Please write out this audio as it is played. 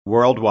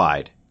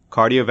Worldwide,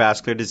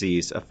 cardiovascular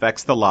disease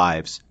affects the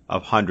lives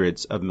of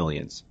hundreds of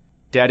millions.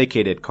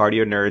 Dedicated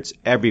cardio nerds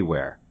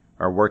everywhere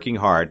are working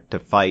hard to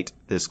fight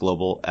this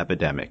global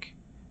epidemic.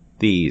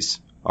 These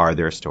are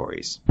their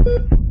stories.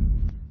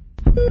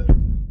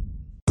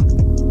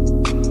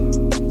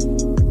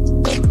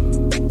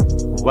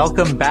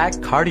 Welcome back,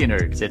 Cardio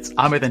Nerds. It's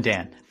Amit and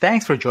Dan.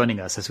 Thanks for joining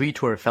us as we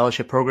tour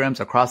fellowship programs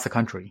across the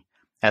country.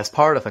 As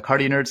part of the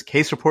Cardio Nerds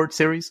Case Report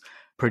series,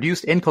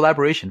 produced in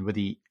collaboration with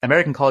the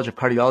American College of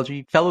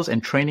Cardiology Fellows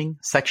and Training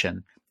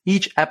section,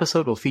 each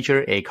episode will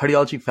feature a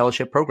cardiology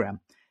fellowship program.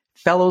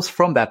 Fellows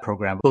from that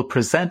program will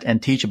present and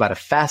teach about a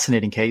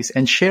fascinating case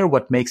and share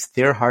what makes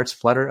their hearts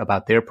flutter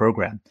about their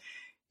program.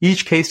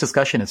 Each case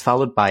discussion is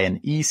followed by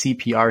an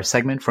eCPR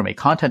segment from a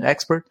content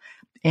expert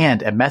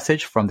and a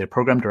message from their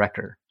program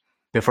director.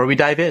 Before we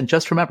dive in,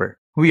 just remember,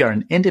 we are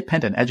an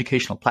independent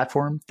educational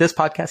platform. This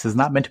podcast is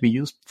not meant to be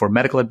used for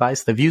medical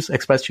advice. The views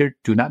expressed here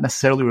do not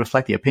necessarily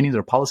reflect the opinions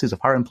or policies of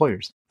our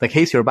employers. The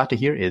case you're about to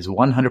hear is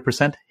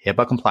 100%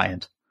 HIPAA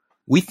compliant.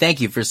 We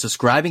thank you for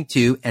subscribing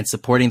to and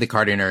supporting the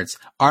Cardio Nerds.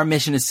 Our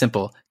mission is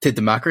simple: to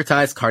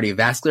democratize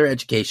cardiovascular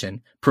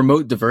education,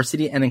 promote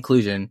diversity and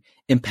inclusion,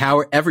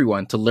 empower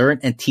everyone to learn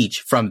and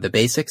teach from the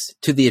basics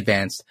to the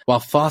advanced while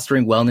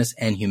fostering wellness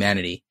and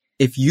humanity.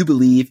 If you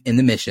believe in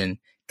the mission,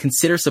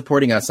 consider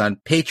supporting us on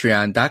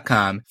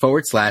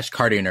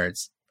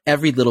patreon.com/cardionerds.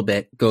 Every little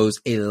bit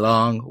goes a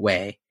long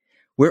way.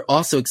 We're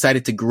also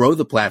excited to grow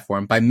the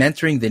platform by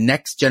mentoring the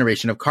next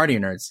generation of cardio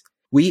nerds.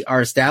 We are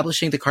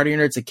establishing the Cardio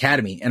Nerds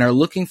Academy and are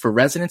looking for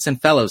residents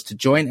and fellows to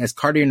join as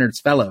Cardio Nerds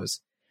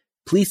Fellows.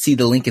 Please see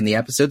the link in the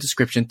episode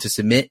description to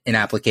submit an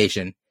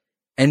application.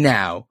 And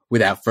now,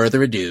 without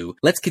further ado,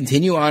 let's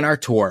continue on our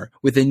tour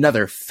with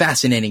another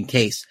fascinating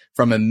case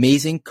from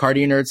amazing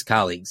Cardio Nerds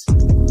colleagues.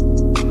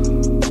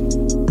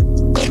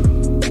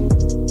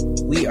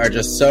 We are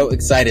just so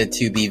excited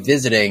to be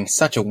visiting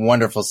such a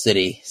wonderful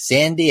city,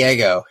 San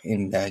Diego,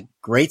 in the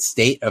great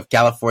state of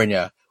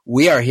California.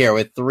 We are here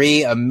with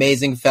three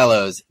amazing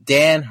fellows,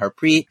 Dan,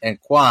 Harpreet, and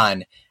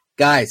Kwan.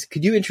 Guys,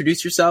 could you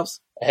introduce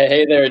yourselves?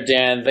 Hey there,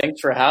 Dan. Thanks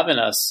for having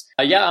us.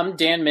 I'm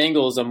Dan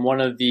Mangles. I'm one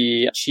of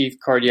the Chief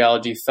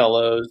Cardiology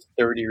Fellows,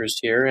 third years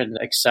here, and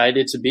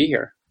excited to be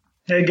here.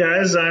 Hey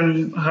guys,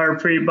 I'm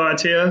Harpreet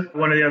Bhatia,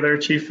 one of the other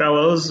Chief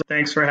Fellows.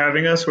 Thanks for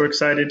having us. We're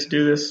excited to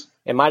do this.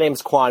 And my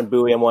name's Kwan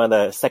Bowie. I'm one of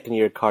the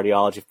second-year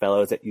cardiology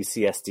fellows at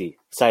UCSD.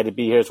 Excited to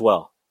be here as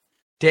well.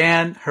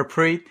 Dan,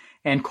 Harpreet,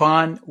 and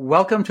Kwan,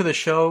 welcome to the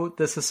show.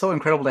 This is so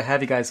incredible to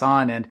have you guys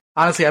on. And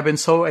honestly, I've been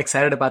so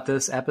excited about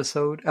this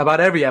episode,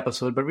 about every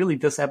episode, but really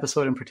this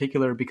episode in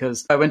particular,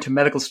 because I went to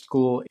medical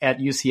school at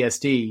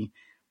UCSD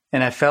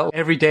and I felt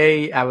every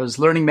day I was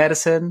learning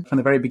medicine from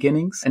the very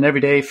beginnings, and every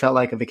day felt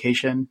like a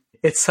vacation.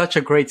 It's such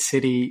a great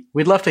city.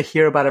 We'd love to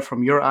hear about it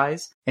from your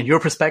eyes and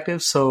your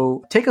perspective.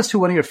 So take us to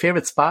one of your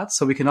favorite spots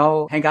so we can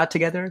all hang out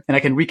together and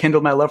I can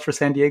rekindle my love for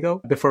San Diego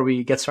before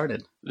we get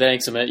started.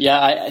 Thanks, Amit.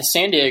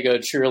 San Diego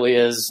truly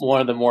is one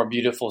of the more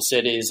beautiful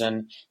cities,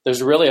 and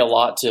there's really a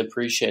lot to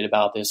appreciate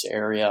about this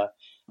area.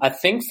 I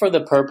think for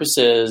the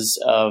purposes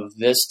of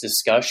this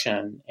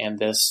discussion and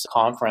this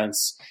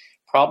conference,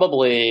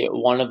 probably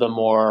one of the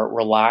more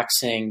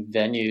relaxing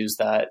venues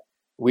that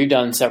we've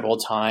done several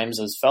times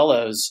as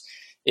fellows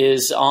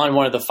is on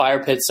one of the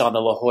fire pits on the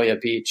La Jolla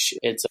Beach.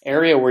 It's an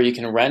area where you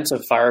can rent a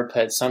fire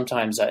pit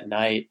sometimes at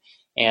night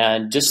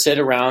and just sit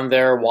around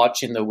there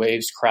watching the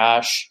waves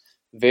crash.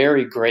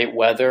 Very great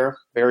weather,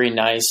 very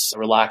nice,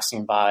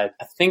 relaxing vibe.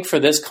 I think for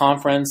this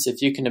conference,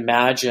 if you can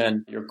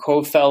imagine your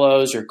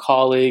co-fellows, your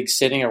colleagues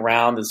sitting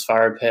around this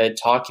fire pit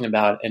talking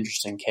about an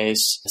interesting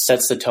case, it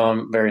sets the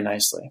tone very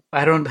nicely.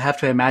 I don't have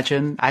to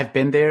imagine. I've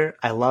been there.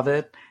 I love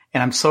it.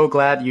 And I'm so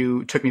glad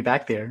you took me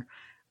back there.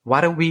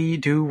 Why don't we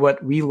do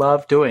what we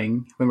love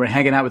doing when we're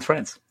hanging out with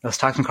friends? Let's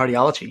talk some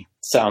cardiology.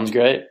 Sounds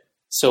great.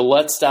 So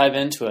let's dive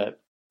into it.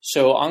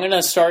 So I'm going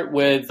to start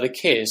with the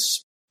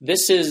case.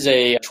 This is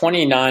a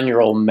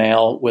 29-year-old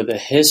male with a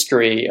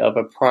history of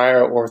a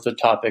prior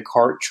orthotopic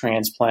heart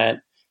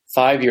transplant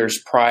 5 years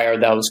prior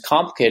that was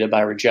complicated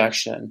by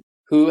rejection,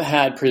 who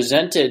had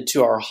presented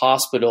to our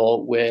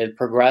hospital with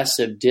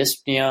progressive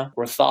dyspnea,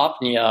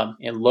 orthopnea,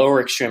 and lower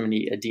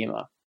extremity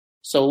edema.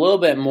 So a little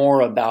bit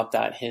more about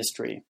that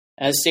history.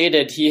 As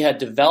stated, he had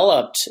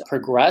developed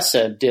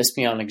progressive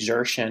dyspnea on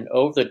exertion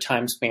over the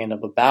time span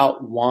of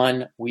about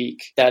 1 week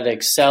that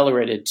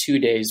accelerated 2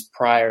 days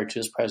prior to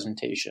his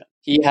presentation.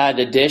 He had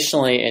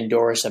additionally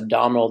endorsed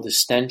abdominal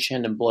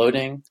distension and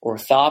bloating,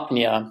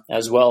 orthopnea,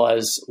 as well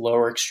as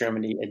lower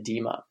extremity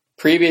edema.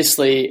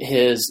 Previously,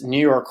 his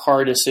New York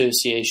Heart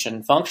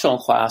Association functional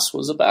class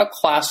was about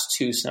class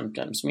 2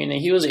 symptoms,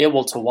 meaning he was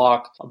able to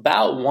walk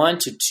about 1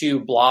 to 2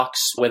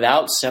 blocks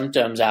without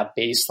symptoms at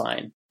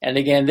baseline. And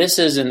again, this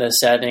is in the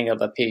setting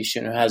of a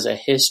patient who has a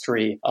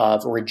history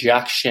of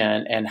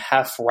rejection and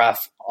HFrEF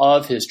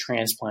of his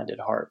transplanted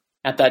heart.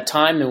 At that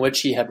time in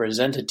which he had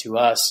presented to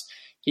us,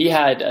 he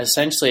had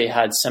essentially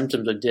had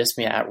symptoms of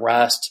dyspnea at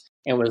rest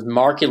and was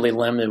markedly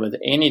limited with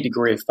any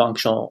degree of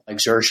functional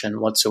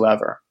exertion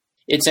whatsoever.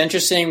 It's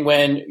interesting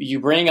when you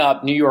bring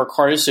up New York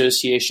Heart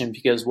Association,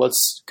 because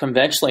what's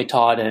conventionally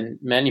taught in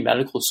many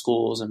medical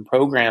schools and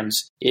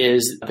programs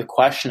is the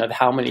question of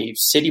how many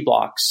city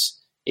blocks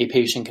a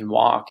patient can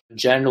walk.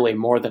 Generally,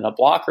 more than a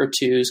block or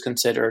two is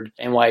considered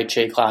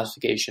NYHA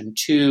classification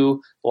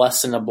 2,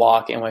 less than a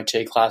block,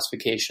 NYHA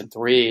classification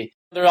 3.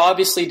 There are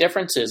obviously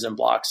differences in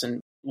blocks.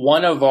 And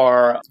one of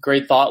our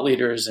great thought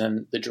leaders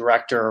and the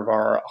director of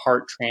our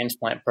heart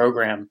transplant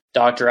program,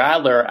 Dr.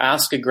 Adler,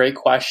 asked a great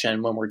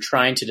question when we're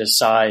trying to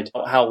decide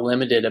how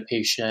limited a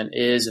patient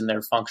is in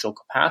their functional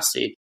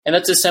capacity. And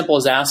that's as simple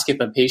as ask if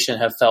a patient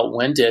have felt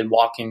winded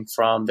walking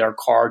from their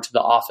car to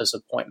the office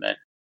appointment.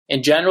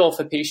 In general, if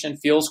a patient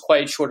feels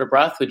quite short of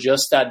breath with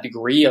just that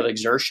degree of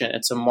exertion,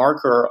 it's a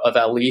marker of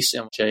at least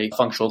a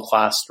functional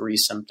class 3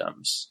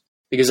 symptoms.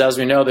 Because as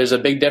we know, there's a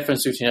big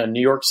difference between a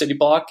New York City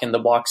block and the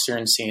blocks here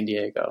in San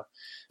Diego.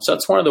 So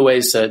that's one of the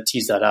ways to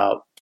tease that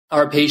out.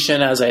 Our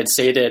patient, as I had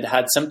stated,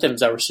 had symptoms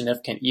that were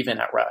significant even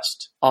at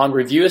rest. On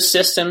review of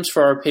systems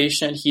for our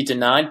patient, he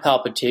denied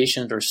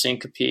palpitations or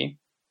syncope.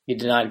 He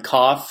denied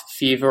cough,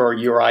 fever, or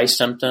URI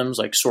symptoms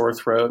like sore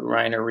throat,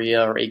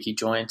 rhinorrhea, or achy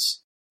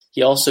joints.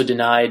 He also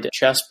denied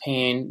chest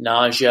pain,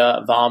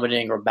 nausea,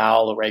 vomiting, or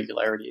bowel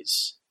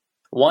irregularities.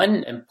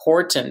 One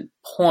important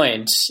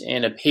point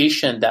in a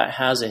patient that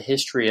has a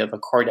history of a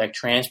cardiac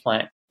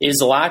transplant is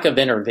the lack of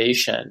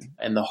innervation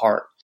in the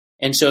heart.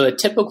 And so the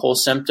typical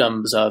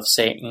symptoms of,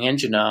 say,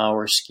 angina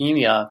or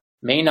ischemia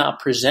may not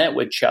present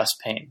with chest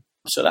pain.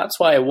 So that's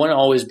why it wouldn't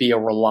always be a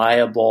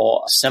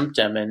reliable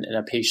symptom in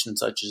a patient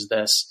such as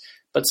this.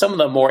 But some of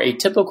the more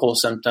atypical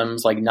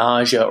symptoms like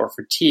nausea or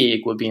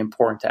fatigue would be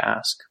important to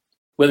ask.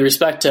 With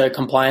respect to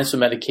compliance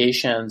with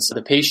medications,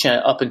 the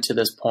patient up until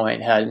this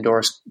point had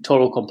endorsed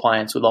total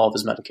compliance with all of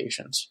his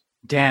medications.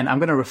 Dan, I'm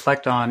going to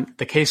reflect on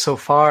the case so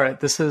far.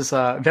 This is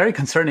a very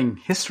concerning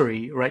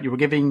history, right? You were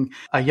giving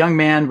a young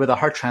man with a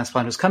heart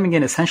transplant who's coming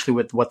in essentially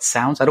with what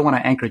sounds, I don't want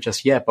to anchor it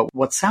just yet, but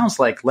what sounds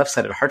like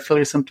left-sided heart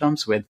failure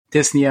symptoms with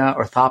dyspnea,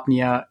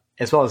 orthopnea,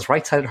 as well as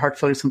right-sided heart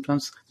failure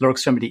symptoms, lower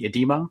extremity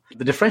edema.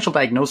 The differential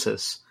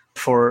diagnosis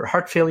for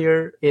heart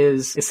failure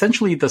is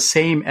essentially the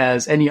same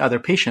as any other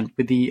patient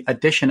with the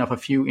addition of a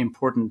few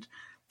important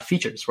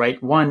features,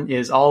 right? One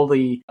is all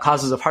the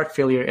causes of heart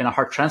failure in a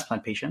heart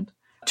transplant patient.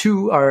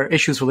 2 are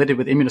issues related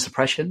with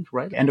immunosuppression,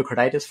 right?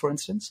 Endocarditis, for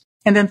instance.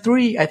 And then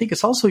 3, I think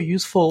it's also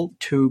useful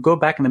to go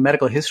back in the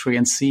medical history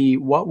and see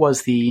what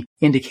was the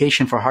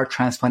indication for heart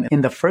transplant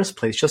in the first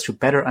place, just to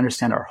better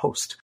understand our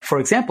host. For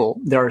example,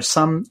 there are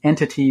some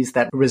entities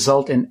that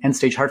result in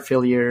end-stage heart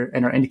failure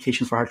and are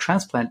indications for heart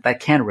transplant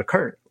that can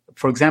recur.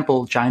 For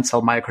example, giant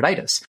cell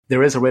myocarditis.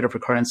 There is a rate of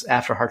recurrence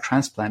after heart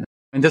transplant.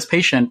 In this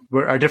patient,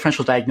 where our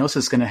differential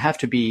diagnosis is going to have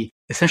to be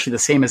essentially the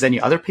same as any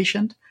other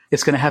patient,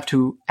 it's going to have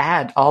to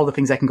add all the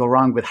things that can go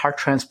wrong with heart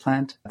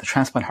transplant, the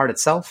transplant heart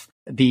itself,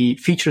 the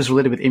features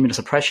related with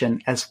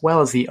immunosuppression, as well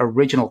as the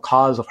original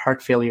cause of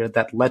heart failure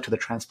that led to the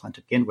transplant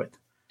to begin with.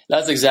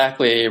 That's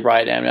exactly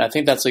right, Amy. I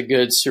think that's a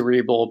good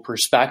cerebral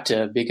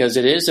perspective because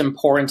it is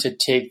important to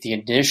take the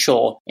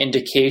initial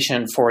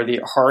indication for the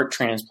heart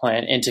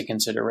transplant into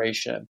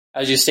consideration.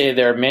 As you say,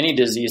 there are many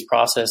disease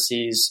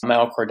processes,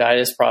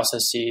 myocarditis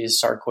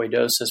processes,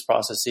 sarcoidosis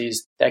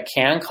processes that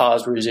can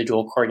cause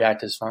residual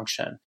cardiac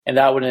dysfunction. And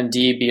that would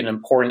indeed be an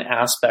important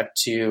aspect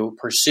to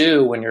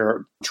pursue when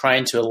you're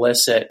trying to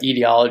elicit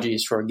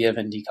etiologies for a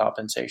given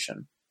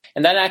decompensation.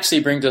 And that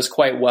actually brings us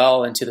quite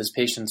well into this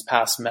patient's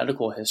past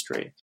medical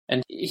history.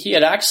 And he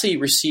had actually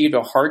received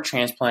a heart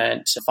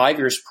transplant 5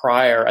 years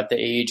prior at the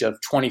age of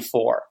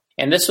 24.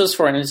 And this was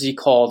for an entity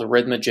called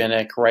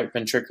arrhythmogenic right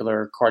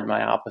ventricular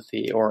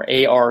cardiomyopathy, or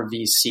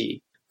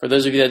ARVC. For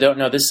those of you that don't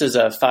know, this is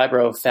a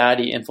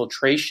fibrofatty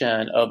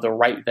infiltration of the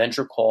right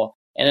ventricle.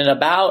 And in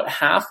about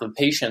half of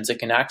patients, it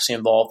can actually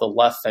involve the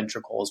left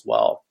ventricle as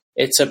well.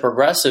 It's a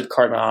progressive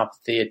cardiomyopathy.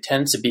 It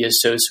tends to be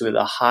associated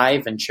with a high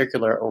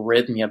ventricular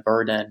arrhythmia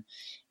burden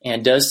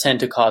and does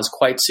tend to cause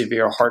quite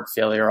severe heart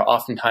failure,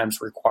 oftentimes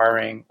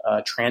requiring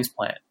a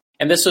transplant.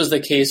 And this was the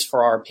case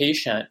for our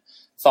patient.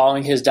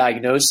 Following his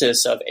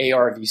diagnosis of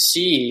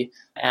ARVC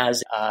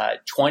as a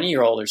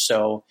 20-year-old or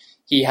so,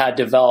 he had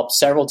developed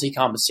several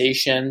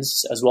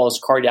decompensations as well as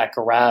cardiac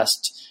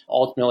arrest.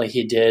 Ultimately,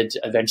 he did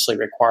eventually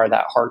require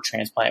that heart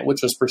transplant,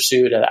 which was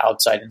pursued at an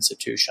outside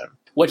institution.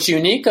 What's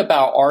unique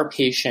about our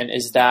patient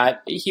is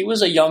that he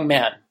was a young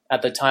man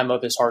at the time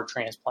of his heart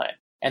transplant.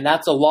 And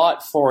that's a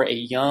lot for a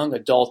young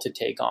adult to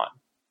take on.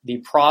 The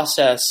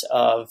process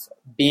of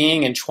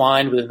being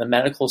entwined within the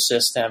medical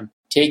system,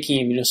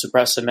 taking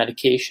immunosuppressive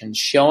medications,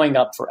 showing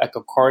up for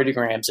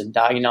echocardiograms and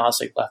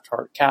diagnostic left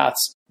heart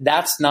caths,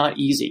 that's not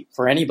easy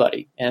for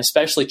anybody, and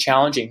especially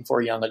challenging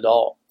for a young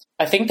adult.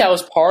 I think that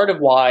was part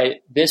of why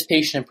this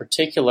patient in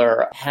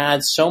particular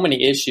had so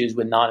many issues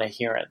with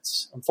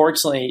non-adherence.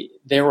 Unfortunately,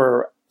 there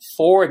were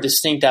 4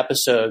 distinct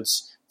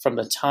episodes from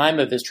the time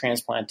of his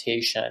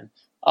transplantation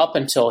up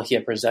until he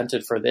had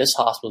presented for this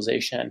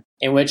hospitalization,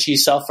 in which he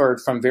suffered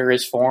from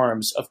various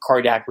forms of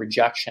cardiac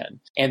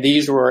rejection. And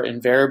these were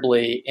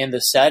invariably in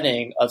the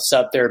setting of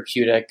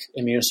subtherapeutic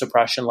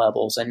immunosuppression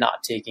levels and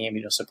not taking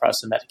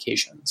immunosuppressive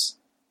medications.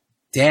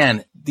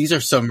 Dan, these are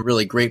some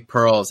really great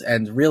pearls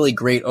and really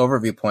great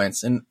overview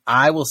points. And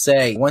I will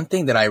say one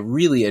thing that I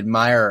really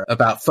admire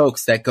about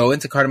folks that go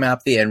into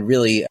cardiomyopathy and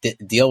really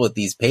deal with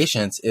these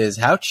patients is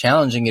how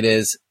challenging it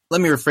is.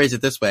 Let me rephrase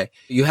it this way.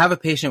 You have a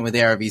patient with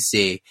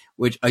ARVC,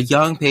 which a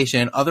young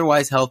patient,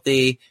 otherwise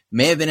healthy,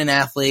 may have been an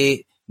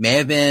athlete, may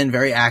have been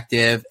very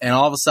active, and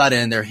all of a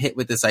sudden they're hit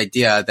with this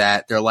idea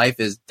that their life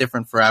is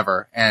different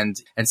forever. And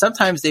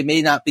sometimes they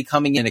may not be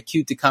coming in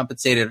acute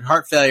decompensated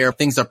heart failure.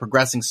 Things are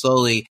progressing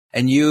slowly.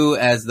 And you,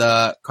 as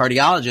the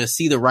cardiologist,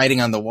 see the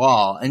writing on the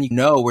wall and you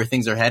know where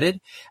things are headed.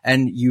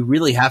 And you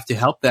really have to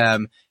help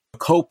them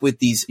cope with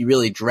these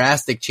really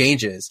drastic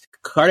changes.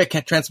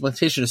 Cardiac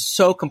transplantation is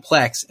so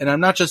complex. And I'm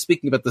not just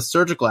speaking about the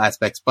surgical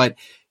aspects, but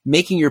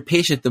making your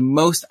patient the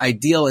most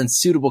ideal and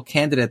suitable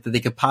candidate that they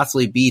could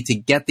possibly be to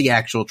get the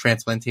actual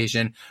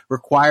transplantation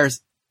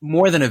requires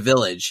more than a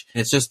village.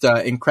 It's just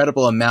an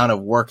incredible amount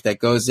of work that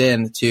goes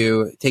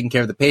into taking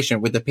care of the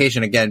patient, with the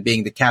patient, again,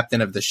 being the captain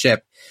of the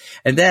ship.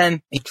 And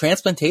then a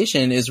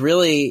transplantation is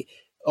really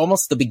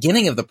almost the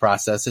beginning of the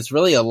process. It's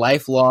really a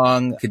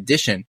lifelong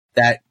condition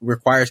that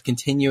requires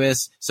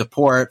continuous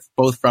support,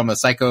 both from a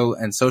psycho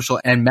and social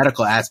and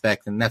medical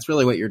aspect. And that's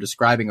really what you're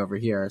describing over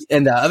here.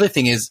 And the other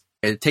thing is,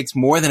 it takes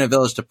more than a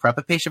village to prep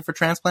a patient for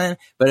transplant,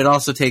 but it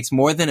also takes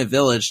more than a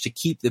village to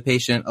keep the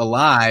patient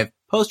alive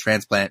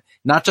post-transplant,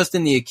 not just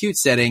in the acute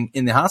setting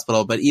in the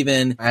hospital, but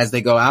even as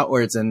they go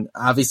outwards. And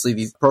obviously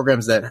these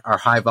programs that are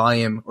high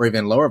volume or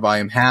even lower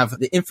volume have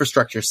the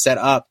infrastructure set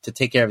up to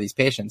take care of these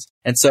patients.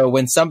 And so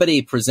when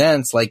somebody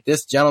presents like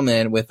this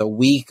gentleman with a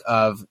week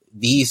of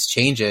these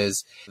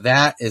changes,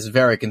 that is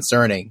very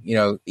concerning. You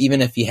know,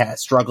 even if he has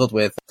struggled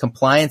with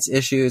compliance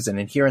issues and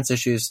adherence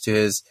issues to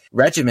his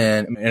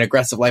regimen, an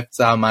aggressive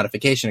lifestyle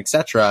modification,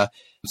 etc.,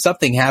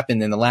 something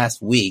happened in the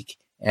last week.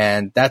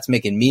 And that's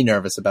making me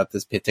nervous about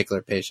this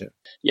particular patient.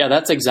 Yeah,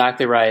 that's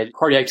exactly right.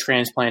 Cardiac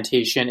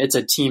transplantation, it's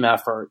a team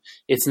effort.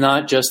 It's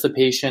not just the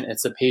patient,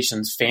 it's the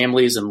patient's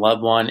families and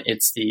loved one.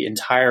 It's the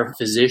entire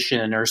physician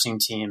and nursing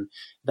team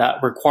that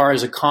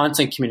requires a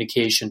constant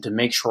communication to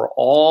make sure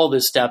all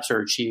the steps are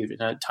achieved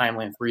in a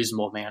timely and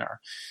reasonable manner.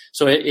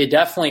 So it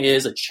definitely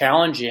is a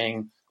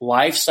challenging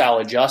lifestyle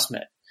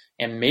adjustment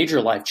and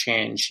major life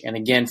change. And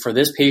again, for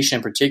this patient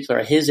in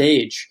particular, at his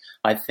age,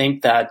 I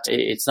think that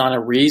it's not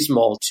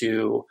unreasonable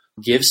to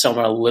give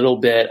someone a little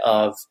bit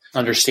of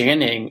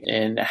understanding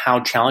in how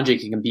challenging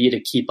it can be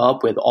to keep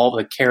up with all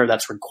the care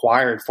that's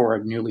required for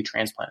a newly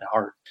transplanted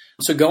heart.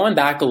 So going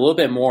back a little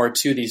bit more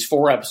to these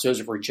 4 episodes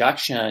of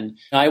rejection,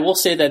 I will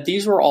say that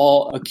these were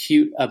all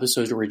acute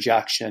episodes of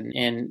rejection.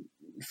 And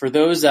for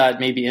those that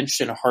may be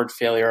interested in heart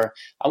failure,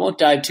 I won't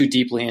dive too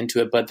deeply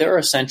into it, but there are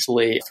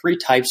essentially 3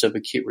 types of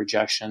acute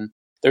rejection.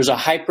 There's a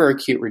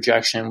hyperacute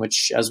rejection,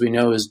 which, as we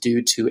know, is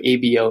due to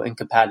ABO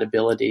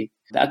incompatibility.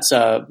 That's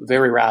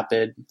very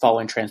rapid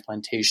following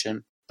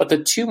transplantation. But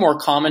the 2 more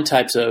common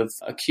types of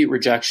acute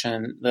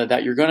rejection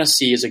that you're going to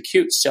see is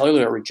acute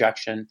cellular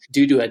rejection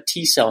due to a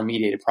T-cell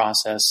mediated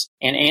process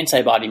and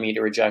antibody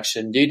mediated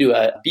rejection due to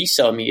a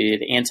B-cell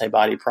mediated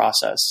antibody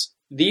process.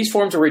 These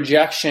forms of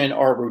rejection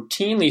are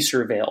routinely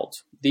surveilled.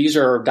 These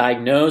are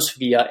diagnosed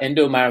via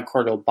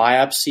endomyocardial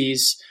biopsies,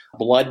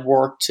 blood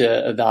work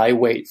to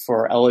evaluate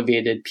for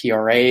elevated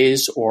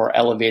PRAs or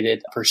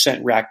elevated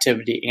percent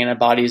reactivity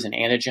antibodies and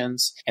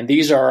antigens. And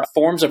these are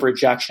forms of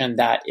rejection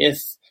that, if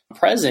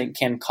present,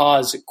 can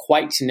cause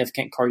quite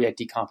significant cardiac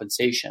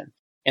decompensation.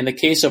 In the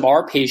case of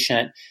our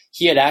patient,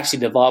 he had actually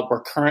developed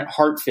recurrent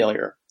heart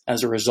failure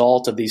as a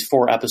result of these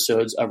 4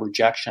 episodes of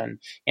rejection.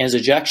 And his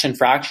ejection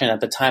fraction at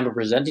the time of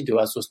presenting to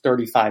us was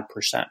 35%.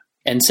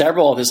 And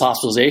several of his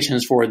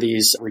hospitalizations for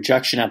these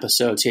rejection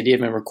episodes, he had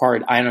even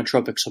required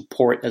inotropic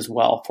support as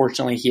well.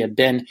 Fortunately, he had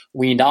been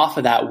weaned off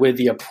of that with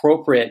the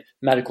appropriate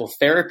medical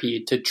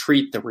therapy to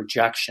treat the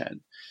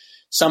rejection.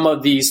 Some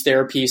of these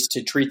therapies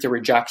to treat the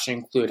rejection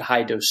include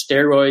high-dose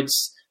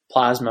steroids,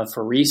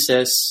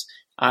 plasmapheresis,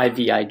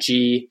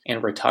 IVIG,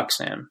 and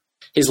Rituxan.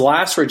 His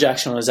last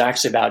rejection was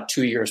actually about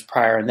 2 years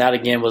prior, and that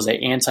again was an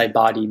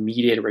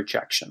antibody-mediated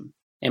rejection.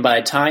 And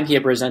by the time he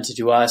had presented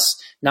to us,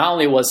 not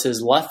only was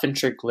his left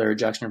ventricular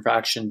ejection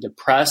fraction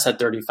depressed at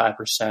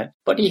 35%,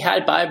 but he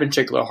had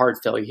biventricular heart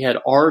failure. He had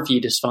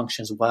RV dysfunction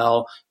as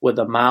well, with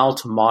a mild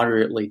to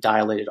moderately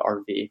dilated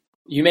RV.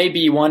 You may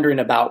be wondering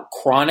about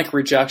chronic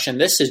rejection.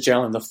 This is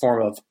generally in the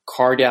form of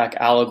cardiac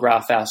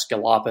allograft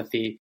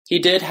vasculopathy. He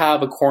did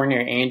have a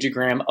coronary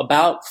angiogram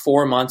about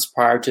 4 months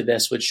prior to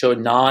this, which showed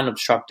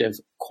non-obstructive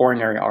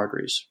coronary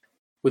arteries.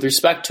 With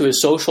respect to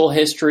his social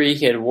history,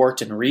 he had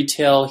worked in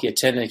retail, he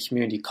attended a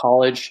community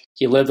college,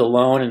 he lived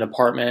alone in an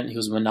apartment, he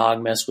was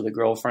monogamous with a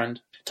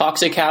girlfriend.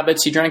 Toxic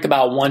habits, he drank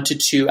about 1 to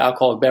 2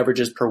 alcoholic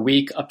beverages per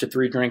week, up to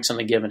 3 drinks on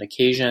a given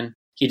occasion.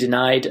 He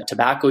denied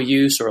tobacco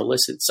use or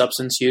illicit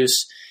substance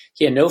use.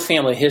 He had no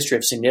family history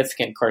of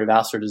significant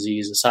cardiovascular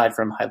disease aside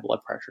from high blood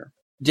pressure.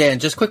 Dan,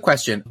 just quick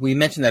question. We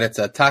mentioned that it's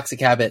a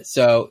toxic habit.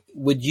 So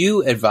would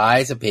you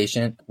advise a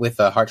patient with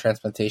a heart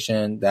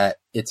transplantation that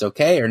it's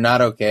okay or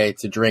not okay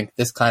to drink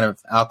this kind of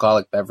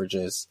alcoholic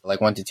beverages,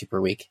 like 1 to 2 per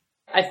week?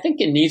 I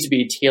think it needs to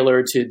be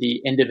tailored to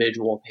the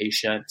individual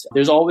patient.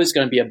 There's always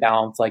going to be a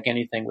balance like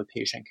anything with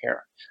patient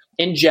care.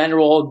 In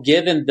general,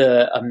 given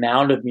the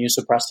amount of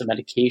immunosuppressive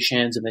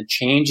medications and the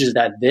changes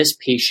that this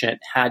patient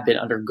had been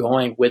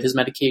undergoing with his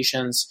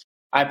medications,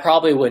 I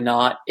probably would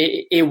not.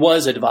 It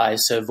was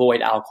advised to avoid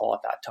alcohol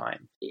at that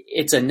time.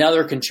 It's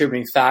another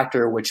contributing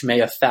factor which may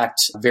affect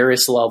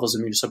various levels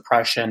of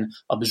immunosuppression,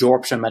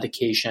 absorption of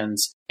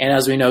medications. And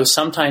as we know,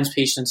 sometimes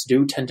patients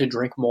do tend to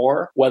drink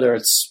more, whether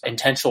it's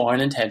intentional or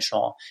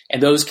unintentional.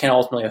 And those can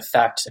ultimately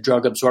affect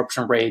drug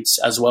absorption rates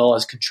as well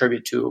as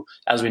contribute to,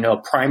 as we know,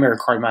 primary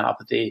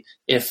cardiomyopathy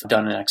if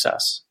done in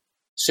excess.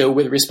 So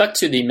with respect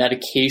to the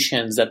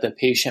medications that the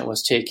patient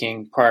was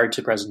taking prior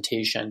to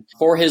presentation,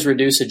 for his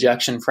reduced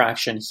ejection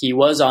fraction, he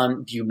was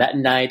on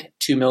bumetanide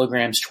 2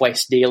 milligrams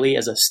twice daily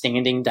as a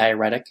standing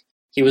diuretic.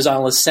 He was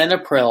on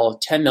lisinopril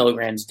 10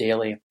 milligrams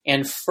daily.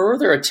 And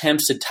further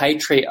attempts to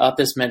titrate up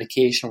this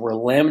medication were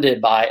limited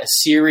by a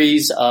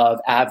series of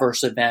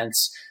adverse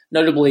events,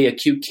 notably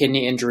acute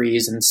kidney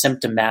injuries and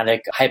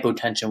symptomatic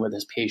hypotension with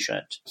his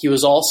patient. He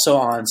was also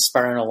on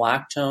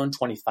spironolactone,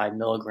 25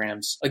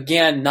 milligrams.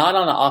 Again, not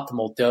on an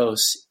optimal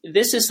dose.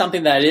 This is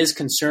something that is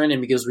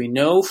concerning because we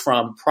know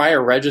from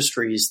prior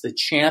registries, the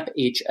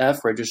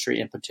CHAMP-HF registry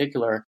in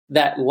particular,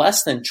 that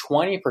less than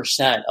 20%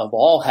 of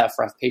all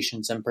HFrEF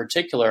patients in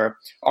particular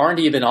aren't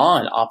even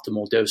on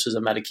optimal doses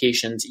of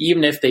medications,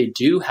 even if they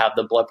do have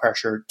the blood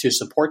pressure to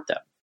support them.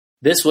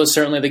 This was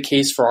certainly the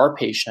case for our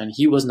patient.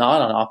 He was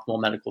not on optimal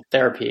medical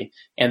therapy,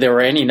 and there were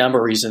any number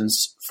of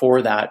reasons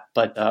for that,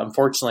 but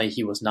unfortunately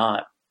he was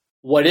not.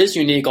 What is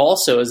unique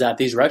also is that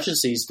these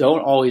registries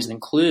don't always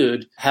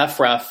include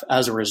HFrEF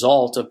as a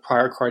result of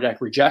prior cardiac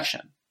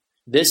rejection.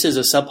 This is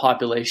a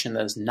subpopulation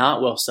that is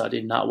not well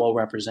studied, not well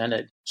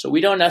represented. So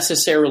we don't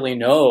necessarily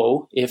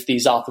know if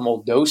these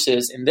optimal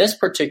doses in this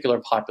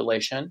particular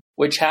population,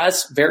 which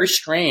has very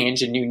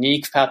strange and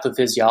unique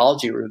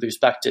pathophysiology with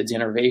respect to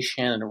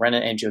denervation and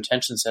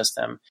renin-angiotensin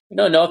system, we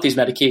don't know if these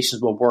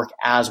medications will work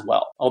as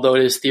well, although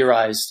it is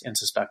theorized and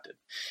suspected.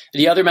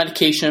 The other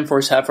medication for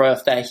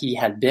HFrEF that he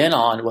had been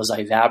on was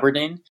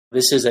ivabradine.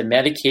 This is a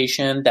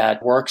medication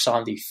that works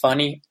on the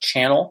funny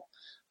channel,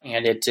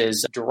 and it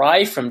is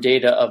derived from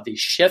data of the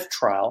SHIFT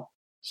trial.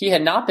 He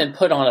had not been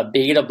put on a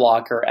beta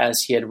blocker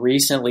as he had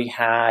recently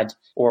had,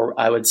 or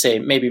I would say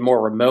maybe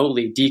more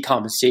remotely,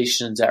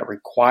 decompensations that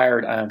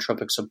required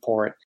inotropic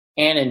support.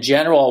 And in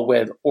general,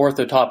 with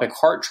orthotopic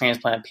heart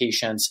transplant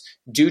patients,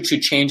 due to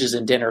changes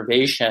in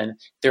denervation,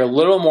 they're a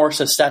little more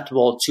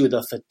susceptible to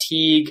the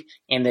fatigue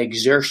and the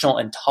exertional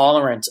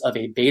intolerance of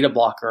a beta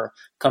blocker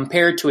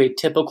compared to a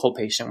typical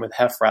patient with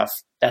HFrEF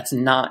that's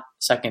not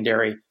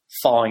secondary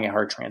following a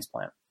heart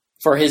transplant.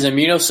 For his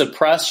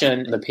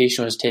immunosuppression, the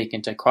patient was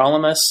taken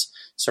tacrolimus,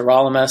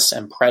 sirolimus,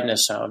 and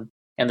prednisone.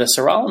 And the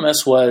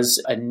sirolimus was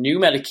a new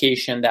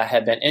medication that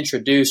had been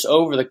introduced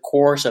over the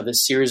course of a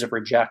series of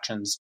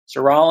rejections.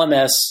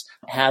 Sirolimus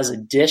has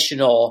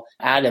additional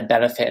added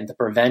benefit in the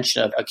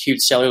prevention of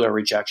acute cellular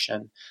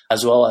rejection,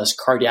 as well as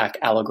cardiac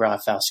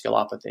allograft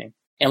vasculopathy.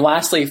 And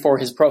lastly, for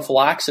his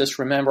prophylaxis,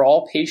 remember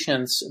all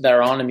patients that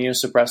are on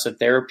immunosuppressive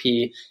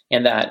therapy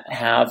and that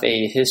have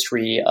a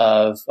history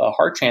of a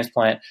heart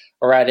transplant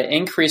are at an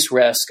increased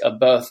risk of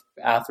both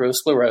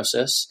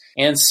atherosclerosis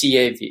and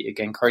CAV,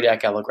 again,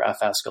 cardiac allograft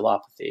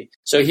vasculopathy.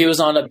 So he was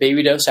on a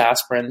baby dose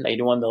aspirin,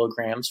 81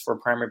 milligrams for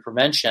primary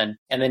prevention,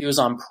 and then he was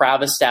on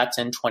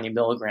pravastatin, 20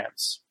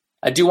 milligrams.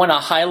 I do want to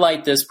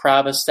highlight this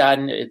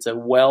pravastatin. It's a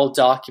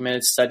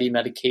well-documented study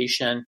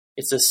medication.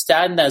 It's a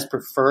statin that is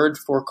preferred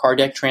for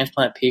cardiac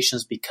transplant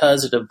patients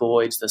because it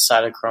avoids the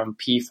cytochrome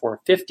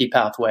P450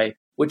 pathway,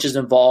 which is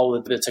involved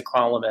with the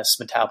tacrolimus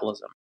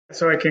metabolism.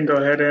 So I can go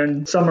ahead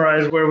and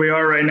summarize where we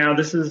are right now.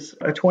 This is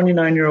a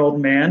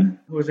 29-year-old man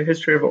who has a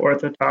history of an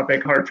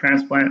orthotopic heart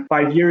transplant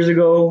 5 years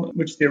ago,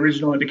 which the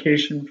original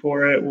indication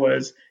for it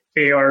was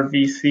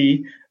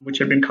ARVC, which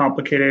had been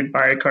complicated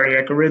by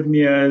cardiac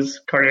arrhythmias,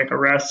 cardiac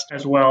arrest,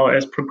 as well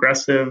as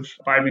progressive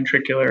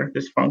biventricular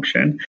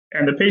dysfunction.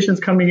 And the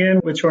patient's coming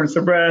in with shortness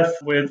of breath,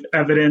 with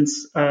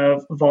evidence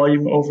of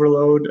volume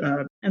overload.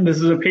 And this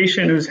is a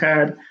patient who's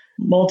had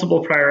multiple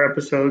prior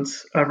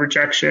episodes of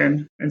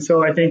rejection. And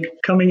so I think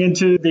coming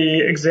into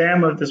the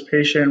exam of this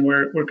patient,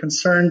 we're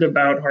concerned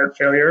about heart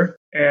failure.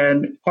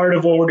 And part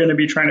of what we're going to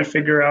be trying to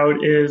figure out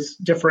is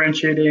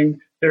differentiating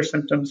their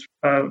symptoms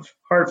of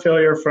heart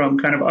failure from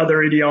kind of other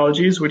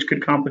etiologies, which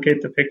could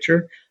complicate the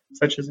picture,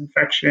 such as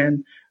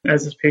infection,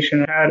 as this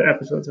patient had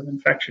episodes of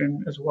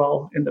infection as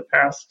well in the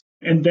past.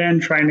 And then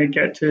trying to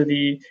get to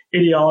the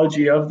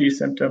etiology of these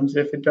symptoms.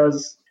 If it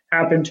does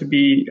happen to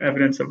be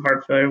evidence of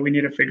heart failure, we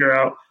need to figure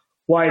out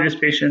why this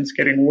patient's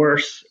getting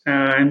worse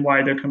and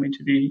why they're coming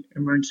to the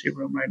emergency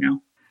room right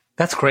now.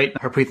 That's great,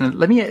 Harpreet.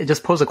 Let me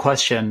just pose a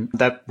question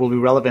that will be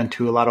relevant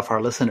to a lot of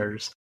our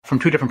listeners. from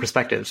two different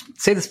perspectives.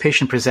 Say this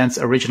patient presents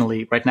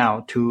originally right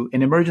now to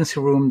an emergency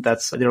room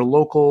that's their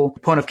local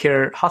point of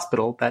care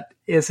hospital that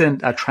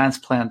isn't a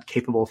transplant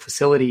capable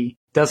facility,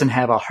 doesn't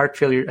have a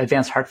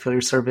advanced heart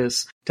failure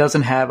service,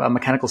 doesn't have a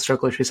mechanical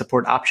circulatory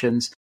support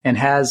options, and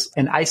has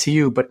an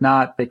ICU, but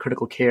not a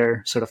critical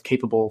care sort of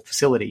capable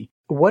facility.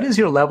 What is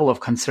your level of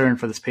concern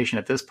for this patient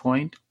at this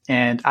point?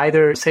 And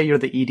either say you're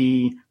the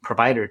ED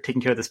provider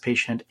taking care of this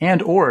patient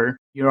and or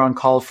you're on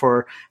call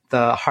for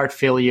the heart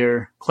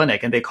failure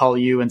clinic and they call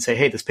you and say,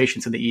 hey, this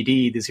patient's in the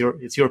ED,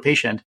 it's your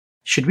patient.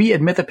 Should we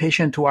admit the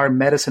patient to our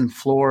medicine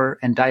floor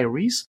and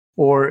diaries?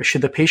 Or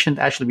should the patient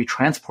actually be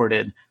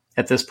transported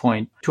at this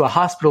point to a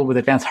hospital with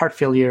advanced heart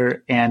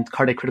failure and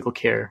cardiac critical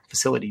care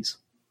facilities?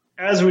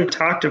 As we've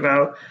talked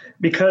about,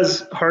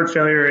 because heart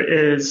failure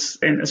is,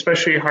 and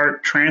especially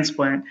heart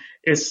transplant,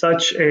 is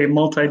such a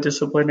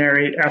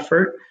multidisciplinary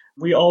effort,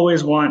 we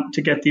always want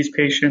to get these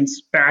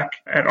patients back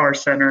at our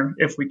center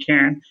if we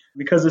can,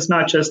 because it's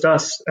not just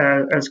us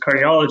as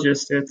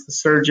cardiologists, it's the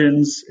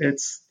surgeons,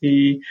 it's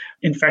the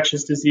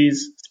infectious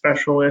disease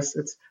specialists,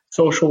 it's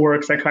social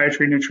work,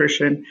 psychiatry,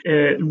 nutrition.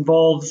 It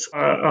involves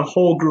a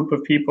whole group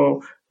of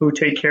people who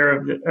take care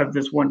of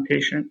this one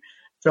patient.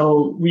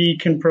 So we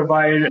can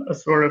provide a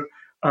sort of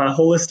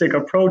holistic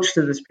approach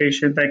to this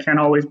patient that can't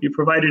always be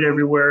provided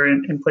everywhere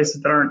in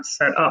places that aren't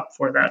set up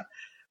for that.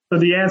 So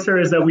the answer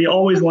is that we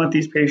always want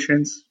these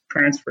patients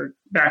transferred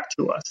back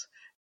to us.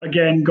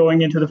 Again,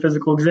 going into the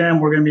physical exam,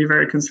 we're going to be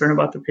very concerned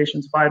about the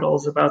patient's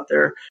vitals, about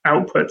their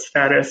output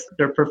status,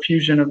 their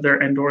perfusion of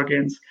their end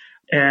organs.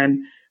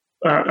 And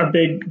a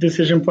big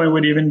decision point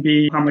would even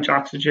be how much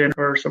oxygen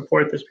or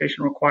support this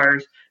patient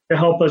requires to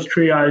help us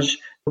triage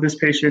this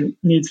patient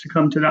needs to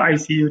come to the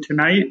ICU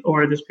tonight,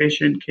 or this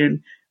patient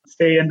can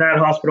stay in that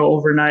hospital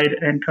overnight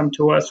and come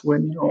to us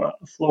when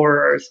a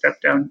floor or a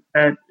step-down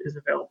bed is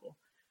available.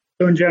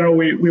 So in general,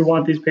 we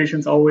want these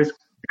patients always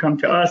to come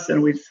to us,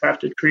 and we just have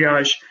to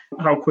triage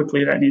how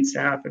quickly that needs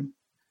to happen.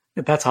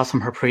 That's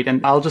awesome, Harpreet.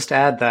 And I'll just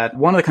add that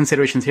one of the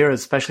considerations here,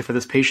 especially for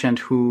this patient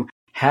who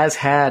has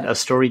had a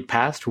storied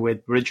past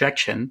with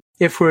rejection,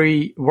 if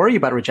we worry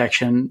about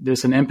rejection,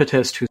 there's an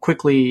impetus to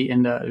quickly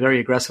and very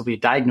aggressively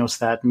diagnose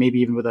that,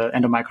 maybe even with an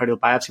endomyocardial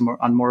biopsy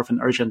on more of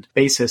an urgent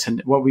basis.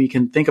 And what we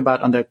can think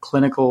about on the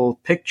clinical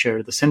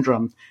picture, the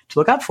syndrome to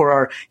look out for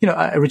are,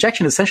 a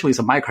rejection essentially is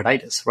a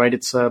myocarditis, right?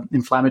 It's an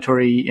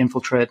inflammatory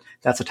infiltrate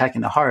that's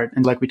attacking the heart.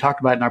 And like we talked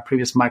about in our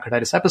previous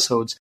myocarditis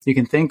episodes, you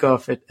can think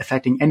of it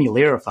affecting any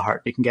layer of the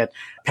heart. You can get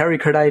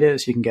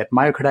pericarditis, you can get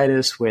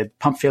myocarditis with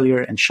pump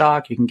failure and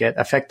shock, you can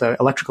affect the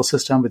electrical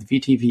system with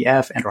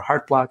VT-VF and or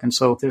heart block. And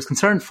so there's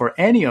concern for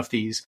any of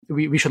these.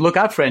 We should look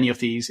out for any of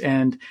these.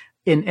 And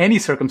in any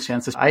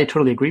circumstances, I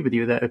totally agree with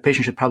you that a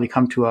patient should probably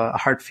come to a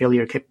heart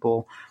failure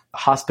capable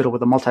hospital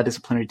with a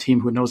multidisciplinary team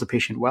who knows the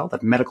patient well,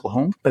 that medical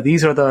home. But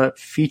these are the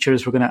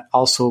features we're going to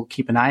also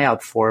keep an eye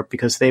out for,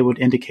 because they would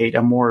indicate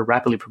a more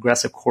rapidly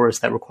progressive course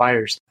that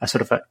requires a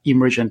sort of an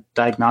emergent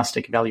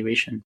diagnostic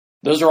evaluation.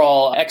 Those are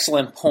all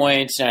excellent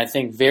points, and I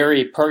think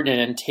very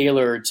pertinent and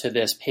tailored to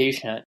this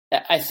patient.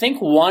 I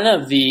think one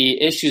of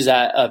the issues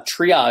of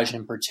triage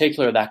in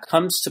particular that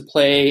comes to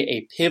play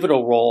a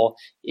pivotal role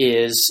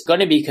is going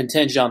to be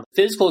contingent on the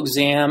physical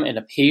exam in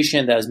a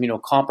patient that is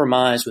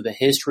immunocompromised with a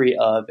history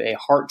of a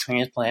heart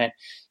transplant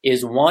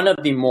is one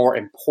of the more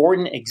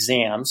important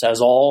exams, as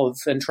all of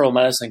internal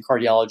medicine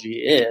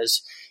cardiology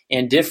is,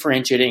 in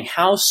differentiating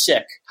how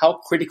sick, how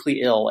critically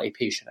ill a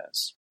patient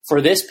is. For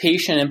this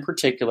patient in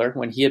particular,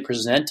 when he had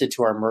presented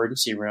to our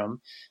emergency room,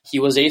 he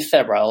was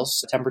afebrile,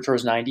 temperature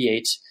was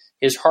 98.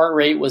 His heart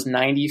rate was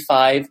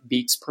 95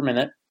 beats per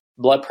minute.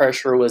 Blood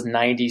pressure was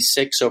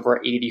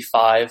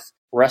 96/85.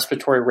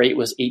 Respiratory rate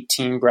was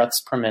 18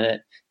 breaths per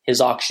minute. His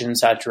oxygen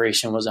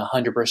saturation was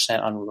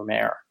 100% on room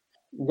air.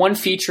 One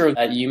feature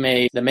that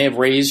may have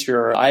raised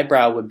your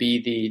eyebrow would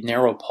be the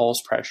narrow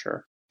pulse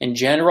pressure. In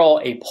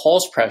general, a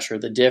pulse pressure,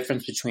 the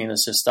difference between the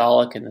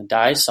systolic and the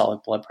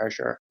diastolic blood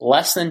pressure,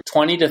 less than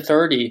 20 to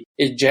 30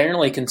 is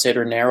generally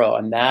considered narrow,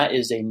 and that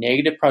is a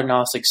negative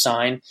prognostic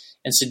sign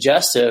and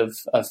suggestive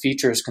of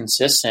features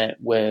consistent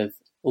with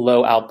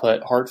low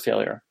output heart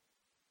failure.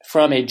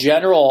 From a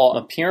general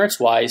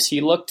appearance-wise,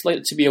 he looked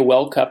like to be a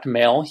well-kept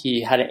male.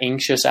 He had an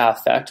anxious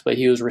affect, but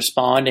he was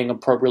responding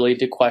appropriately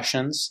to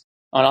questions.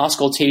 On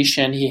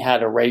auscultation, he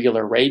had a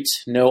regular rate,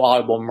 no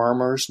audible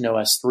murmurs, no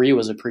S3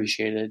 was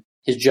appreciated.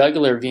 His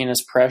jugular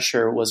venous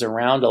pressure was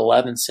around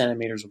 11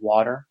 centimeters of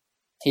water.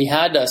 He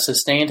had a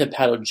sustained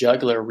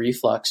hepatojugular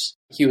reflux.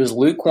 He was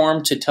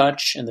lukewarm to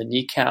touch in the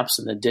kneecaps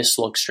and the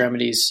distal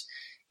extremities,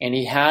 and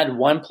he had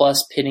 1+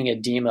 pitting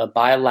edema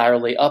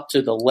bilaterally up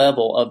to the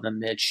level of the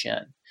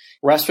mid-shin.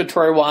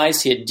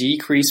 Respiratory-wise, he had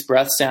decreased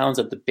breath sounds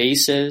at the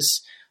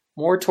bases.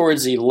 More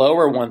towards the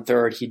lower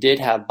one-third, he did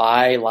have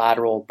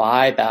bilateral,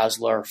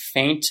 bibasilar,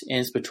 faint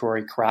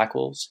inspiratory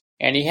crackles,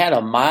 and he had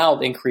a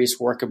mild increased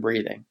work of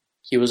breathing.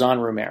 He was on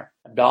room air.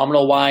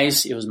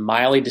 Abdominal-wise, it was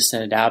mildly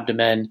distended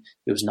abdomen.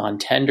 It was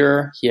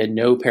non-tender. He had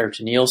no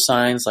peritoneal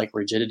signs like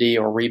rigidity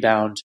or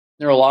rebound.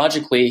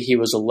 Neurologically, he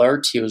was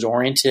alert. He was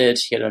oriented.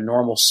 He had a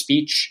normal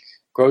speech,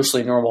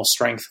 grossly normal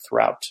strength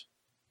throughout.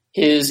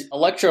 His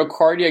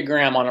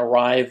electrocardiogram on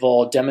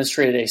arrival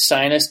demonstrated a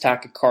sinus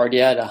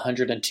tachycardia at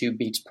 102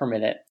 beats per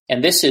minute.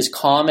 And this is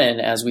common,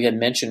 as we had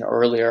mentioned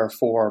earlier,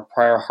 for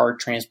prior heart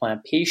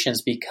transplant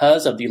patients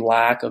because of the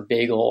lack of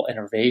vagal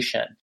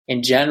innervation.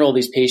 In general,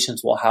 these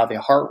patients will have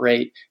a heart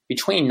rate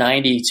between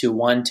 90 to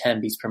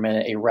 110 beats per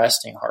minute, a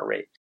resting heart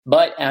rate.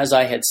 But as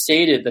I had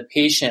stated, the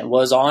patient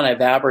was on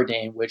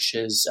ivabradine, which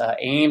is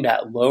aimed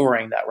at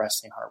lowering that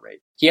resting heart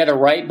rate. He had a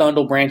right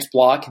bundle branch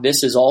block.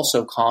 This is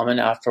also common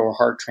after a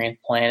heart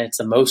transplant. It's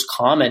the most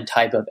common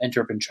type of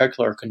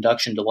interventricular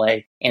conduction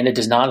delay, and it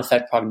does not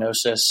affect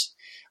prognosis.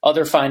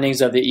 Other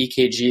findings of the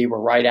EKG were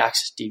right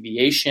axis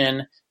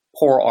deviation,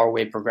 poor R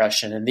wave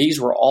progression, and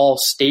these were all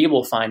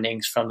stable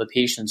findings from the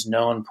patient's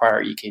known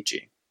prior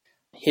EKG.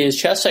 His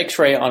chest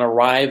x-ray on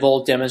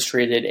arrival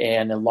demonstrated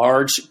an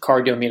enlarged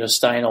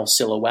cardiomediastinal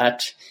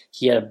silhouette.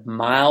 He had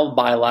mild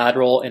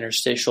bilateral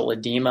interstitial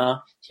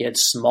edema. He had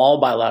small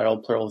bilateral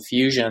pleural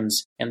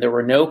effusions, and there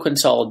were no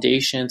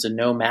consolidations and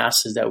no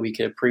masses that we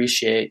could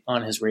appreciate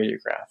on his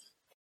radiograph.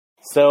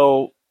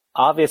 So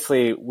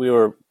obviously we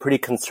were pretty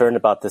concerned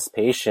about this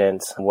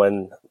patient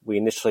when we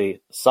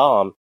initially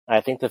saw him. I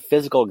think the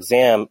physical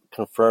exam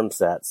confirms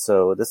that.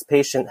 So this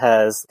patient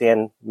has,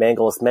 Dan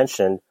Mangels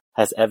mentioned,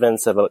 has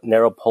evidence of a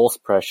narrow pulse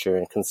pressure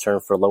and concern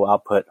for low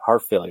output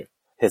heart failure.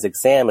 His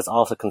exam is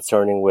also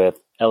concerning with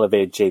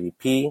elevated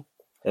JVP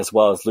as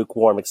well as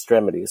lukewarm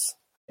extremities.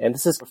 And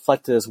this is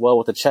reflected as well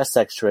with the chest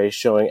x-ray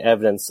showing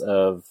evidence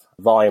of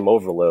volume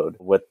overload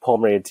with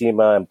pulmonary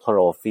edema and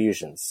pleural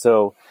effusions.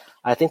 So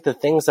I think the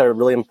things that are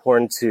really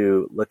important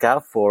to look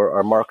out for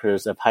are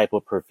markers of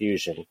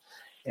hypoperfusion.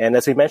 And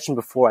as we mentioned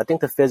before, I think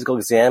the physical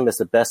exam is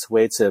the best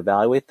way to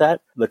evaluate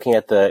that, looking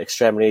at the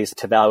extremities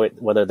to evaluate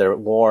whether they're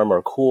warm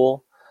or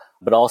cool,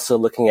 but also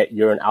looking at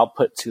urine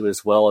output too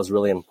as well is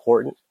really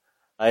important.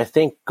 I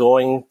think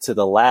going to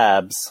the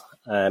labs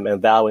and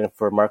evaluating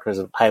for markers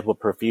of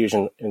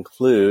hypoperfusion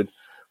include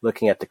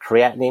looking at the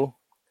creatinine,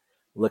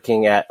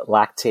 looking at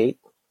lactate,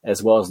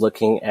 as well as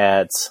looking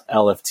at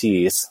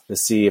LFTs to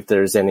see if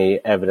there's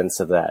any evidence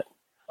of that.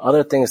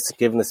 Other things,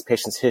 given this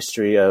patient's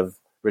history of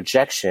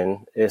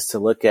rejection, is to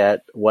look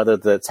at whether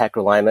the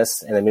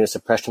tacrolimus and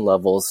immunosuppression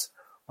levels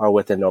are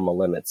within normal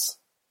limits.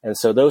 And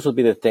so those would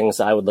be the things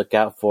I would look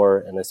out for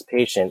in this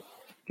patient,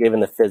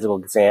 given the physical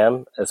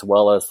exam as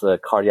well as the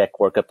cardiac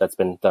workup that's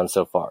been done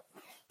so far.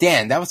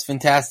 Dan, that was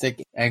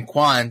fantastic. And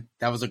Quan,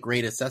 that was a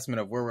great assessment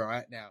of where we're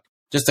at now.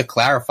 Just to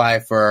clarify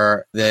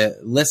for the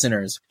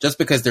listeners, just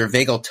because their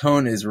vagal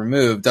tone is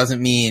removed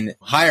doesn't mean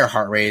higher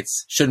heart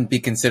rates shouldn't be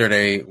considered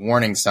a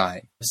warning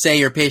sign. Say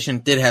your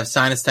patient did have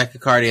sinus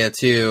tachycardia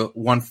to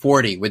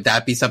 140. Would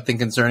that be something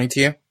concerning to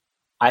you?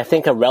 I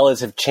think a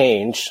relative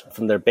change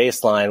from their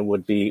baseline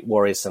would be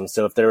worrisome.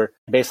 So if their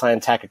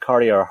baseline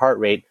tachycardia or heart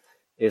rate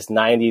is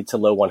 90 to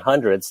low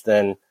 100s,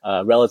 then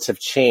relative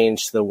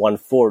change to the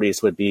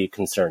 140s would be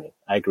concerning.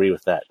 I agree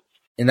with that.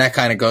 And that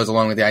kind of goes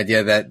along with the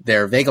idea that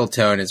their vagal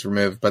tone is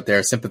removed, but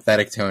their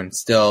sympathetic tone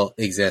still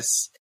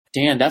exists.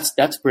 Dan,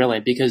 that's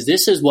brilliant, because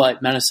this is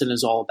what medicine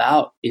is all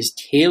about, is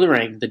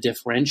tailoring the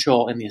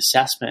differential and the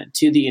assessment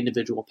to the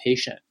individual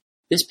patient.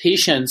 This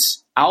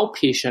patient's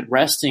outpatient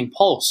resting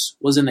pulse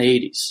was in the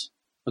 80s.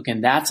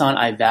 Again, that's on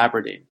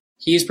ivabradine.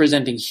 He's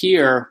presenting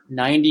here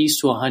 90s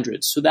to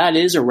 100s. So that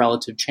is a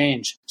relative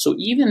change. So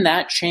even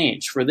that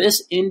change for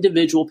this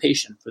individual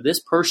patient, for this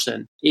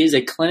person, is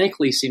a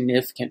clinically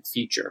significant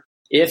feature.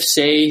 If,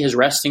 say, his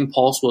resting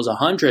pulse was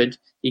 100,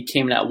 he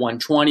came in at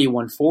 120,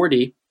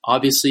 140,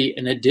 obviously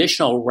an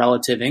additional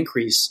relative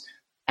increase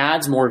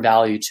adds more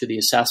value to the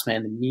assessment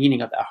and the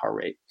meaning of that heart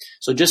rate.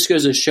 So it just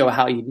goes to show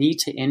how you need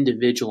to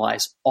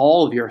individualize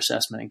all of your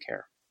assessment and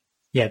care.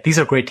 Yeah, these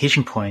are great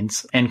teaching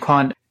points. And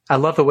Quan, I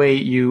love the way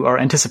you are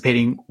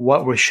anticipating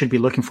what we should be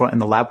looking for in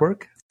the lab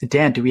work.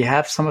 Dan, do we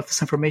have some of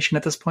this information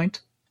at this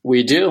point?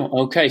 We do.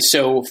 Okay,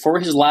 so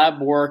for his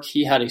lab work,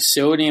 he had a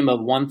sodium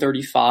of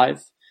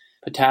 135.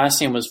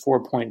 Potassium was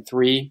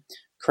 4.3,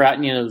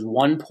 creatinine was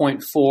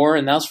 1.4,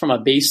 and that was from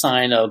a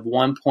baseline of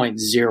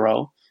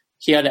 1.0.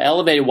 He had an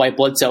elevated white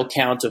blood cell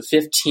count of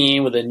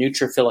 15 with a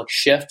neutrophilic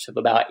shift of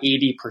about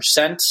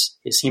 80%.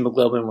 His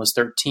hemoglobin was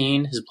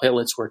 13. His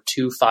platelets were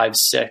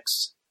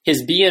 256.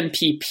 His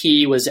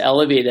BNPP was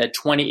elevated at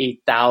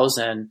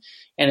 28,000,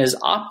 and his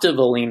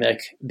optivolemic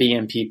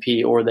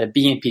BNPP, or the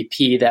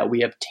BNPP that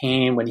we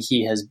obtain when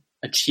he has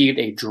achieved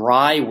a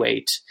dry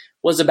weight,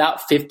 was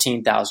about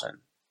 15,000.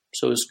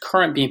 So his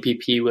current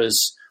BNPP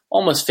was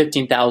almost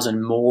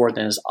 15,000 more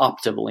than his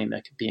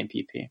optivolemic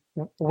BNPP.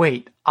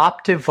 Wait,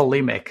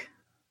 optivolemic?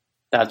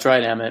 That's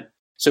right, Emmett.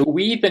 So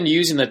we've been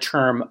using the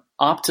term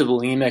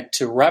optivolemic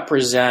to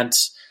represent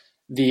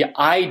the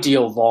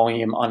ideal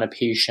volume on a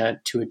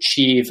patient to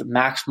achieve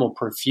maximal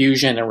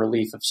perfusion and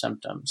relief of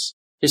symptoms.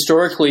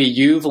 Historically,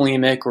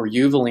 euvolemic or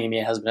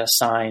euvolemia has been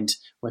assigned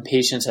when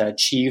patients have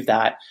achieved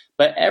that,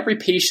 but every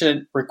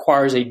patient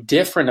requires a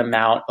different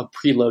amount of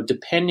preload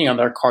depending on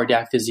their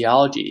cardiac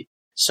physiology.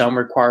 Some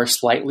require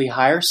slightly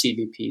higher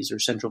CVPs or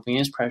central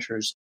venous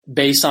pressures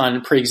based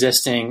on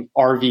pre-existing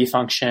RV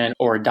function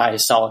or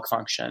diastolic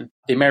function.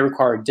 They may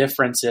require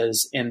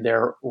differences in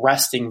their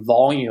resting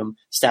volume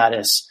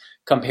status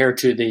compared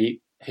to the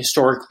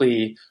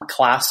historically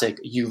classic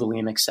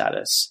euvolemic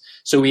status.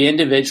 So we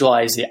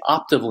individualize the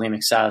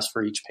optovolemic status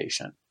for each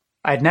patient.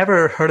 I'd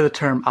never heard of the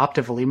term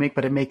optovolemic,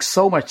 but it makes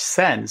so much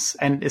sense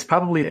and is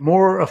probably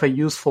more of a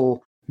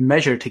useful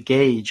measure to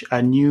gauge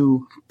a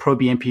new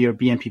pro-BNP or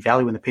BNP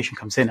value when the patient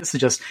comes in. This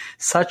is just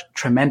such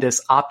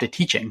tremendous opta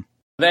teaching.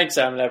 Thanks,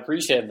 Evan. I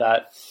appreciate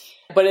that.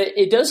 But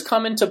it does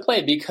come into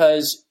play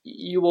because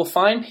you will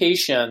find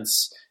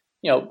patients,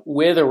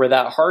 with or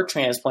without heart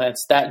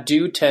transplants that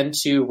do tend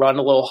to run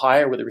a little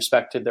higher with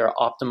respect to their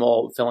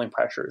optimal filling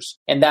pressures.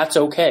 And that's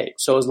okay.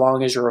 So as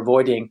long as you're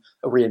avoiding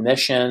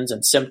readmissions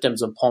and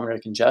symptoms of pulmonary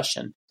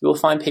congestion, you will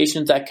find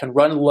patients that can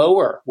run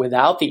lower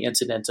without the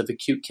incidence of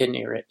acute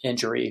kidney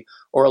injury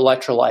or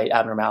electrolyte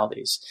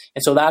abnormalities.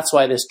 And so that's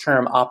why this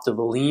term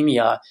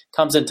optovolemia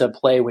comes into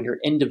play when you're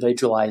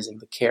individualizing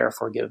the care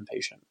for a given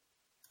patient.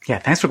 Yeah,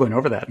 thanks for going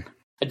over that.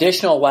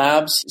 Additional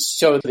labs,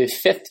 so the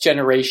 5th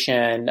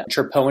generation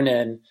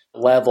troponin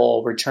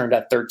level returned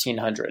at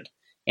 1300,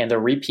 and the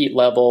repeat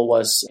level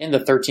was in the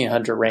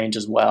 1300 range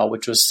as well,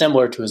 which was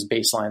similar to his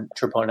baseline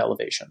troponin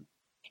elevation.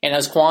 And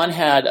as Quan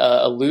had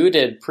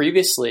alluded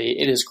previously,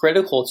 it is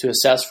critical to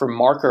assess for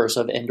markers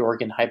of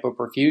end-organ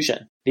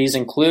hypoperfusion. These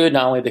include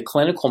not only the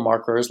clinical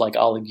markers like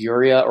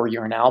oliguria or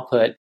urine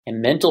output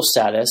and mental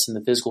status in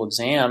the physical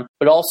exam,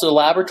 but also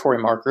laboratory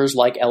markers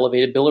like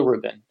elevated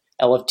bilirubin,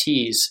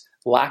 LFTs,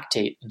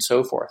 lactate, and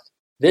so forth.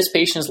 This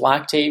patient's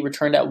lactate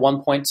returned at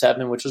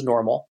 1.7, which was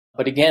normal.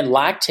 But again,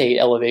 lactate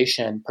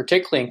elevation,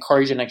 particularly in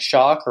cardiogenic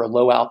shock or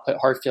low output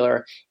heart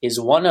failure,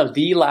 is one of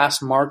the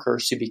last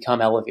markers to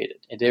become elevated.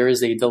 And there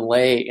is a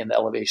delay in the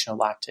elevation of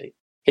lactate.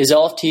 His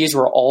LFTs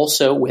were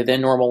also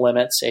within normal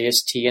limits,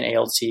 AST and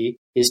ALT.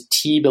 His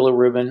T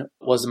bilirubin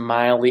was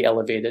mildly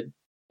elevated.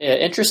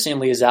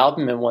 Interestingly, his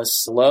albumin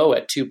was low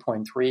at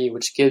 2.3,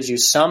 which gives you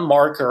some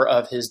marker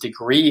of his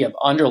degree of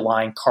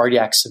underlying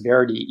cardiac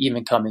severity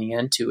even coming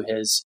into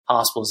his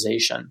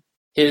hospitalization.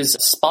 His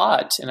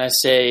spot, and I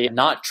say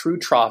not true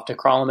trough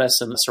tacrolimus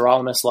and the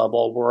sirolimus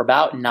level, were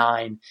about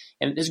 9,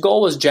 and his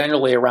goal was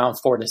generally around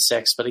 4 to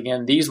 6. But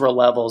again, these were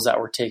levels that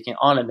were taken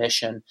on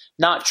admission,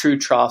 not true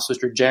troughs,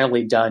 which are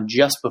generally done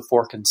just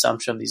before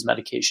consumption of these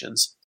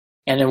medications.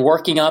 And in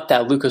working up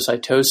that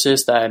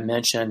leukocytosis that I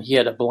mentioned, he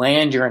had a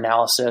bland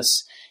urinalysis.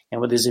 And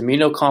with his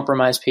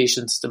immunocompromised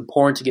patients, it's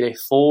important to get a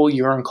full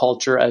urine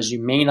culture, as you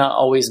may not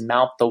always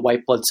mount the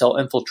white blood cell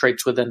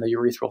infiltrates within the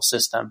urethral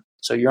system.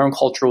 So urine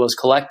culture was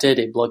collected,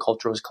 a blood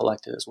culture was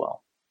collected as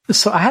well.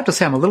 So I have to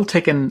say I'm a little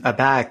taken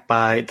aback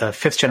by the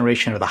 5th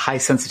generation or the high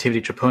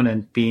sensitivity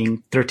troponin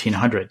being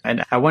 1300.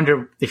 And I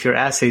wonder if your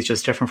assay is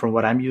just different from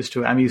what I'm used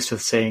to. I'm used to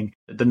saying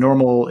the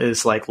normal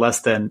is like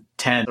less than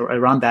 10 or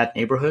around that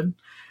neighborhood.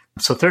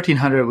 So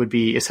 1300 would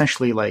be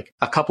essentially like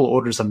a couple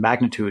orders of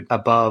magnitude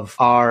above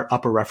our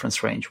upper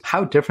reference range.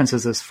 How different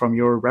is this from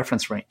your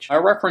reference range?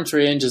 Our reference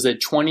range is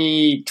at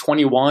 20,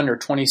 21, or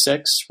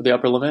 26 for the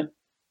upper limit.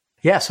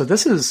 Yeah, so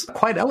this is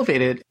quite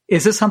elevated.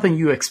 Is this something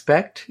you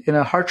expect in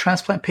a heart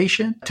transplant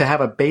patient to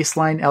have a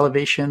baseline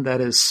elevation that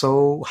is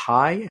so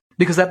high?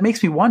 Because that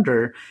makes me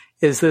wonder,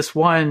 is this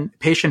one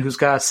patient who's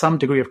got some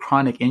degree of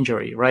chronic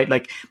injury, right?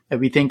 Like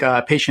we think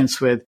patients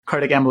with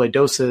cardiac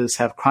amyloidosis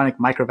have chronic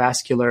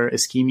microvascular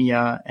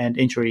ischemia and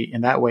injury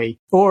in that way.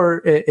 Or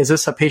is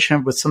this a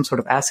patient with some sort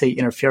of assay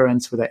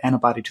interference with an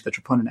antibody to the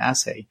troponin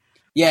assay?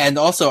 Yeah, and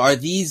also, are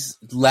these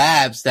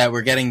labs that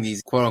we're getting,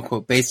 these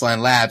quote-unquote baseline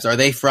labs, are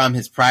they from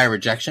his prior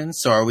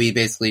rejections? So are we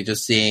basically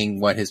just seeing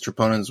what his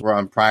troponins were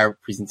on prior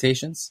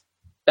presentations?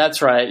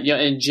 That's right.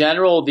 In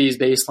general, these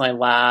baseline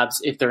labs,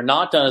 if they're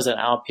not done as an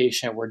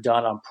outpatient, were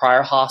done on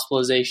prior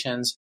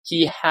hospitalizations.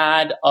 He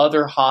had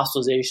other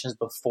hospitalizations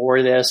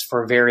before this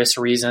for various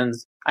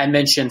reasons. I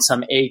mentioned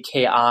some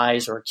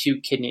AKIs or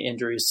acute kidney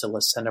injuries to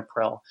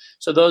lisinopril.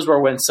 So those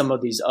were when some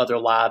of these other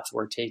labs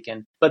were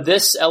taken. But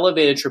this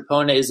elevated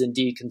troponin is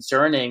indeed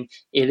concerning.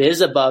 It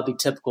is above the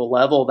typical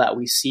level that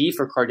we see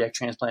for cardiac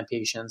transplant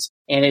patients.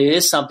 And it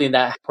is something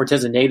that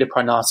portends a negative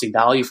prognostic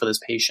value for this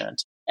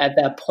patient. At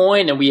that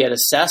point, and we had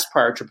assessed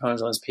prior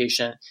troponins on this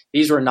patient,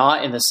 these were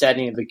not in the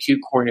setting of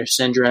acute coronary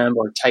syndrome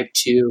or type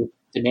 2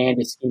 demand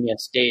ischemia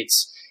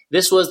states.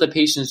 This was the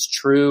patient's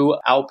true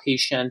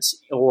outpatient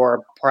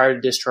or prior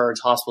to discharge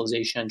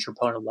hospitalization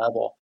troponin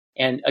level.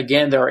 And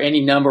again, there are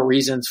any number of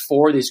reasons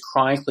for these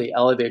chronically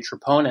elevated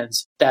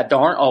troponins that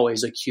aren't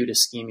always acute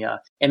ischemia.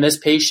 And this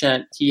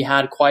patient, he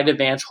had quite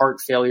advanced heart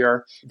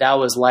failure. That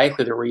was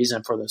likely the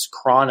reason for this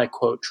chronic,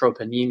 quote,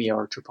 troponemia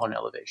or troponin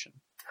elevation.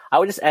 I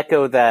would just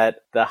echo that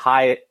the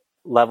high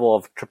level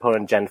of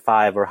troponin Gen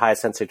 5 or high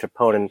sensitive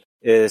troponin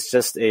is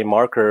just a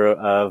marker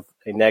of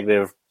a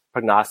negative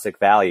prognostic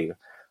value.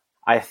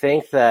 I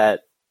think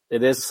that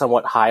it is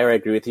somewhat higher. I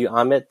agree with you,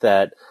 Amit,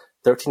 that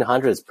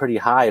 1300 is pretty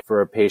high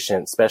for a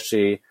patient,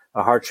 especially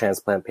a heart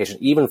transplant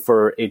patient, even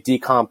for a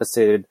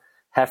decompensated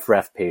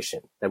HFrEF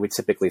patient that we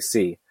typically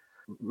see.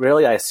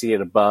 rarely I see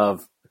it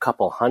above a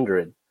couple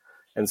hundred.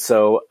 And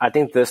so I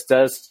think this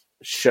does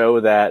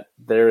show that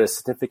there is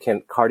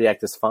significant cardiac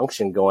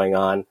dysfunction going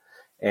on,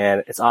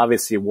 and it's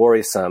obviously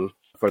worrisome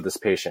for this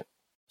patient.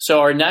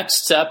 So our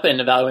next step in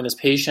evaluating this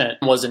patient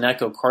was an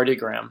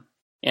echocardiogram.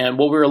 And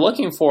what we were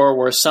looking for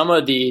were some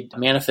of the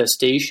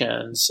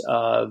manifestations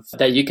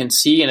that you can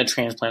see in a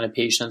transplanted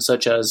patient,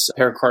 such as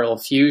pericardial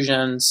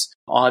effusions,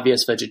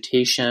 obvious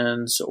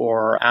vegetations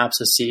or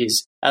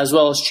abscesses, as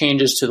well as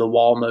changes to the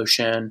wall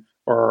motion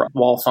or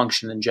wall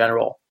function in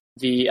general.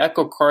 The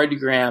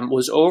echocardiogram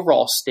was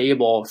overall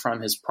stable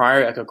from his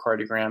prior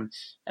echocardiogram.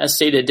 As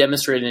stated,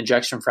 demonstrated an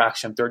ejection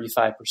fraction of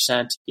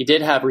 35%. He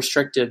did have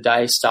restrictive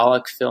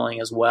diastolic filling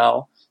as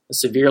well, a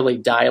severely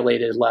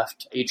dilated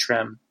left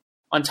atrium.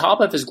 On top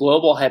of his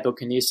global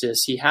hypokinesis,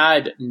 he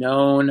had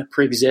known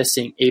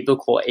pre-existing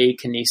apical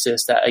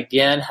akinesis that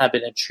again had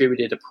been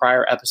attributed to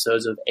prior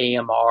episodes of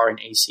AMR and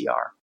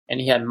ACR. And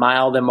he had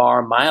mild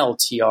MR, mild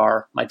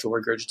TR, mitral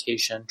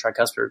regurgitation,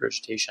 tricuspid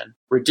regurgitation,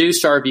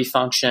 reduced RV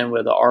function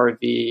with a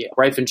RV,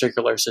 right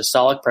ventricular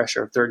systolic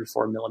pressure of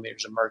 34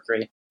 millimeters of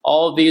mercury.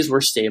 All of these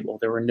were stable.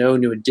 There were no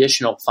new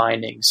additional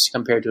findings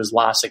compared to his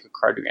last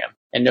echocardiogram,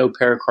 and no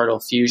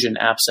pericardial effusion,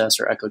 abscess,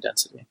 or echo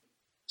density.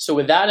 So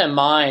with that in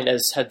mind,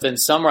 as had been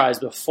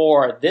summarized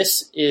before,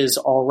 this is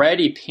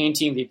already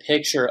painting the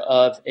picture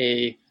of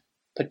a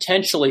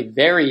potentially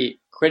very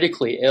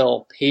critically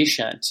ill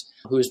patient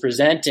who is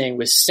presenting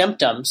with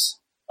symptoms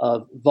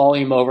of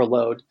volume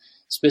overload,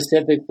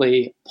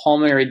 specifically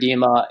pulmonary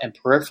edema and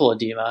peripheral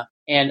edema,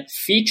 and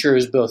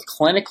features both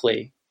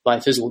clinically by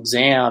physical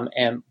exam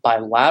and by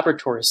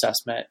laboratory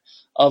assessment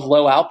of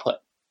low output.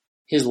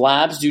 His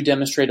labs do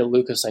demonstrate a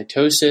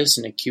leukocytosis,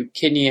 an acute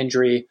kidney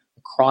injury,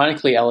 a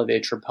chronically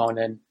elevated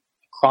troponin,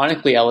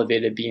 chronically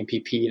elevated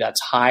BNPP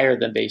that's higher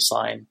than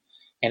baseline,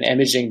 and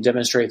imaging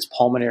demonstrates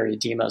pulmonary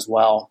edema as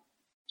well.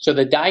 So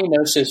the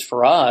diagnosis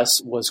for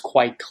us was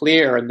quite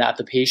clear in that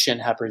the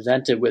patient had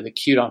presented with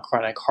acute on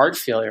chronic heart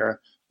failure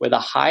with a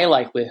high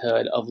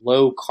likelihood of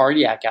low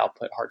cardiac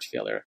output heart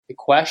failure. The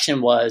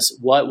question was,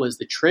 what was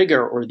the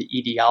trigger or the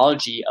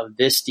etiology of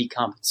this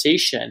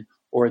decompensation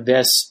or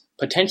this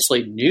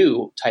potentially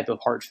new type of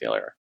heart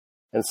failure?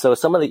 And so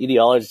some of the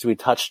etiologies we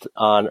touched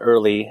on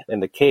early in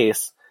the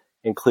case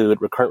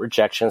include recurrent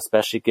rejection,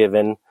 especially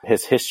given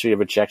his history of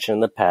rejection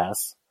in the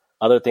past.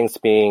 Other things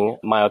being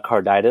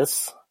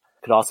myocarditis.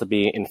 Could also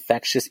be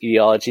infectious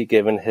etiology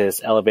given his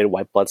elevated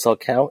white blood cell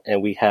count,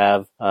 and we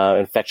have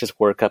infectious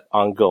workup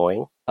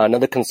ongoing.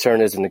 Another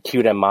concern is an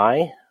acute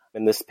MI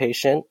in this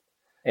patient,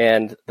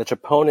 and the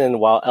troponin,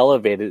 while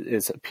elevated,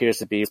 appears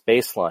to be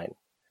baseline.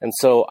 And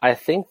so I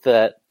think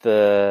that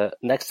the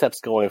next steps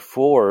going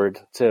forward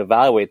to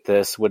evaluate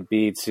this would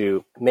be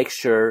to make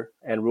sure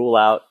and rule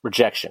out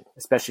rejection,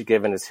 especially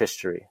given his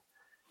history.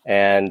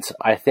 And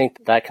I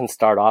think that can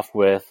start off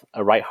with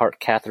a right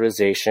heart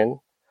catheterization,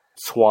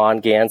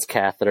 Swan-Ganz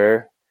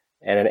catheter,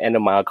 and an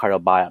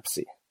endomyocardial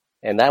biopsy.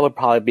 And that would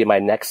probably be my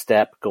next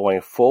step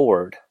going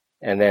forward.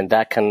 And then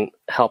that can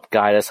help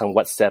guide us on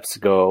what steps to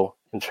go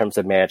in terms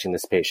of managing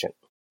this patient.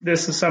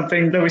 This is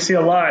something that we see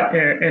a lot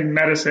in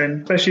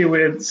medicine, especially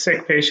with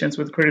sick patients,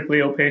 with critically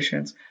ill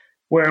patients,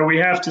 where we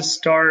have to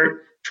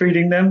start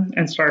treating them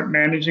and start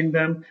managing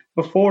them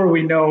before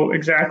we know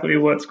exactly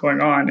what's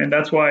going on. And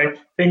that's why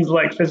things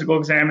like physical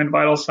exam and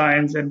vital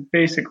signs and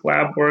basic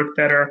lab work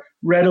that are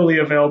readily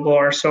available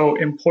are so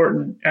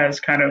important as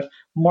kind of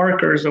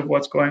markers of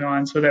what's going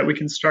on so that we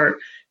can start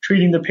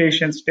treating the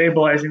patient,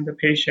 stabilizing the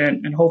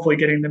patient, and hopefully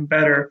getting them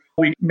better.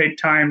 We make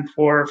time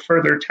for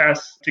further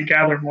tests to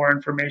gather more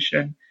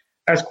information.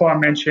 As Kwame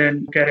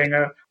mentioned, getting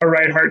a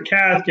right heart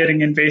cath,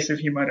 getting invasive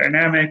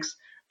hemodynamics,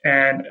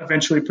 and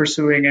eventually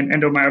pursuing an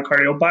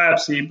endomyocardial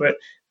biopsy. But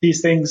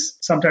these things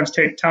sometimes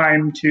take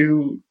time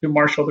to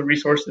marshal the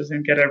resources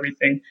and get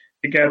everything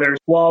together.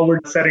 While we're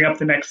setting up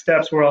the next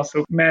steps, we're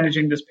also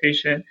managing this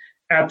patient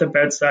at the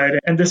bedside.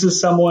 And this is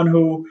someone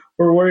who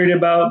we're worried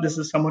about. This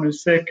is someone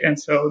who's sick. And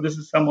so this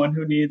is someone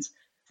who needs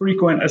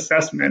frequent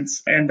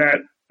assessments. And that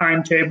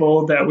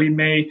timetable that we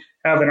may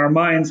have in our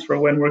minds for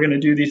when we're going to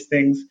do these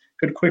things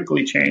could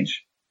quickly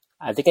change.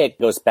 I think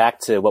it goes back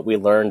to what we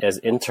learned as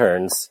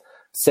interns,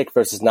 sick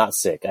versus not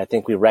sick. I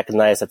think we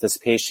recognize that this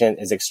patient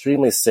is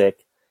extremely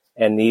sick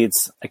and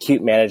needs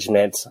acute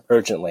management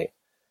urgently.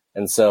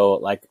 And so,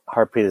 like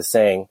Harpreet is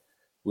saying,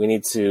 we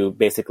need to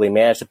basically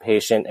manage the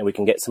patient, and we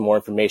can get some more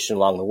information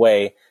along the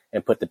way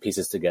and put the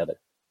pieces together.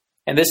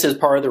 And this is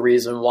part of the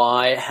reason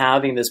why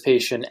having this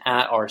patient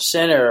at our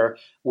center,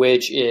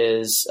 which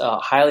is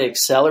highly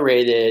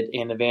accelerated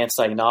in advanced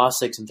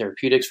diagnostics and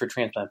therapeutics for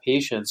transplant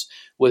patients,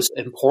 was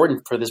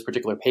important for this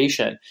particular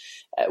patient.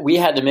 We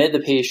had admitted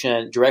the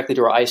patient directly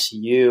to our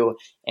ICU,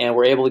 and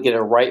were able to get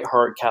a right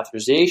heart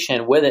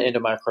catheterization with an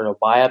endomyocardial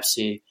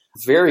biopsy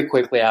very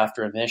quickly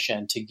after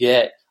admission to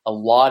get a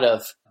lot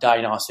of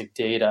diagnostic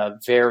data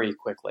very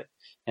quickly.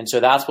 And so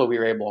that's what we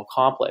were able to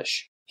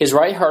accomplish. His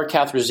right heart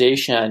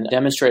catheterization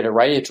demonstrated a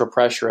right atrial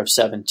pressure of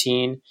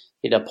 17.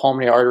 He had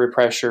pulmonary artery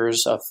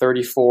pressures of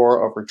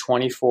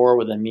 34/24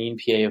 with a mean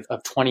PA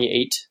of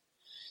 28.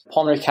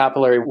 pulmonary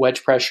capillary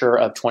wedge pressure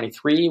of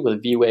 23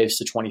 with V waves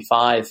to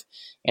 25.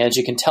 And as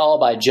you can tell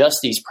by just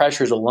these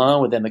pressures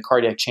alone within the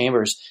cardiac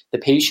chambers, the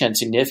patient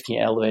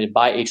significantly elevated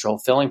biatrial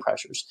filling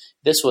pressures.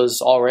 This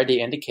was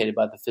already indicated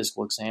by the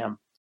physical exam.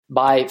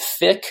 By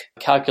Fick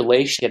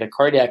calculation, at a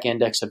cardiac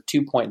index of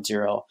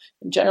 2.0,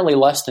 generally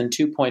less than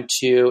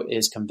 2.2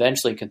 is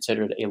conventionally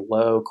considered a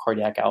low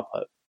cardiac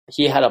output.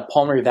 He had a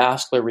pulmonary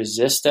vascular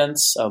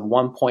resistance of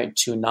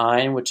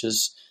 1.29, which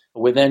is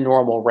within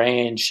normal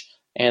range,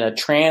 and a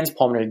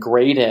transpulmonary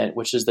gradient,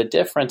 which is the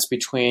difference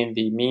between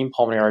the mean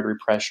pulmonary artery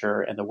pressure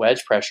and the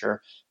wedge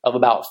pressure, of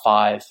about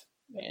 5.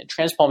 And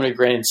transpulmonary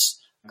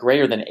gradients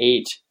greater than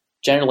 8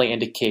 generally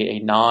indicate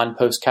a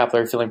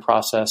non-post-capillary filling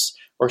process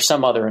or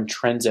some other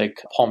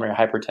intrinsic pulmonary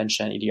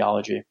hypertension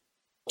etiology.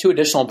 Two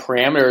additional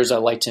parameters I'd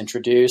like to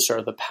introduce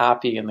are the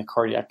PAPI and the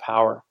cardiac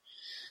power.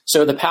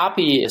 So the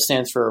PAPI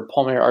stands for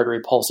pulmonary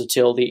artery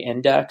pulsatility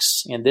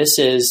index, and this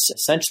is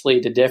essentially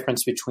the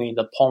difference between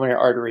the pulmonary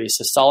artery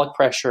systolic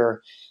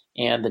pressure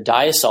and the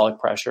diastolic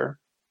pressure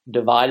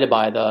divided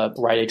by the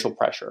right atrial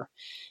pressure.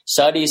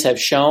 Studies have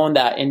shown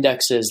that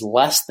indexes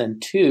less than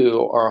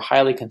 2 are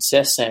highly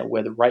consistent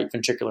with right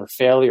ventricular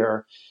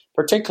failure,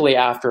 particularly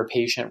after a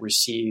patient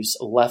receives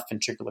left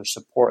ventricular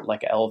support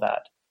like LVAD.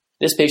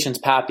 This patient's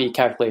PAPI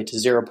calculated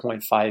to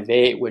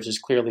 0.58, which is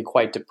clearly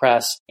quite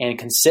depressed and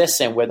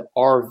consistent with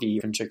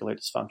RV ventricular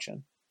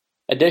dysfunction.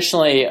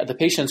 Additionally, the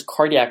patient's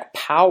cardiac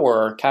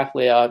power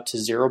calculated out to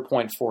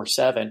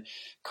 0.47.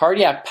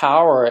 Cardiac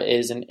power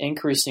is an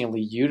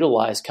increasingly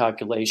utilized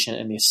calculation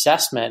in the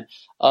assessment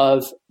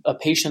of a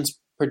patient's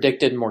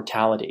predicted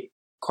mortality.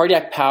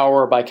 Cardiac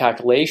power by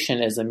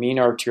calculation is the mean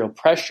arterial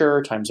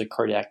pressure times the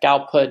cardiac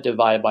output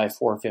divided by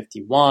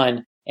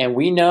 451. And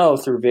we know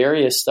through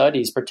various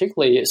studies,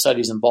 particularly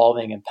studies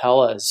involving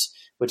Impellas,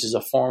 which is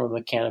a form of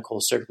mechanical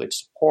circulatory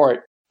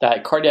support,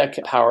 that cardiac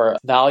power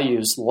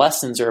values less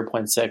than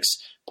 0.6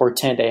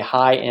 portend a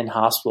high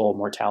in-hospital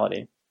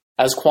mortality.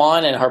 As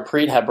Kwan and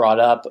Harpreet have brought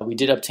up, we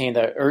did obtain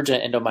the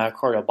urgent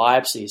endomyocardial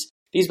biopsies.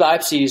 These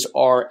biopsies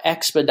are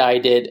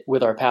expedited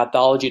with our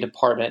pathology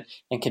department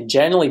and can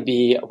generally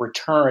be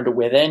returned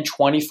within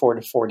 24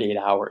 to 48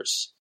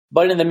 hours.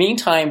 But in the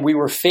meantime, we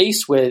were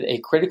faced with a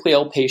critically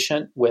ill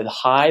patient with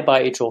high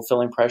biatrial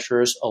filling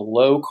pressures, a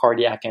low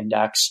cardiac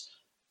index,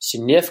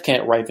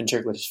 significant right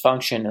ventricular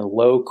dysfunction, and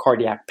low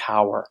cardiac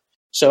power.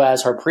 So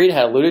as Harpreet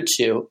had alluded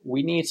to,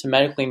 we need to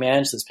medically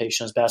manage this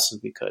patient as best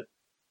as we could.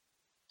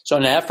 So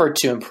in an effort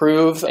to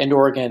improve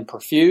end-organ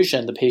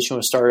perfusion, the patient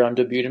was started on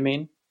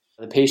dobutamine.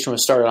 The patient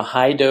was started on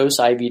high-dose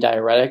IV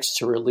diuretics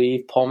to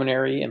relieve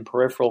pulmonary and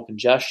peripheral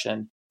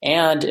congestion.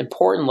 And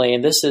importantly,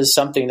 and this is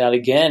something that,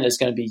 again, is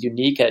going to be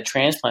unique at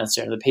transplant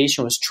center, the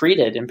patient was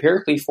treated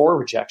empirically for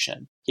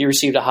rejection. He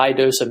received a high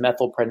dose of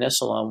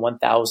methylprednisolone,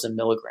 1,000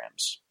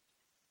 milligrams.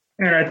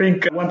 And I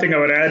think one thing I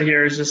would add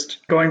here is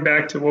just going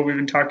back to what we've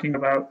been talking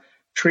about,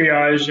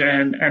 triage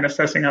and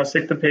assessing how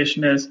sick the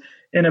patient is.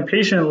 In a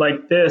patient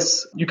like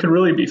this, you can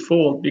really be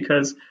fooled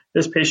because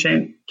this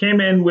patient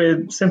came in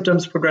with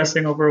symptoms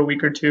progressing over a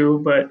week or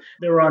two, but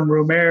they were on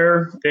room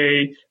air.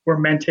 They were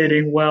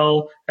mentating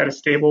well, had a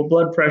stable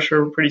blood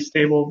pressure, pretty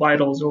stable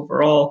vitals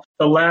overall.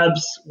 The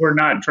labs were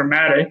not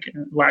dramatic.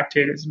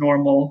 Lactate is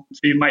normal.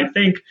 So you might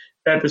think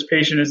that this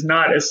patient is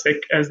not as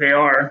sick as they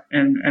are.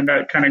 And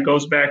that kind of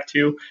goes back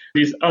to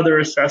these other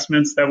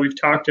assessments that we've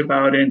talked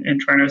about in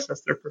trying to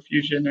assess their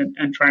perfusion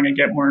and trying to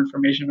get more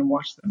information and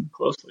watch them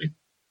closely.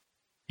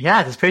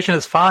 Yeah, this patient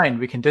is fine.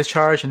 We can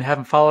discharge and have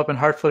him follow up in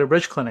Heart Failure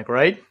Bridge Clinic,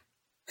 right?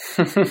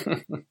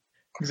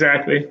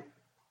 Exactly.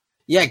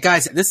 Yeah,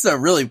 guys, this is a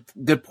really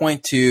good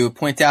point to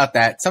point out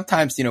that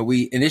sometimes,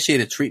 we initiate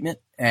a treatment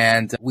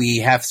and we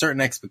have certain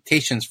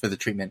expectations for the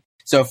treatment.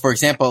 So, for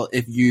example,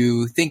 if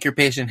you think your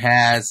patient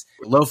has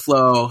low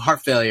flow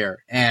heart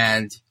failure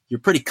and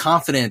you're pretty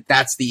confident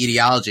that's the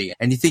etiology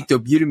and you think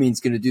dobutamine is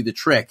going to do the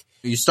trick,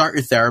 you start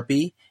your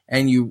therapy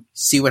and you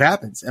see what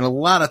happens. And a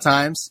lot of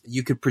times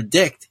you could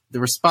predict the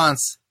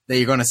response that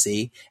you're going to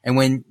see. And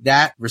when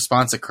that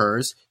response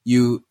occurs,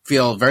 you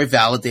feel very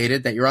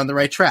validated that you're on the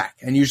right track.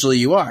 And usually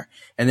you are.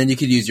 And then you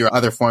could use your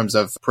other forms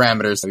of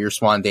parameters, your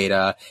SWAN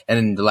data and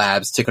in the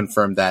labs to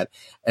confirm that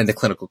and the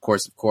clinical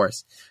course, of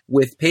course.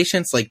 With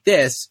patients like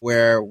this,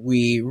 where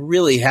we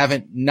really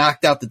haven't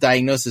knocked out the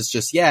diagnosis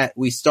just yet,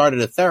 we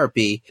started a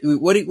therapy.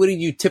 What do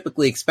you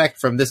typically expect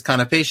from this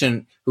kind of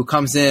patient who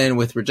comes in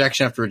with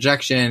rejection after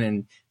rejection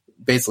and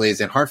basically is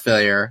in heart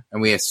failure,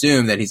 and we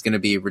assume that he's going to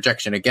be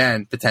rejection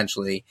again,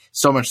 potentially,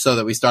 so much so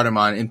that we start him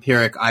on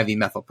empiric IV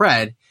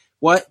methylpred?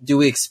 What do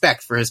we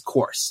expect for his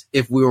course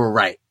if we were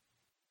right?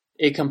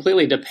 It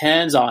completely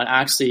depends on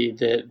actually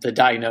the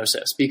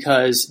diagnosis,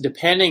 because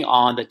depending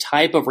on the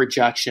type of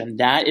rejection,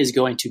 that is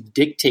going to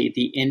dictate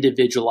the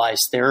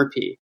individualized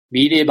therapy.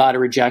 Mediated body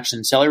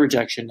rejection, cellular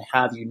rejection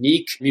have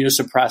unique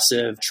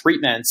immunosuppressive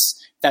treatments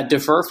that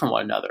differ from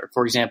one another.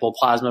 For example,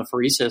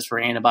 plasmapheresis for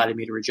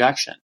antibody-mediated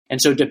rejection.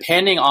 And so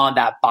depending on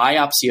that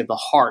biopsy of the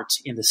heart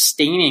and the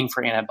staining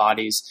for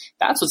antibodies,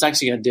 that's what's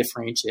actually going to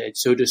differentiate.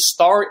 So to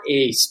start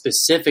a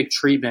specific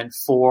treatment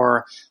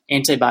for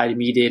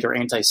antibody-mediated or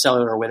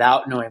anticellular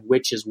without knowing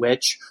which is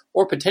which,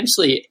 or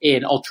potentially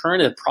an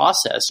alternative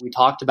process, we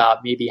talked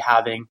about maybe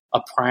having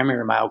a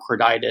primary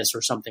myocarditis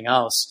or something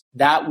else,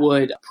 that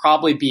would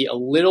probably be a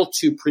little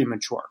too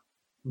premature.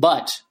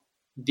 But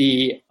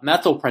the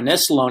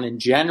methylprednisolone in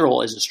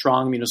general is a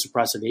strong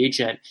immunosuppressive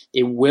agent.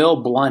 It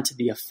will blunt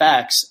the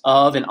effects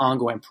of an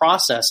ongoing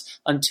process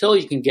until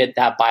you can get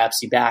that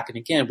biopsy back. And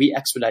again, we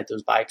expedite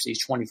those biopsies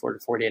 24 to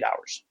 48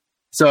 hours.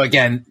 So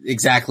again,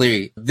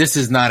 exactly, this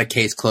is not a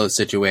case closed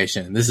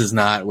situation. This is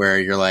not where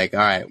you're like, all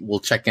right, we'll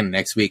check in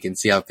next week and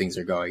see how things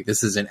are going.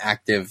 This is an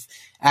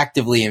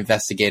actively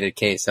investigated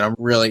case. And I'm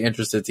really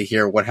interested to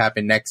hear what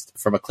happened next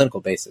from a clinical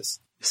basis.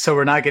 So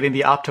we're not getting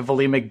the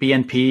optovolemic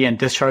BNP and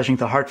discharging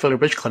to Heart Failure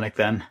Bridge Clinic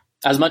then?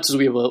 As much as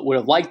we would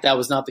have liked, that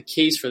was not the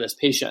case for this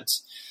patient.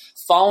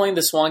 Following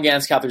the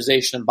Swan-Ganz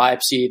catheterization and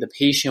biopsy, the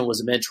patient was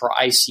admitted to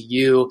our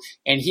ICU,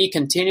 and he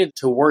continued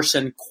to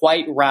worsen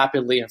quite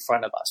rapidly in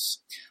front of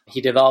us.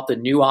 He developed a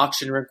new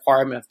oxygen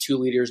requirement of 2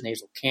 liters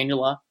nasal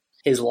cannula.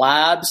 His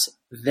labs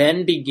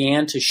then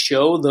began to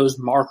show those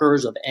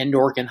markers of end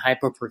organ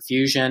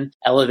hypoperfusion,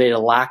 elevated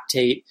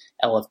lactate,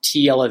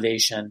 LFT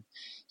elevation.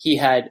 He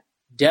had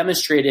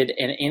demonstrated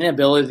an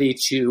inability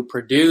to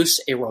produce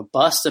a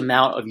robust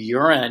amount of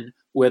urine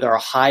with our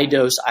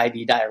high-dose IV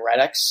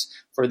diuretics.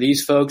 For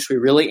these folks, we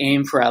really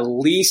aim for at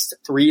least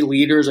 3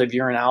 liters of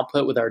urine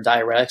output with our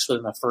diuretics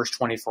within the first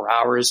 24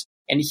 hours.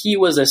 And he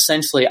was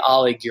essentially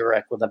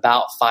oliguric with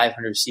about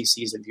 500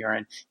 cc's of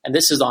urine. And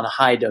this is on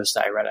high-dose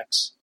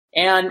diuretics.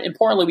 And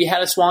importantly, we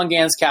had a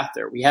Swan-Ganz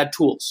catheter. We had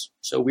tools.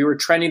 So we were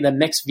trending the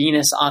mixed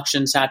venous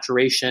oxygen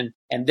saturation.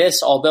 And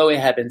this, although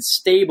it had been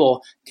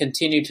stable,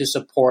 continued to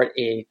support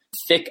a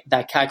thick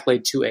that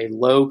calculated to a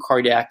low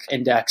cardiac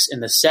index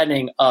in the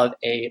setting of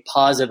a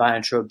positive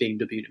inotrope being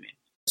dobutamine.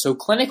 So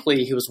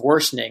clinically, he was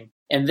worsening.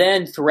 And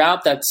then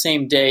throughout that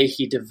same day,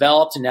 he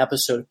developed an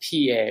episode of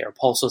PA, or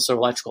pulseless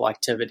electrical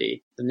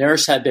activity. The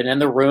nurse had been in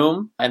the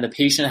room, and the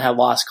patient had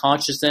lost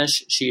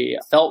consciousness. She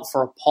felt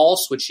for a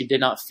pulse, which she did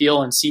not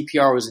feel, and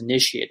CPR was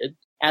initiated.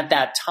 At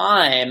that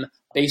time,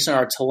 based on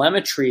our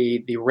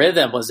telemetry, the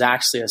rhythm was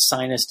actually a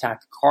sinus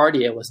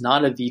tachycardia. It was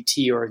not a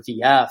VT or a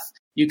VF.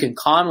 You can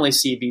commonly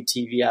see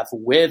VT-VF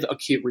with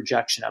acute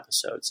rejection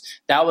episodes.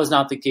 That was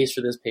not the case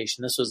for this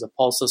patient. This was a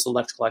pulseless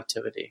electrical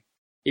activity.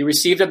 He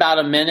received about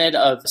a minute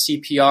of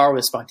CPR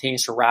with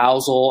spontaneous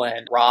arousal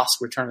and ROS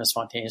return to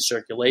spontaneous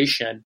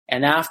circulation.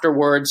 And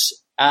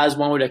afterwards, as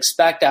one would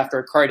expect after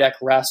a cardiac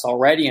arrest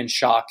already in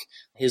shock,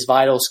 his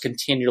vitals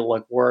continue to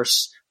look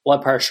worse.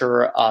 Blood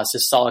pressure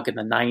systolic in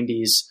the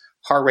 90s,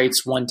 heart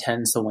rates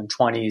 110s to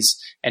 120s,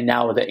 and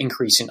now with an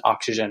increasing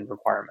oxygen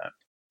requirement.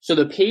 So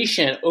the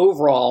patient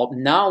overall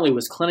not only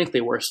was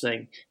clinically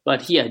worsening,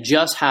 but he had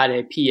just had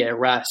a PA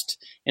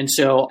arrest. And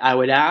so I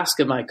would ask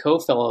of my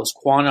co-fellows,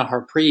 Kwana,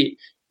 Harpreet,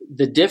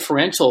 the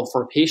differential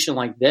for a patient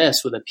like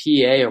this with a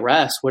PA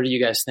arrest, what are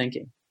you guys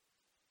thinking?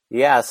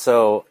 Yeah,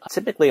 so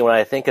typically when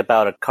I think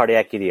about a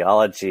cardiac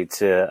etiology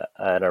to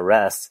an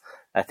arrest,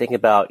 I think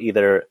about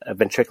either a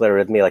ventricular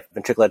arrhythmia like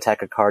ventricular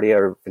tachycardia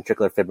or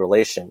ventricular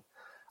fibrillation.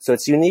 So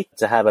it's unique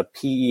to have a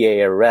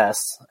PEA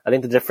arrest. I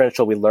think the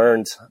differential we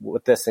learned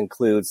with this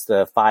includes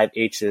the 5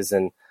 H's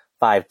and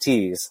 5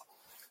 T's.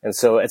 And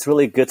so it's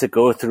really good to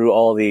go through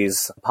all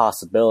these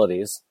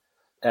possibilities.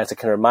 As I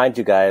can remind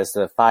you guys,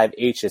 the 5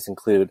 H's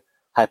include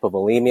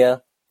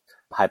hypovolemia,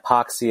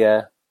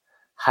 hypoxia,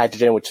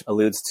 hydrogen, which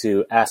alludes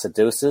to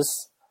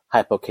acidosis,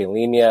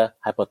 hypokalemia,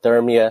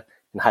 hypothermia,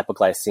 and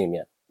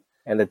hypoglycemia.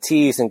 And the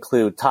T's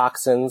include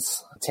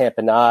toxins,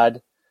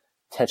 tamponade,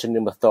 tension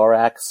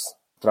pneumothorax,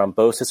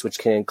 thrombosis, which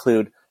can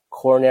include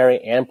coronary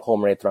and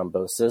pulmonary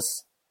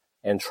thrombosis,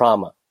 and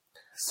trauma.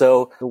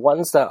 So the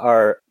ones that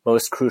are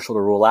most crucial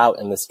to rule out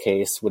in this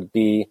case would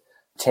be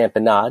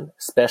tamponade,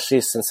 especially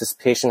since this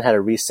patient had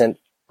a recent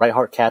right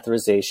heart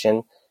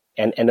catheterization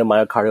and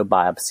endomyocardial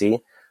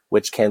biopsy,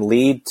 which can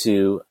lead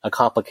to a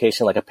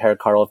complication like a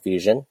pericardial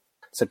effusion.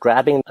 So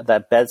grabbing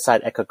that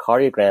bedside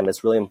echocardiogram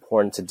is really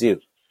important to do.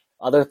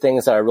 Other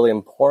things that are really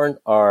important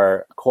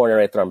are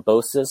coronary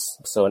thrombosis,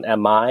 so an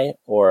MI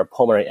or a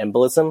pulmonary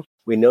embolism.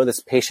 We know this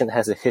patient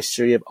has a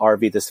history of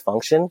RV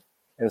dysfunction,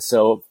 and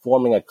so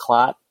forming a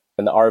clot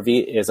in the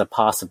RV is a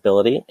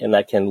possibility, and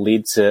that can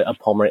lead to a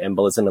pulmonary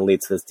embolism and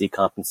lead to this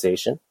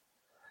decompensation.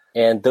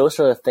 And those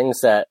are the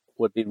things that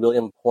would be really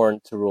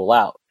important to rule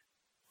out.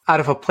 Out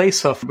of a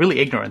place of really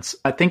ignorance,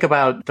 I think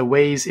about the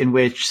ways in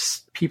which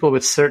people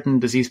with certain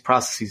disease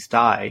processes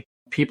die.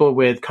 People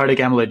with cardiac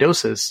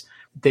amyloidosis,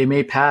 they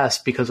may pass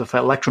because of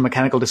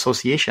electromechanical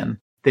dissociation.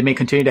 They may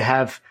continue to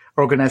have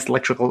organized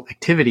electrical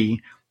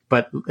activity,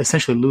 but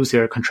essentially lose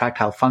their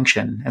contractile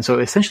function. And so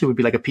essentially would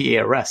be like a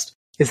PA arrest.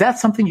 Is that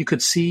something you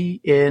could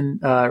see in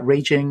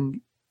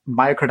raging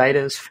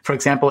myocarditis, for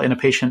example, in a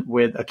patient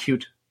with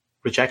acute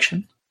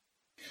rejection?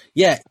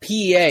 Yeah,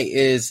 PEA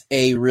is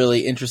a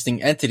really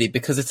interesting entity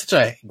because it's such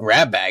a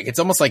grab bag. It's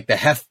almost like the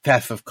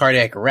HFpEF of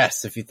cardiac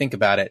arrest, if you think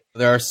about it.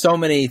 There are so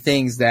many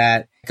things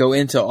that go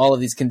into all of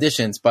these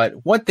conditions,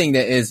 but one thing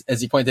that is,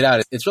 as you pointed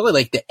out, it's really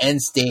like the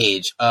end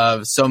stage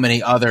of so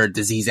many other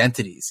disease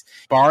entities.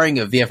 Barring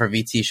a VF or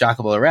VT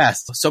shockable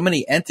arrest, so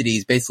many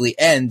entities basically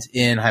end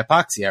in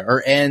hypoxia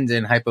or end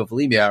in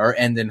hypovolemia or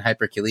end in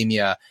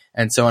hyperkalemia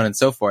and so on and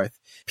so forth.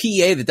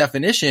 PEA, the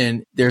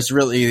definition, there's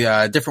really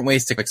different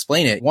ways to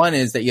explain it. One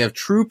is that you have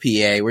true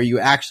PEA where you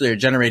actually are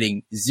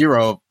generating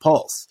zero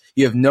pulse.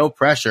 You have no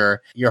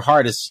pressure. Your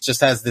heart just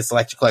has this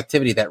electrical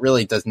activity that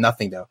really does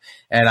nothing though.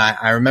 And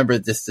I remember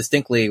this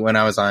distinctly when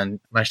I was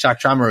on my shock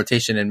trauma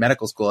rotation in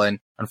medical school, and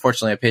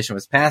unfortunately a patient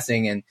was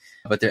passing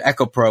but their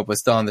echo probe was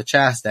still on the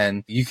chest,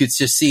 and you could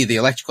just see the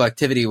electrical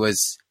activity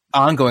was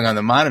ongoing on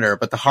the monitor,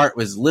 but the heart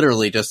was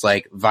literally just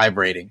like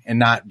vibrating and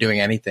not doing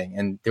anything.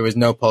 And there was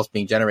no pulse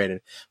being generated.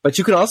 But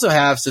you could also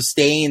have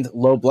sustained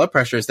low blood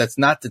pressures that's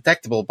not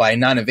detectable by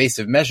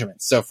non-invasive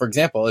measurements. So for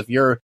example, if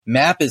your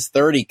MAP is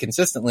 30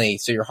 consistently,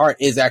 so your heart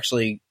is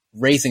actually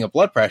raising a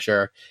blood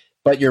pressure,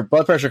 but your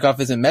blood pressure cuff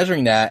isn't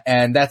measuring that,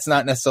 and that's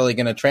not necessarily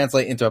going to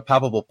translate into a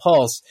palpable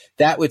pulse,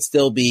 that would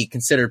still be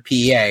considered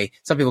PEA.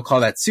 Some people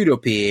call that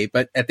pseudo-PEA,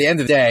 but at the end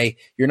of the day,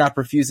 you're not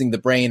perfusing the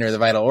brain or the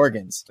vital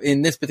organs.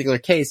 In this particular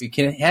case, you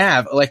can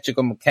have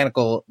electrical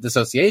mechanical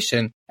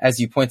dissociation, as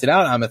you pointed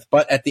out, Amit,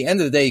 but at the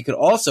end of the day, you could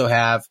also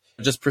have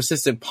just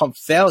persistent pump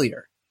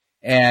failure.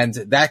 And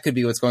that could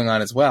be what's going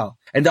on as well.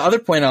 And the other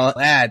point I'll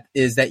add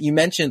is that you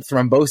mentioned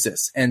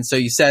thrombosis. And so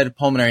you said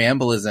pulmonary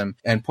embolism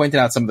and pointed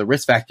out some of the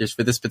risk factors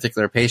for this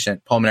particular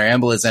patient. Pulmonary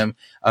embolism,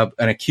 an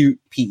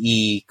acute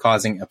PE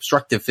causing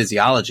obstructive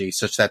physiology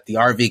such that the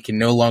RV can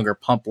no longer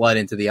pump blood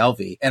into the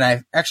LV. And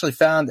I actually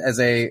found as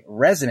a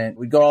resident,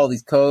 we'd go all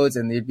these codes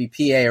and there'd be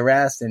PA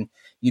arrest, and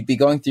you'd be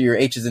going through your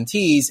H's and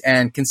T's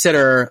and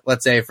consider,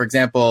 let's say, for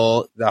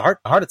example, the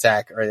heart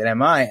attack or the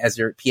MI as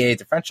your PA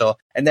differential.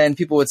 And then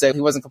people would say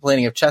he wasn't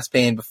complaining of chest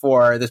pain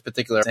before this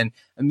particular, and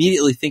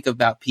immediately think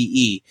about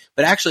PE.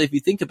 But actually, if you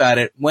think about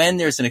it, when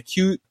there's an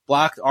acute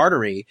blocked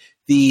artery,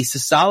 the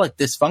systolic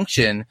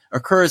dysfunction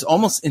occurs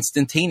almost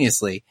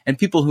instantaneously. And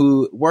people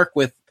who work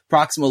with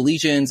proximal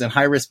lesions and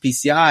high-risk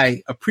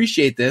PCI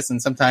appreciate this,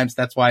 and sometimes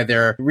that's why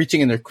they're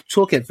reaching in their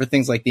toolkit for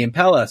things like the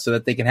Impella so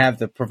that they can have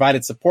the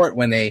provided support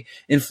when they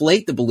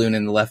inflate the balloon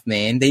in the left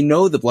main. They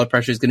know the blood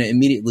pressure is going to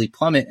immediately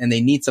plummet, and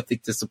they need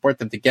something to support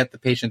them to get the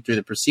patient through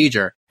the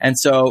procedure. And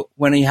so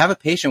when you have a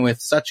patient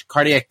with such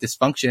cardiac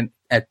dysfunction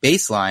at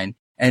baseline,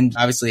 and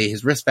obviously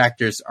his risk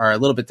factors are a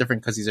little bit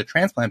different because he's a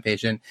transplant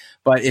patient,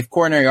 but if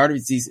coronary artery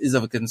disease is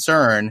of a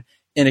concern,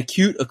 an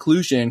acute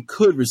occlusion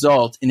could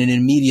result in an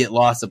immediate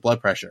loss of blood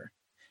pressure.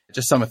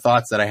 Just some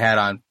thoughts that I had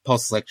on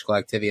pulse electrical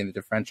activity in the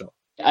differential.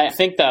 I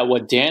think that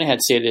what Dan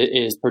had said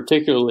is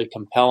particularly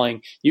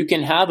compelling. You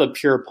can have a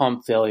pure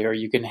pump failure.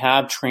 You can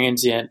have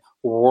transient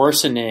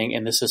worsening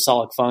in the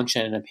systolic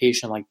function in a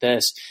patient like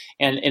this.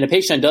 And in a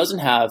patient that doesn't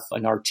have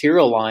an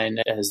arterial line,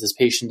 as this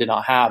patient did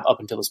not have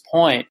up until this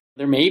point,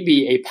 there may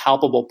be a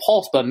palpable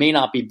pulse, but may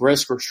not be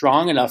brisk or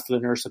strong enough for the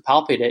nurse to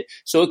palpate it.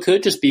 So it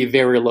could just be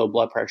very low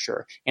blood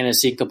pressure and a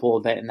syncopal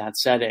event in that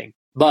setting.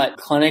 But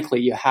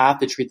clinically, you have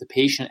to treat the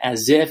patient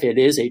as if it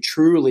is a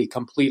truly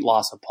complete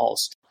loss of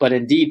pulse. But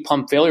indeed,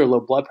 pump failure,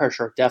 low blood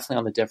pressure are definitely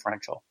on the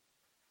differential.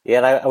 Yeah,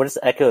 and I would just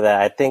echo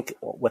that. I think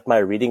with my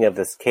reading of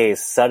this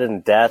case, sudden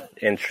death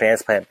in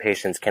transplant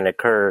patients can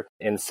occur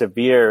in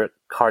severe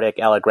cardiac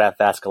allograft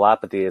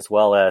vasculopathy as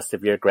well as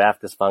severe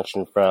graft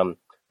dysfunction from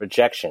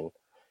rejection.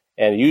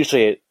 And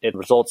usually it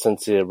results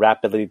into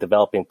rapidly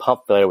developing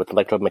pump failure with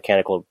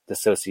electromechanical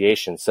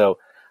dissociation. So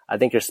I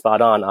think you're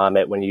spot on,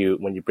 Amit, when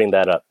you bring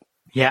that up.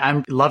 Yeah,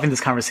 I'm loving this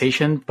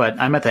conversation, but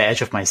I'm at the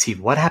edge of my seat.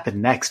 What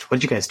happened next? What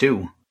did you guys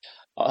do?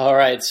 All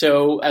right.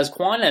 So as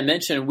Kwan had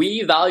mentioned,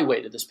 we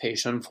evaluated this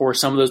patient for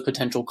some of those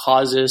potential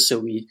causes. So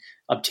we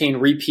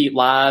obtained repeat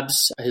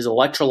labs. His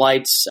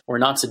electrolytes were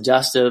not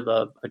suggestive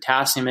of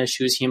potassium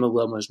issues.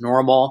 Hemoglobin was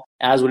normal.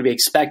 As would be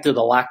expected,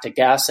 the lactic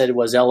acid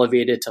was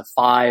elevated to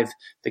 5.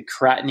 The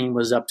creatinine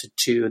was up to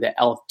 2. The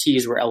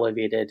LFTs were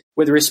elevated.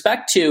 With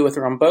respect to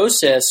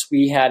thrombosis,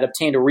 we had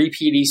obtained a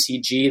repeat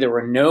ECG. There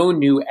were no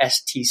new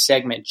ST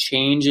segment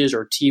changes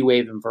or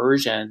T-wave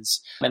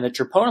inversions. And the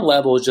troponin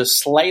level was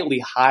just slightly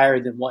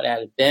higher than what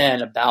had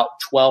been about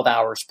 12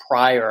 hours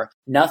prior.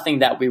 Nothing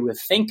that we would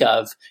think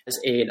of as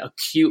an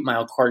acute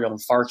myocardial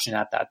infarction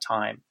at that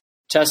time.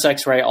 Chest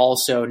x-ray,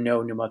 also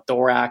no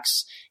pneumothorax.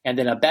 And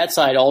then a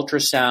bedside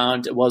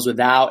ultrasound was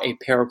without a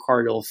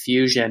pericardial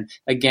effusion.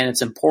 Again,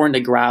 it's important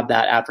to grab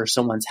that after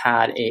someone's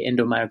had a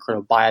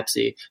endomyocardial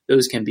biopsy.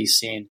 Those can be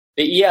seen.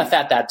 The EF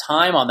at that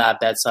time on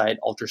that bedside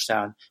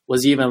ultrasound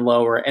was even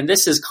lower. And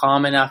this is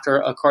common after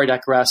a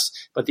cardiac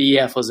arrest, but the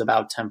EF was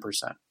about 10%.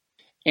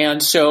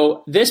 And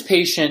so this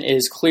patient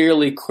is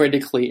clearly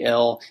critically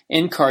ill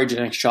in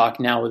cardiogenic shock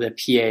now with a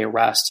PA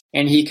arrest,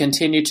 and he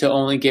continued to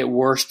only get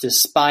worse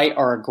despite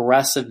our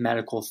aggressive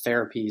medical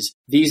therapies.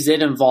 These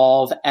did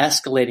involve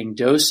escalating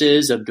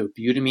doses of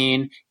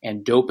dobutamine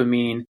and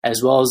dopamine,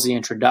 as well as the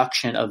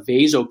introduction of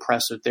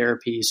vasopressor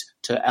therapies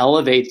to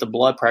elevate the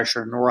blood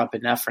pressure,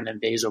 norepinephrine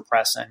and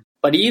vasopressin.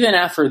 But even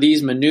after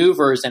these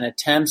maneuvers and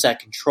attempts at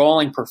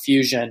controlling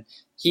perfusion,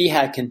 he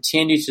had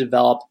continued to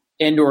develop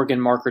end-organ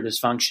marker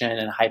dysfunction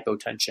and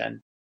hypotension.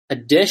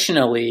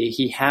 Additionally,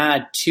 he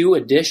had 2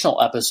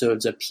 additional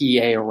episodes of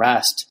PA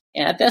arrest.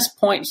 And at this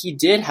point, he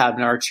did have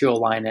an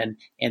arterial line-in,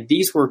 and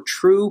these were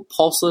true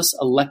pulseless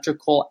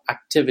electrical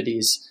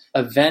activities,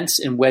 events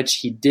in which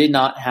he did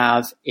not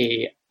have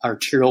an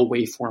arterial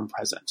waveform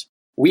present.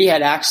 We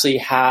had actually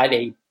had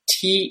a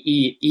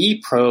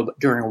TEE probe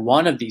during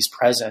one of these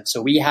present,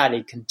 so we had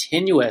a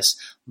continuous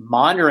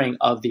monitoring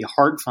of the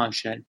heart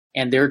function,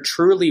 and there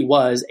truly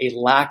was a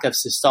lack of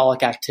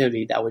systolic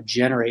activity that would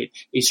generate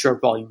a stroke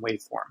volume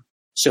waveform.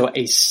 So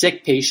a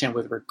sick patient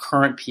with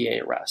recurrent PA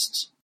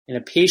arrests. In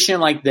a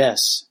patient like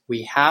this,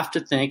 we have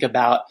to think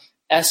about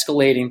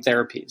escalating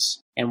therapies.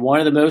 And one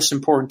of the most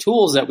important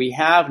tools that we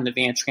have in the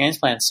Van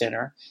Transplant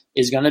Center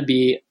is going to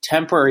be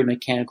temporary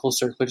mechanical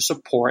circulatory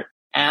support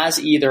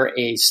as either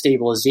a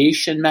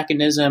stabilization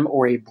mechanism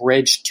or a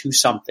bridge to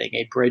something,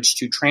 a bridge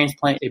to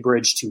transplant, a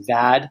bridge to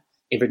VAD,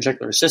 a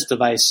ventricular assist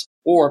device,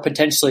 or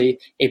potentially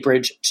a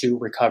bridge to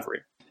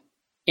recovery.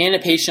 In a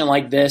patient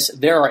like this,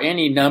 there are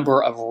any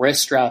number of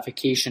risk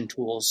stratification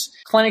tools.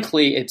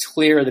 Clinically, it's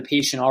clear the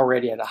patient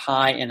already had a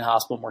high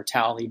in-hospital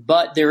mortality,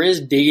 but there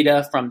is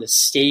data from the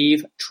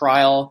SAVE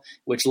trial,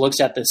 which looks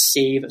at the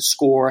SAVE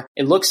score.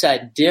 It looks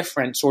at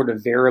different sort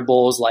of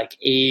variables like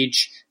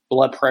age,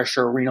 blood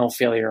pressure, renal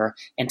failure,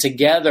 and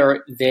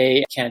together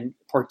they can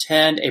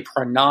portend a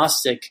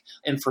prognostic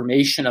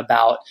information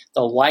about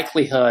the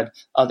likelihood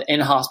of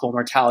in-hospital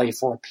mortality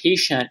for a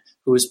patient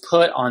who is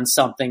put on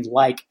something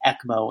like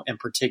ECMO in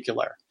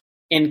particular.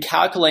 In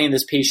calculating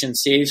this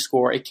patient's SAVE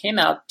score, it came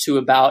out to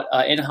about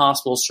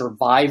in-hospital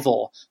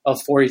survival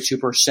of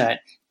 42%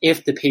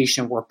 if the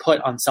patient were put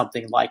on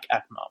something like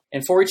ECMO.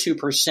 And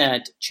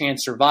 42%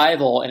 chance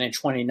survival in a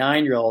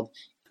 29-year-old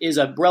is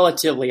a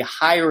relatively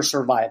higher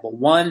survival,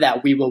 one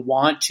that we will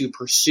want to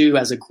pursue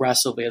as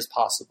aggressively as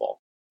possible,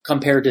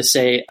 compared to,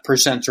 say,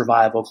 percent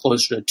survival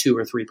closer to 2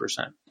 or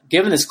 3%.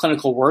 Given this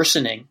clinical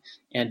worsening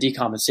and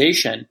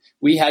decompensation,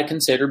 we had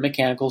considered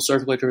mechanical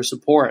circulatory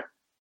support.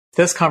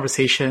 This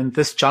conversation,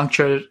 this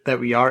juncture that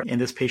we are in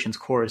this patient's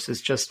course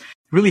is just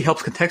really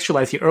helps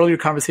contextualize the earlier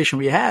conversation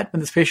we had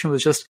when this patient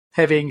was just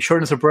having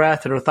shortness of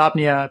breath and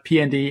orthopnea,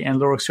 PND, and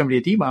lower extremity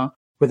edema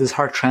with his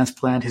heart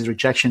transplant, his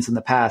rejections in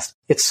the past.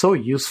 It's so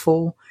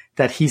useful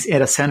that he's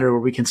at a center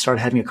where we can start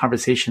having a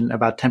conversation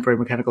about temporary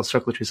mechanical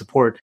circulatory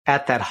support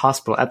at that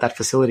hospital, at that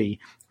facility,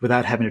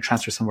 without having to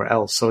transfer somewhere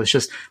else. So it's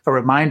just a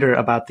reminder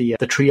about the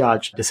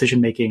triage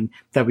decision-making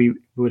that we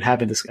would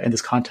have in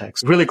this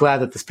context. Really glad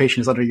that this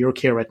patient is under your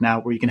care right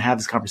now, where you can have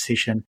this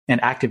conversation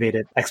and activate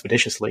it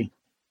expeditiously.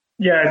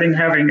 Yeah, I think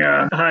having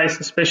a high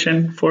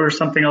suspicion for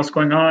something else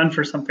going on,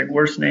 for something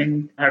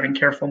worsening, having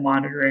careful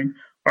monitoring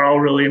are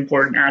all really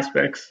important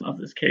aspects of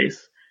this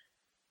case.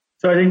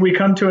 So I think we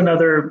come to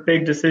another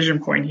big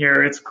decision point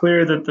here. It's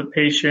clear that the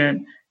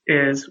patient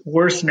is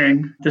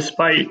worsening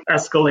despite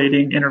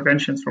escalating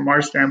interventions from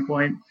our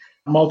standpoint,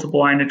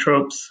 multiple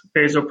inotropes,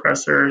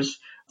 vasopressors.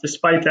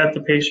 Despite that,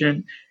 the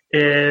patient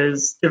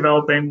is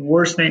developing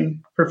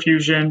worsening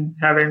perfusion,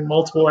 having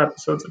multiple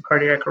episodes of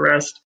cardiac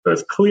arrest. So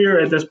it's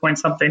clear at this point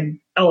something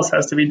else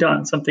has to be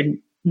done,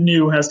 something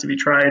new has to be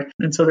tried.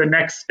 And so the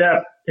next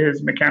step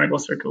is mechanical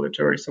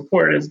circulatory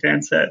support, as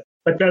Dan said.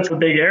 But that's a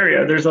big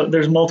area.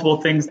 There's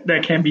multiple things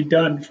that can be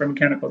done for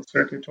mechanical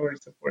circulatory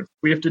support.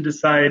 We have to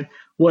decide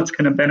what's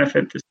going to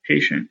benefit this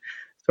patient.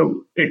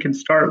 So it can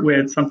start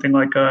with something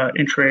like an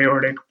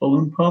intra-aortic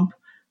balloon pump,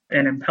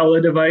 an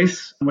Impella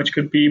device, which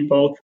could be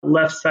both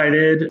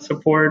left-sided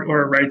support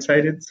or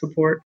right-sided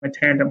support, a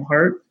tandem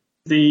heart.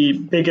 The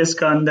biggest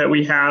gun that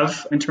we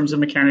have in terms of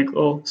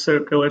mechanical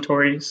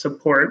circulatory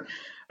support.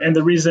 And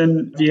the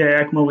reason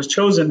VA ECMO was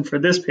chosen for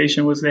this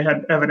patient was they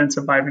had evidence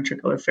of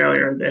biventricular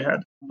failure. They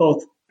had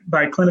both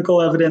by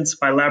clinical evidence,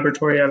 by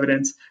laboratory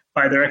evidence,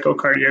 by their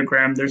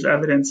echocardiogram. There's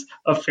evidence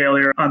of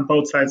failure on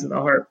both sides of the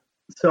heart.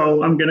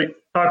 So I'm going to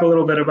talk a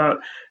little bit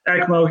about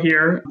ECMO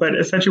here, but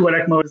essentially what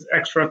ECMO is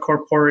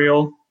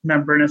extracorporeal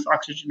membranous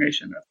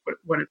oxygenation. That's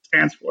what it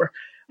stands for.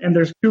 And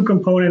there's 2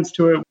 components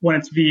to it when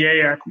it's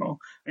VA ECMO.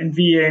 And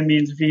VA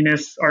means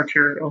venous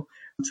arterial.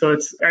 So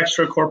it's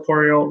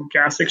extracorporeal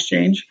gas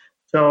exchange.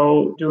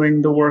 So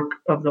doing the work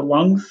of the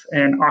lungs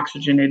and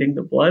oxygenating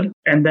the blood.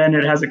 And then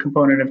it has a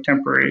component of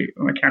temporary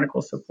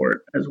mechanical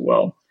support as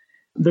well.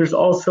 There's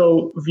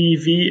also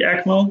VV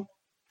ECMO,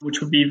 which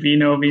would be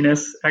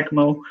veno-venous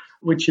ECMO,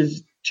 which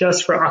is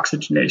just for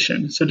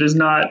oxygenation. So does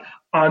not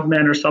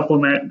augment or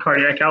supplement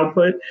cardiac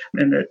output,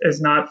 and it is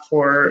not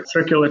for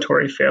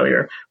circulatory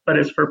failure, but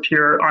is for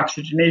pure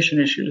oxygenation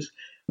issues.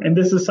 And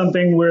this is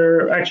something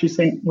we're actually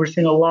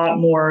seeing a lot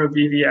more of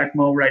VV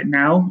ECMO right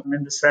now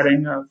in the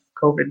setting of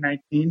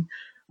COVID-19.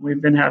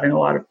 We've been having a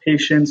lot of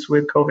patients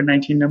with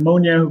COVID-19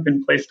 pneumonia who've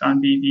been placed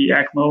on VV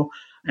ECMO,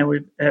 and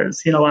we've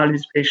seen a lot of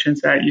these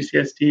patients at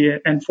UCSD.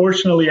 And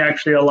fortunately,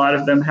 actually, a lot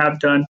of them have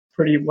done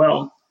pretty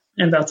well.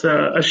 And that's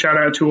a shout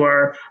out to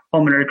our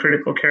pulmonary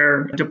critical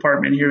care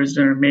department here who's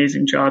done an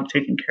amazing job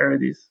taking care of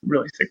these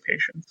really sick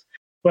patients.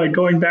 But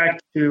going back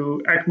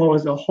to ECMO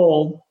as a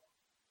whole,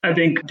 I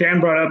think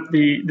Dan brought up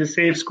the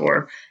SAVE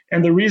score.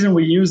 And the reason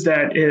we use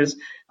that is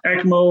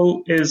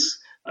ECMO is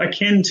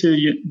akin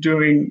to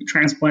doing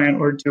transplant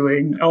or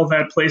doing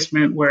LVAD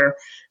placement, where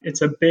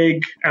it's a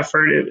big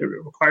effort. It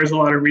requires a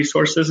lot of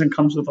resources and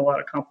comes with a lot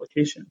of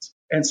complications.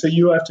 And so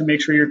you have to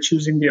make sure you're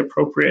choosing the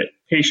appropriate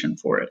patient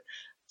for it.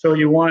 So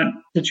you want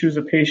to choose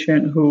a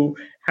patient who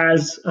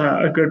has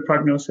a good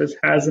prognosis,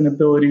 has an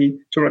ability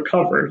to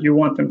recover. You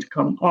want them to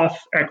come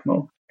off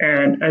ECMO.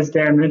 And as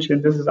Dan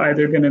mentioned, this is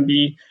either going to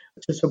be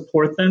to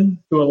support them,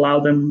 to allow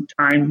them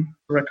time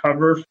to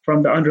recover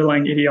from the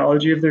underlying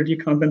etiology of their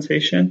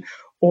decompensation,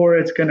 or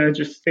it's going to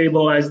just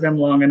stabilize them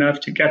long enough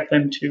to get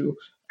them to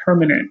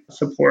permanent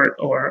support,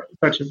 or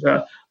such as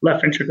a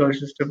left ventricular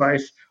assist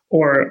device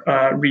or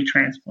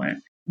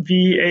retransplant.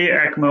 VA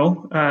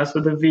ECMO, so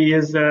the V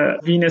is a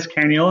venous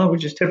cannula,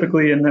 which is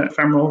typically in the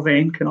femoral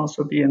vein, can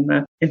also be in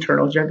the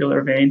internal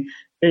jugular vein,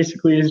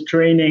 basically is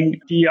draining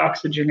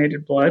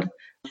deoxygenated blood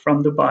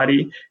from the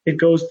body. It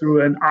goes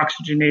through an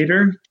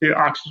oxygenator to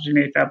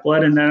oxygenate that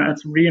blood, and then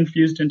it's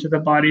reinfused into the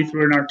body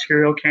through an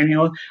arterial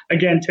cannula,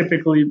 again,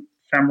 typically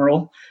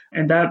femoral,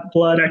 and that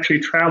blood actually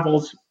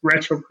travels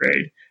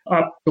retrograde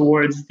up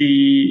towards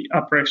the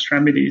upper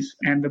extremities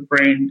and the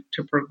brain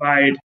to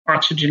provide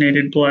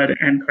oxygenated blood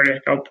and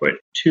cardiac output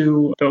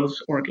to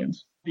those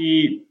organs.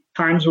 The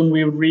times when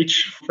we would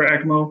reach for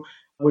ECMO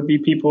would be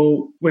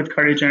people with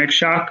cardiogenic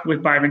shock,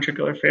 with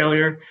biventricular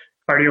failure,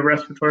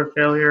 cardiorespiratory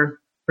failure,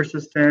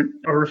 persistent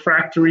or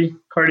refractory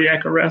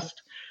cardiac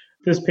arrest.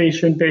 This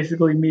patient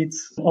basically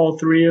meets all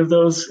three of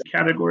those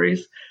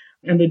categories.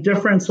 And the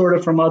difference sort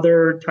of from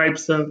other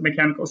types of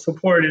mechanical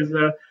support is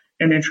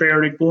an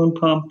intra-aortic balloon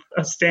pump,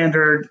 a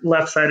standard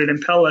left-sided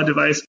Impella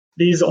device.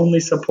 These only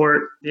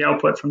support the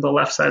output from the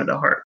left side of the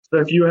heart. So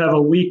if you have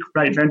a weak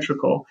right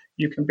ventricle,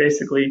 you can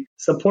basically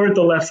support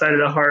the left side of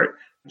the heart,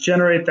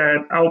 generate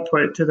that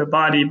output to the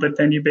body, but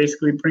then you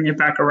basically bring it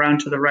back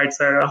around to the right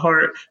side of the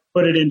heart,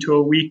 put it into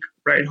a weak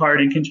right heart,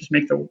 and can just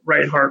make the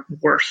right heart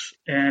worse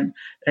and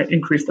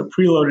increase the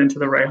preload into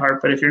the right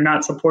heart. But if you're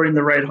not supporting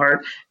the right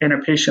heart in a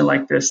patient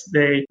like this,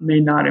 they may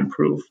not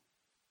improve.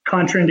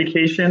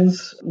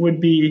 Contraindications would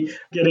be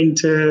getting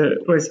to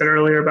what I said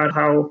earlier about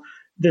how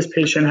this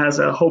patient has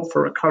a hope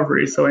for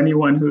recovery. So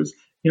anyone who's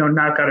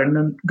not got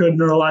a good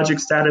neurologic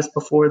status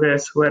before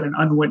this, who had an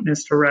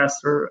unwitnessed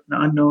arrest or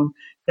an unknown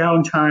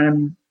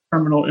downtime,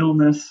 terminal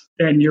illness,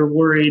 and you're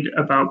worried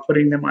about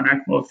putting them on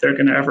ECMO if they're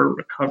going to ever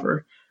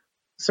recover.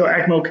 So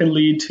ECMO can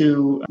lead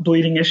to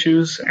bleeding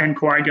issues and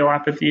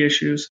coagulopathy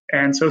issues.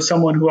 And so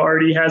someone who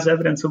already has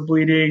evidence of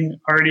bleeding,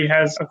 already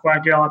has a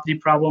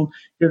coagulopathy problem,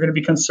 you're going to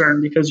be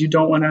concerned because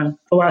the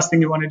last thing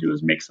you want to do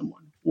is make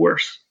someone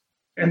worse.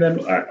 And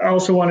then I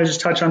also want to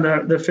just touch on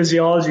the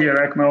physiology of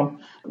ECMO.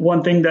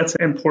 One thing that's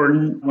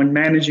important when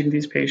managing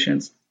these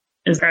patients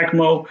is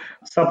ECMO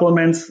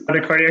supplements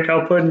the cardiac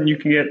output, and you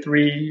can get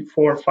 3,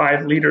 4,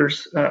 5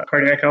 liters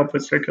cardiac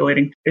output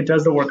circulating. It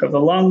does the work of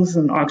the lungs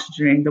and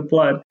oxygenating the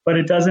blood, but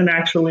it doesn't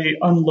actually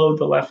unload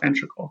the left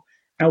ventricle.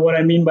 And what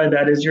I mean by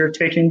that is you're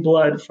taking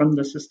blood from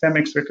the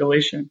systemic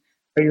circulation,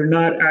 but you're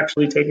not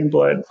actually taking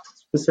blood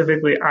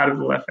specifically out of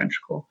the left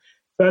ventricle.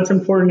 So that's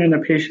important in a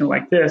patient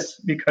like this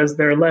because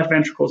their left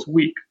ventricle is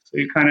weak. So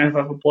you kind of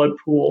have a blood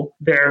pool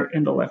there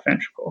in the left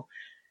ventricle.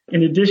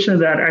 In addition to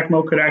that,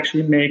 ECMO could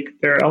actually make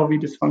their LV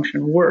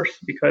dysfunction worse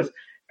because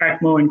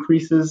ECMO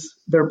increases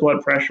their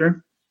blood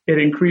pressure. It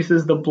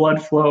increases the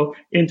blood flow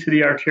into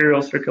the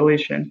arterial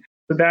circulation.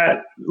 So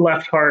that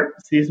left heart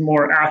sees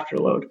more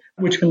afterload,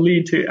 which can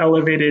lead to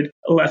elevated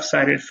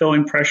left-sided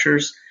filling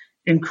pressures,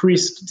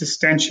 increased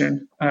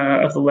distension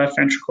of the left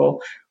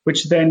ventricle,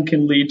 which then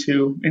can lead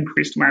to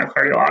increased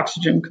myocardial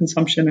oxygen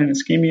consumption and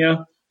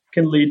ischemia,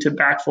 can lead to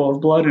backflow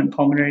of blood and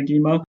pulmonary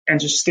edema, and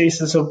just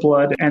stasis of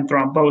blood and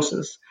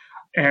thrombosis.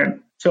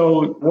 And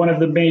so one of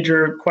the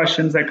major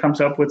questions that comes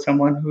up with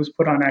someone who's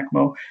put on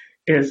ECMO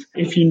is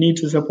if you need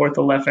to support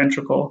the left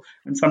ventricle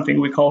and something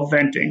we call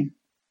venting.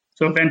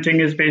 So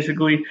venting is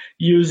basically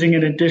using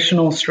an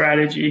additional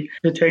strategy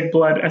to take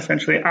blood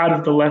essentially out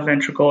of the left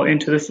ventricle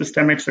into the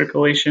systemic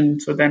circulation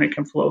so then it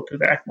can flow through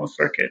the ECMO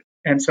circuit.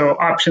 And so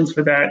options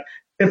for that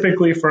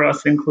typically for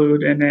us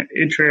include an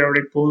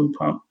intra-aortic balloon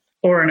pump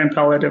or an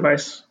Impella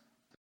device.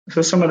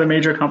 So some of the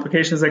major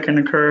complications that can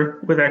occur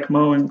with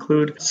ECMO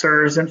include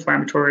SIRS,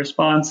 inflammatory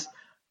response,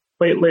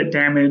 platelet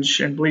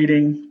damage and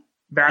bleeding,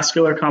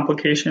 vascular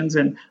complications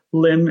and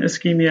limb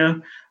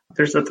ischemia.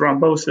 There's a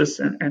thrombosis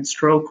and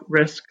stroke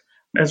risk,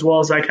 as well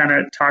as I kind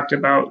of talked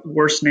about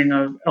worsening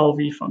of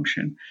LV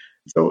function.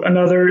 So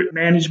another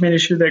management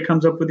issue that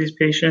comes up with these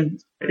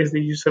patients is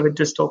the use of a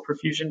distal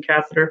perfusion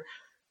catheter.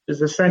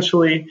 Is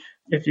essentially,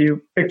 if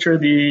you picture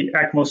the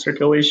ECMO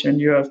circulation,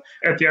 you have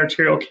at the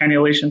arterial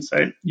cannulation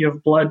site, you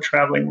have blood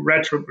traveling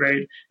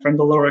retrograde from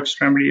the lower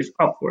extremities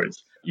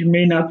upwards. You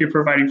may not be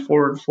providing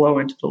forward flow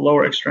into the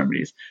lower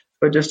extremities.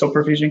 But distal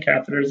perfusion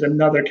catheter is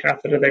another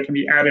catheter that can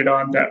be added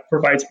on that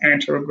provides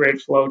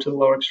anterograde flow to the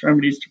lower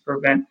extremities to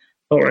prevent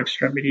lower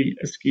extremity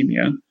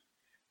ischemia.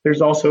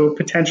 There's also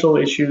potential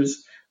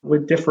issues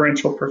with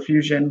differential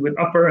perfusion with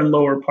upper and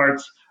lower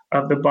parts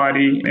of the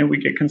body, and we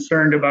get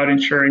concerned about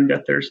ensuring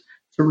that there's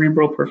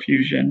cerebral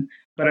perfusion.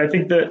 But I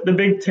think the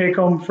big take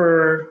home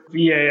for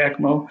VA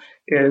ECMO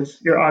is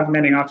you're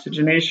augmenting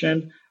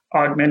oxygenation,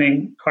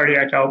 augmenting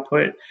cardiac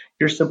output.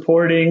 You're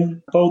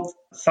supporting both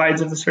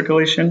sides of the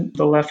circulation,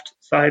 the left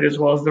side as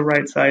well as the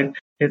right side.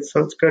 It's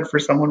good for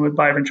someone with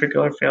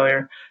biventricular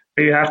failure.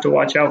 But you have to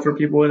watch out for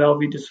people with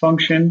LV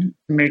dysfunction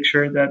to make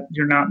sure that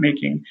you're not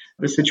making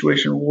the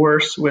situation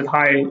worse with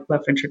high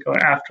left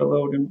ventricular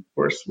afterload and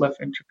worse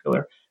left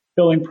ventricular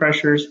filling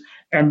pressures.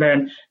 And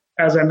then,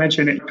 as I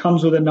mentioned, it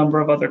comes with a number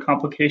of other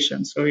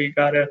complications. So you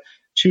got to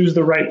choose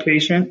the right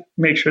patient,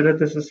 make sure that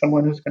this is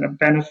someone who's going to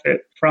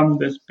benefit from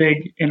this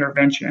big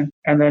intervention,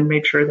 and then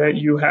make sure that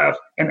you have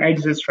an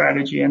exit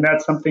strategy. And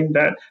that's something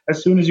that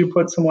as soon as you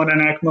put someone on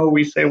ECMO,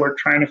 we say we're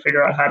trying to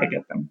figure out how to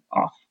get them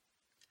off.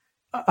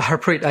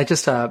 Harpreet, I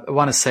just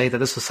want to say that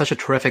this was such a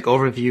terrific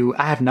overview.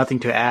 I have nothing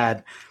to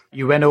add.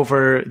 You went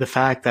over the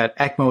fact that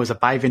ECMO is a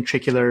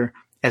biventricular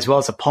as well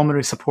as a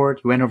pulmonary support.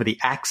 You went over the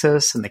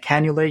access and the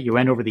cannula. You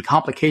went over the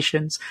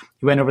complications.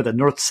 You went over the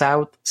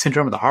north-south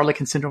syndrome, or the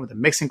Harlequin syndrome, or the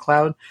mixing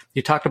cloud.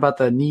 You talked about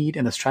the need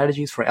and the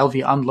strategies for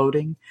LV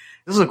unloading.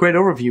 This is a great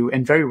overview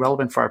and very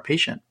relevant for our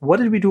patient. What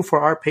did we do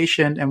for our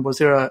patient, and was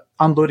there an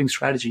unloading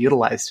strategy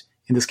utilized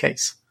in this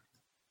case?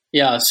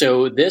 Yeah,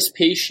 so this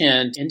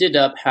patient ended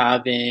up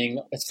having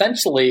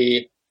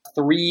essentially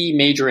 3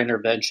 major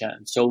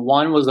interventions. So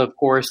one was, of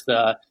course,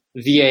 the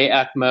VA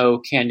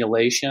ECMO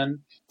cannulation,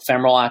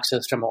 femoral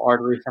access, femoral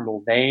artery,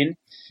 femoral vein.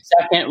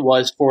 Second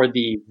was for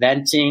the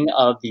venting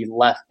of the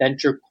left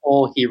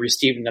ventricle. He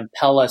received an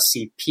Impella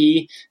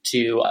CP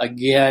to,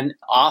 again,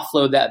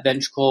 offload that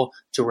ventricle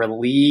to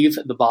relieve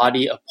the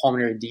body of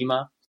pulmonary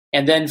edema.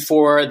 And then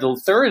for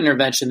the third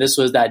intervention, this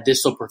was that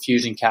distal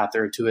perfusion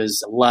catheter to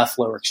his left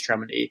lower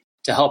extremity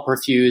to help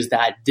perfuse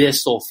that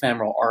distal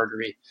femoral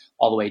artery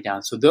all the way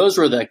down. So those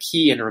were the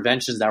key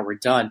interventions that were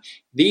done.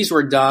 These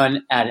were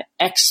done at an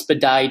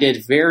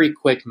expedited, very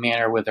quick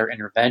manner with our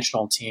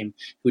interventional team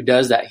who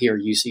does that here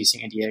at UC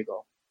San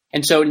Diego.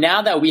 And so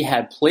now that we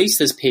had placed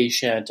this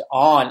patient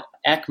on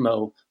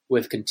ECMO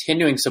with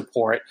continuing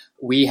support,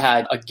 we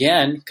had,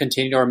 again,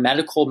 continued our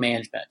medical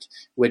management,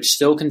 which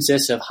still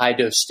consists of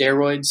high-dose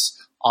steroids,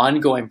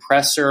 ongoing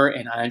pressor,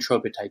 and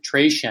inotropic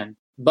titration.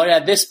 But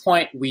at this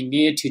point, we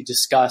needed to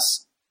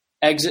discuss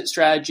exit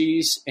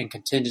strategies and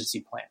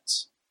contingency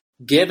plans.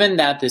 Given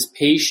that this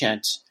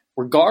patient,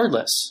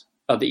 regardless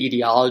of the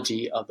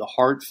etiology of the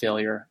heart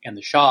failure and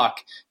the shock,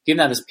 given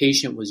that this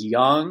patient was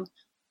young,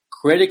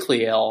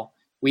 critically ill,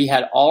 we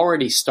had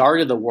already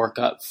started the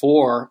workup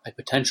for a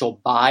potential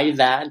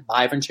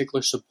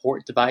biventricular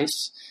support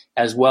device,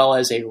 as well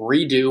as a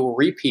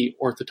repeat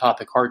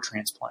orthotopic heart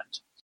transplant.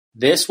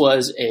 This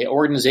was an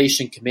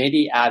organization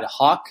committee ad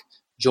hoc,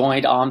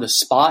 joined on the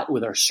spot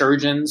with our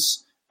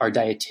surgeons, our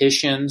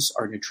dietitians,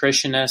 our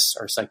nutritionists,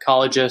 our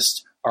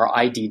psychologists, our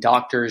ID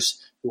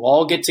doctors, who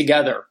all get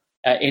together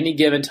at any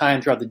given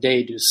time throughout the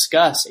day to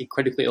discuss a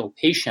critically ill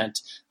patient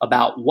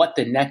about what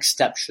the next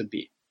step should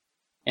be.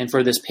 And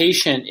for this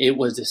patient, it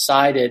was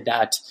decided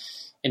that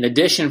in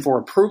addition for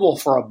approval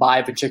for a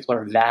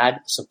biventricular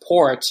VAD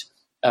support,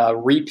 a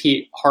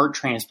repeat heart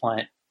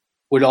transplant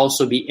would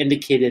also be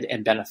indicated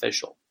and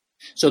beneficial.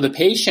 So the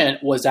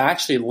patient was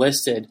actually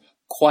listed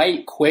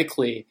quite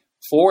quickly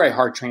for a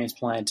heart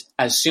transplant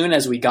as soon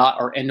as we got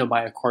our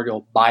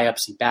endomyocardial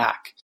biopsy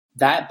back.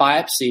 That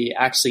biopsy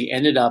actually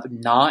ended up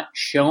not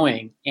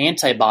showing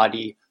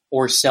antibody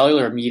or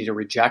cellular-mediated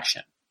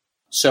rejection.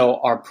 So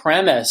our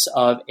premise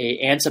of a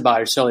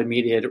antibody or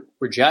cellular-mediated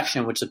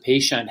rejection, which the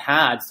patient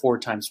had 4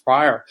 times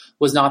prior,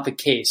 was not the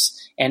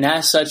case. And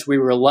as such, we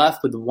were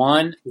left with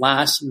one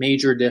last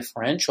major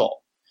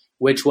differential,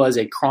 which was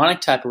a chronic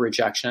type of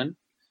rejection,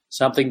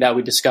 something that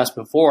we discussed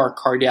before,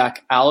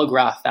 cardiac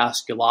allograft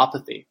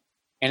vasculopathy.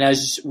 And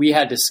as we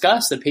had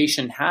discussed, the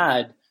patient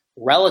had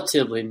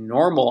relatively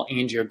normal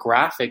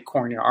angiographic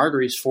coronary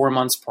arteries 4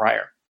 months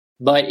prior.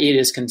 But it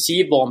is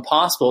conceivable and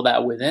possible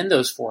that within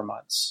those 4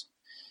 months,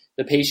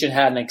 the patient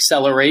had an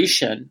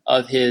acceleration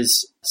of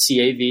his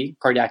CAV,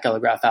 cardiac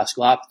allograft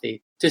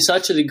vasculopathy, to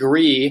such a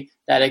degree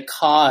that it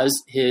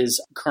caused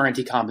his current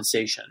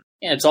decompensation.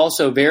 And it's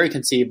also very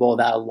conceivable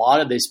that a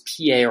lot of these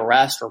PA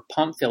arrests or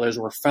pump failures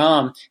were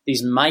from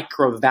these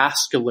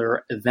microvascular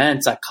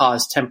events that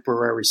caused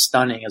temporary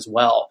stunning as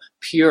well,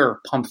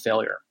 pure pump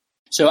failure.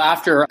 So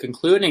after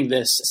concluding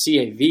this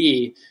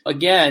CAV,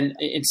 again,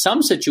 in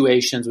some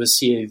situations with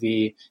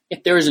CAV,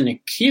 if there is an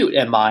acute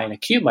MI, an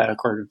acute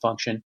myocardial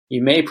function,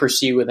 you may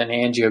proceed with an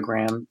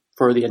angiogram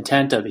for the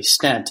intent of a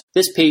stent,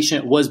 this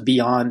patient was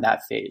beyond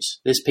that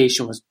phase. This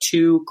patient was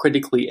too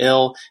critically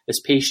ill. This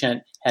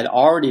patient had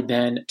already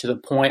been to the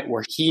point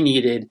where he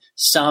needed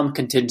some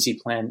contingency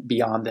plan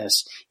beyond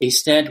this. A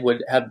stent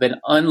would have been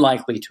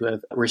unlikely to have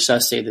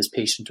resuscitated this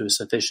patient to a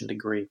sufficient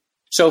degree.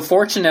 So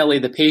fortunately,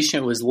 the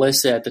patient was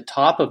listed at the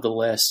top of the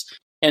list.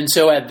 And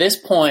so at this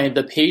point,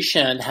 the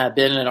patient had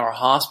been in our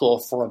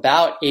hospital for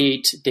about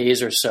 8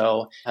 days or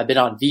so, had been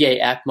on VA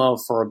ECMO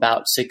for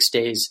about 6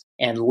 days,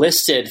 and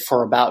listed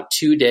for about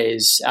 2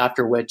 days,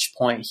 after which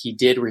point he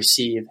did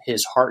receive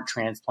his heart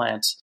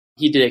transplant.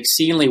 He did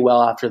exceedingly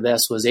well after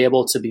this, was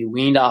able to be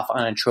weaned off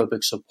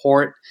inotropic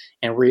support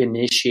and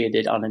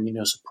reinitiated on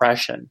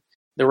immunosuppression.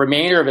 The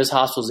remainder of his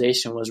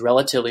hospitalization was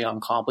relatively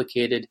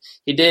uncomplicated.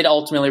 He did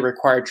ultimately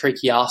require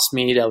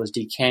tracheostomy that was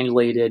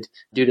decannulated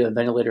due to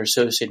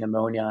ventilator-associated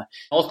pneumonia.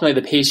 Ultimately,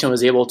 the patient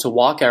was able to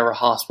walk out of our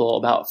hospital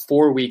about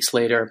 4 weeks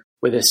later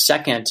with his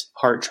second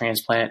heart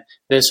transplant,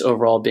 this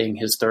overall being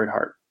his third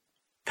heart.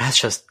 That's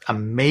just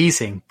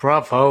amazing.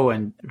 Bravo,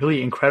 and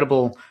really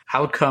incredible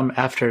outcome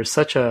after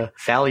such a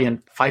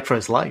valiant fight for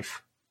his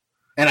life.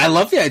 And I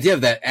love the idea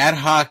of that ad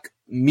hoc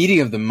meeting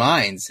of the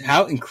minds.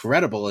 How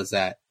incredible is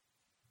that?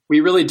 We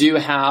really do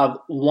have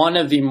one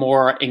of the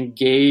more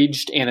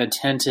engaged and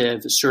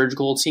attentive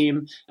surgical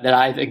team that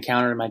I've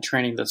encountered in my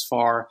training thus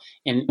far.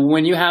 And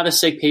when you have a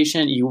sick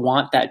patient, you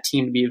want that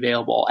team to be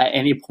available at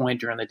any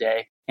point during the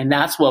day. And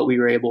that's what we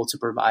were able to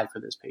provide for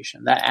this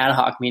patient. That ad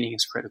hoc meeting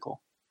is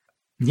critical.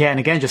 Yeah, and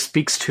again, just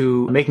speaks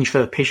to making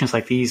sure that patients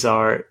like these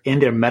are in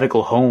their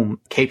medical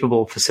home,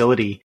 capable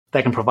facility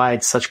that can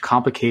provide such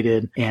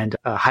complicated and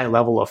high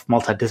level of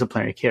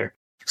multidisciplinary care.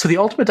 So the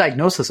ultimate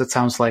diagnosis, it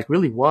sounds like,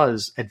 really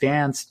was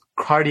advanced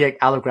cardiac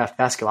allograft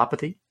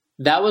vasculopathy.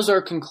 That was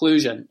our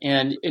conclusion.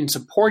 And in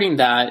supporting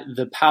that,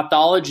 the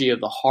pathology of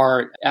the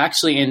heart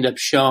actually ended up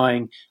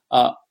showing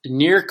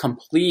near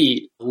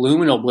complete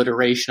luminal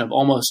obliteration of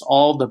almost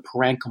all the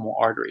parenchymal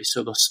arteries,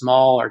 so the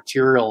small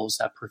arterioles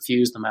that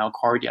perfuse the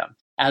myocardium,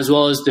 as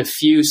well as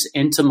diffuse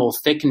intimal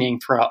thickening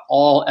throughout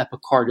all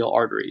epicardial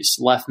arteries,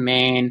 left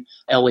main,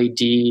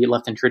 LAD,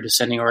 left anterior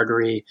descending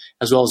artery,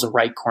 as well as the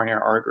right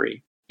coronary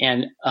artery.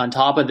 And on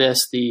top of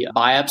this, the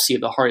biopsy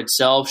of the heart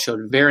itself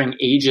showed varying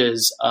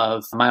ages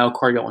of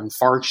myocardial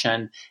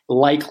infarction,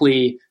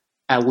 likely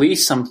at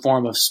least some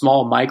form of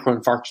small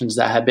microinfarctions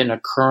that had been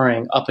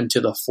occurring up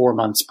until the 4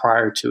 months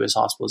prior to his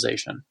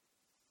hospitalization.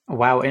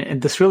 Wow,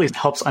 and this really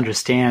helps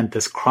understand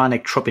this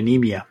chronic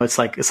troponemia.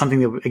 It's something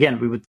that,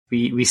 again,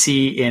 we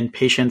see in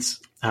patients.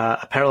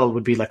 A parallel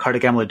would be like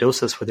cardiac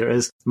amyloidosis, where there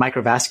is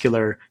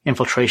microvascular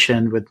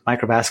infiltration with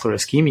microvascular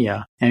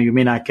ischemia, and you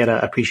may not get an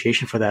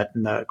appreciation for that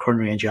in the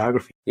coronary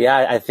angiography.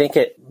 Yeah, I think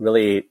it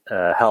really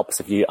helps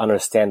if you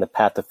understand the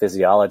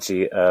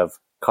pathophysiology of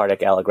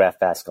cardiac allograft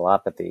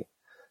vasculopathy.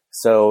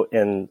 So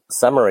in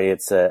summary,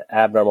 it's an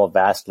abnormal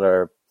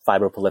vascular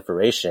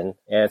fibroproliferation,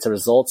 and it's a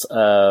result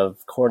of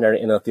coronary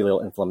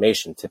endothelial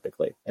inflammation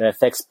typically, and it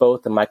affects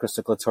both the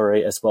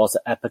microcirculatory as well as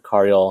the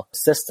epicardial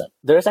system.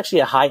 There's actually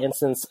a high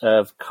incidence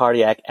of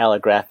cardiac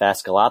allograft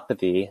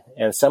vasculopathy,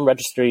 and some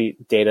registry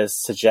data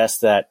suggests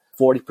that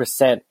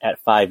 40% at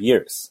 5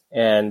 years,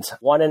 and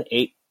 1 in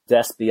 8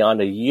 deaths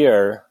beyond a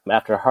year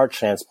after a heart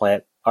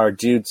transplant are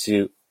due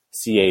to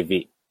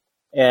CAV.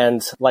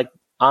 And like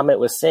Amit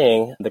was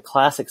saying, the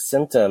classic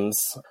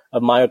symptoms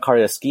of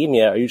myocardial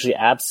ischemia are usually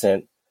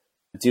absent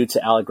due to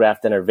allograft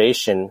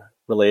denervation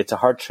related to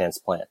heart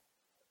transplant.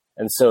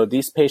 And so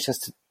these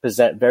patients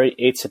present very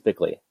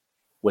atypically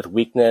with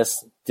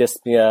weakness,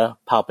 dyspnea,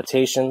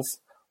 palpitations,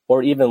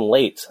 or even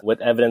late with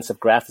evidence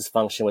of graft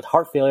dysfunction with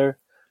heart failure,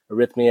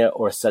 arrhythmia,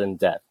 or sudden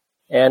death.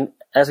 And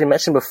as we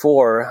mentioned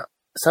before,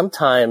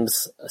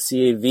 sometimes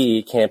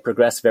CAV can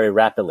progress very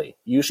rapidly.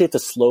 Usually it's a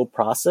slow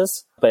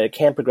process, but it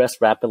can progress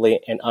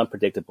rapidly and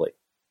unpredictably.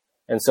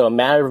 And so a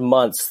matter of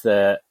months,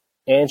 the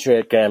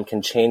angiogram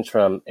can change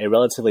from a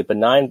relatively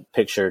benign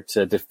picture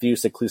to a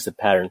diffuse occlusive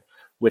pattern,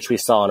 which we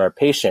saw in our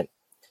patient.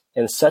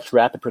 And such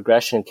rapid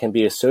progression can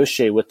be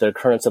associated with the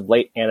occurrence of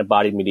late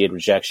antibody-mediated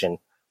rejection,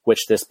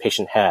 which this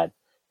patient had.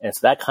 And so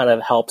that kind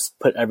of helps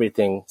put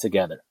everything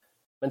together.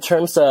 In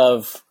terms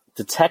of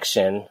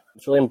detection,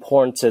 it's really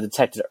important to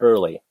detect it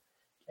early.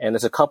 And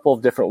there's a couple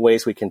of different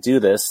ways we can do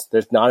this.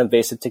 There's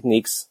non-invasive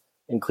techniques,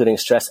 including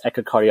stress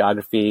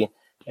echocardiography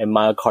and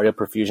myocardial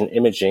perfusion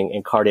imaging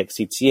and cardiac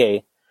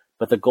CTA,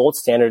 but the gold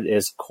standard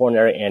is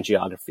coronary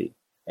angiography.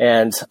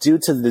 And due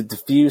to the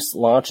diffuse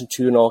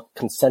longitudinal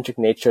concentric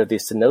nature of the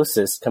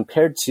stenosis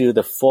compared to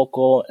the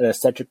focal and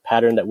eccentric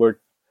pattern that we're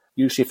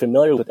usually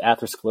familiar with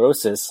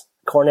atherosclerosis,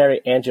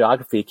 coronary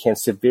angiography can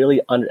severely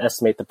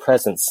underestimate the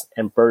presence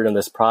and burden of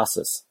this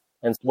process.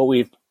 And what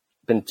we've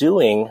been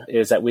doing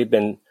is that we've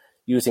been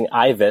using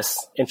IVUS,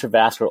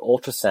 intravascular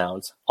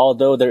ultrasounds,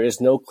 although there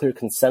is no clear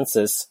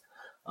consensus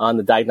on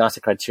the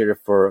diagnostic criteria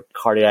for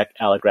cardiac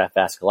allograft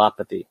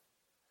vasculopathy.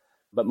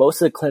 But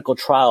most of the clinical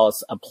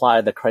trials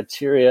apply the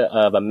criteria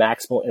of a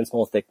maximal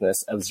intimal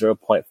thickness of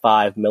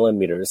 0.5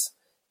 millimeters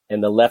in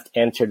the left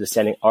anterior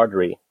descending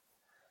artery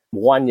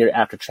 1 year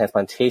after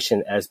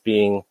transplantation as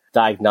being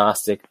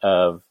diagnostic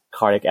of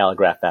cardiac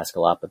allograft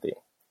vasculopathy.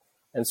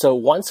 And so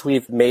once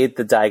we've made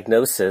the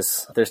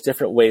diagnosis, there's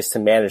different ways to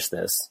manage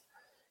this.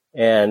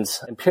 And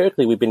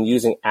empirically, we've been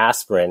using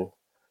aspirin,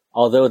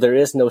 although there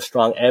is no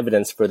strong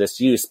evidence for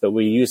this use, but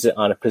we use it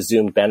on a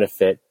presumed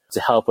benefit to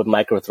help with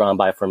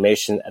microthrombi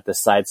formation at the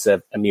sites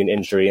of immune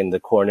injury in the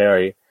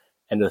coronary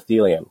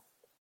endothelium.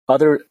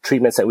 Other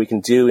treatments that we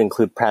can do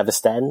include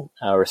pravastatin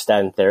or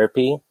statin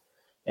therapy,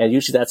 and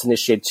usually that's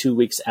initiated 2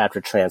 weeks after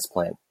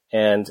transplant.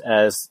 And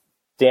as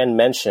Dan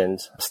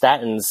mentioned,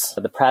 statins,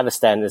 the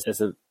pravastatin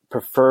is a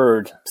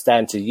preferred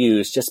statin to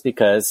use just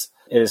because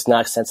it is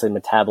not extensively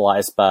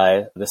metabolized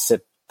by the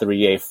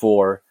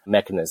CYP3A4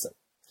 mechanism.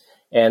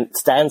 And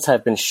statins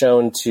have been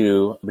shown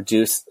to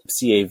reduce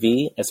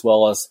CAV as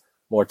well as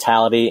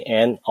mortality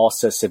and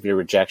also severe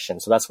rejection.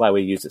 So that's why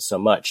we use it so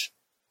much.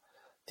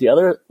 The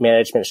other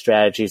management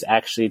strategy is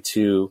actually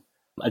to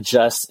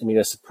adjust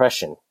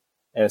immunosuppression.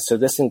 And so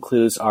this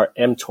includes our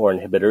mTOR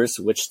inhibitors,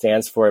 which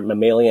stands for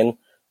mammalian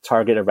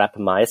target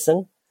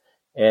rapamycin.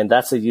 And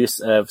that's the use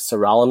of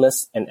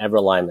sirolimus and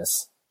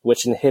everolimus,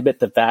 which inhibit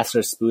the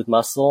vascular smooth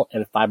muscle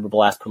and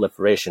fibroblast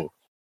proliferation.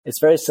 It's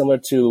very similar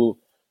to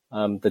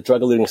the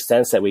drug-eluting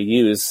stents that we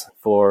use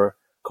for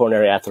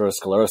coronary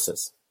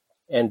atherosclerosis.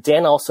 And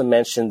Dan also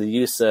mentioned the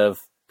use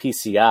of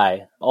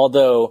PCI,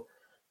 although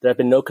there have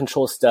been no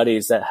controlled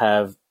studies that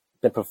have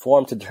been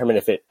performed to determine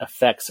if it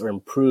affects or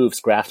improves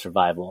graft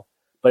survival.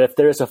 But if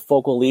there is a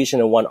focal lesion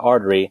in one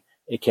artery,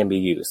 it can be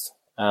used,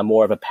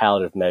 more of a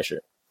palliative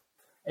measure.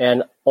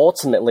 And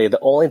ultimately, the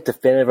only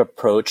definitive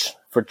approach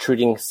for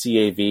treating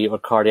CAV or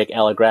cardiac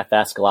allograft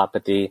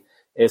vasculopathy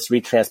is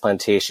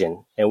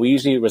retransplantation. And we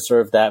usually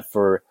reserve that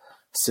for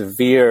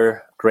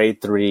severe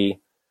grade 3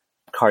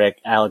 cardiac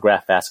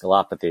allograft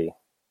vasculopathy.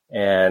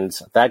 And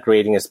that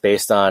grading is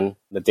based on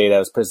the data that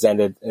was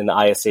presented in the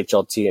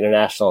ISHLT,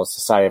 International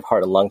Society of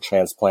Heart and Lung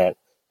Transplant,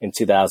 in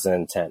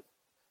 2010.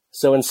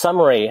 So in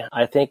summary,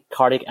 I think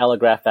cardiac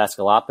allograft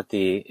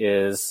vasculopathy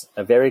is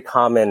a very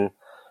common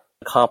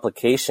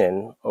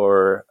complication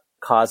or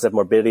cause of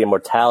morbidity and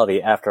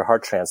mortality after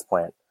heart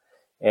transplant.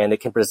 And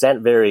it can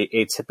present very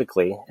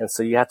atypically, and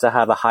so you have to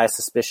have a high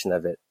suspicion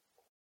of it.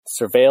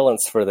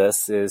 Surveillance for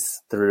this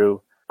is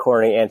through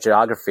coronary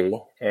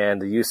angiography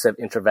and the use of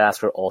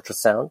intravascular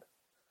ultrasound.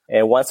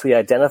 And once we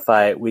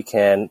identify it, we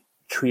can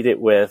treat it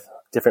with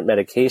different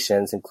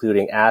medications,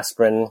 including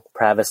aspirin,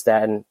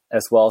 pravastatin,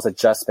 as well as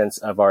adjustments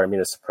of our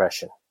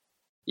immunosuppression.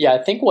 Yeah,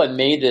 I think what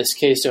made this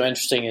case so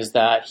interesting is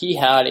that he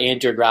had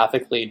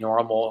angiographically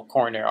normal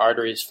coronary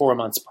arteries 4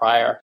 months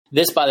prior.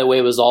 This, by the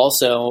way, was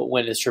also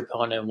when his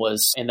troponin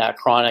was in that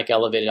chronic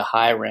elevated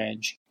high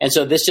range. And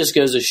so this just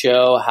goes to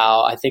show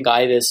how I think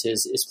IVUS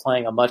is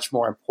playing a much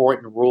more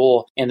important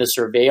role in the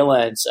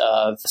surveillance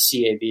of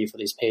CAV for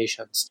these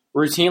patients.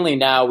 Routinely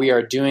now, we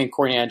are doing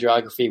coronary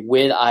angiography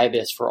with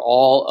IVUS for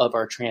all of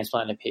our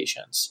transplanted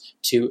patients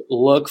to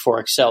look for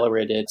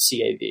accelerated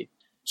CAV.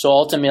 So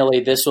ultimately,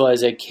 this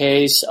was a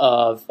case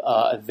of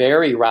a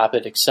very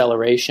rapid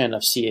acceleration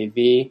of CAV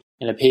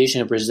in a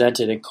patient who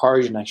presented in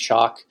cardiogenic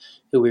shock,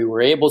 who we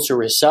were able to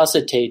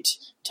resuscitate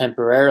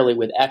temporarily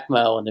with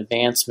ECMO and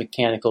advanced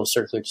mechanical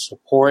circulatory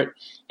support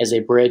as a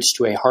bridge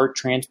to a heart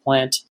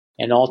transplant.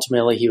 And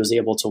ultimately, he was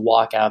able to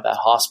walk out of that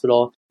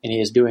hospital, and he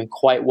is doing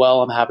quite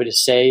well, I'm happy to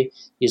say.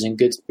 He's in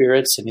good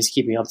spirits, and he's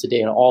keeping up to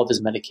date on all of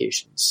his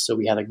medications. So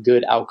we had a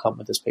good outcome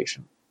with this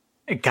patient.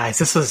 Guys,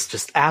 this was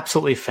just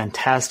absolutely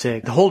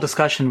fantastic. The whole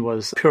discussion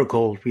was pure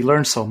gold. We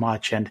learned so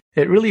much, and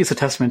it really is a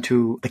testament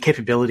to the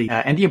capability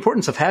and the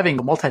importance of having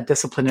a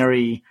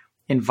multidisciplinary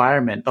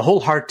environment, the whole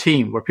heart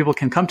team where people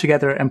can come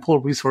together and pull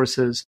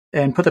resources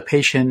and put the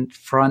patient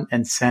front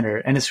and center.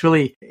 And it's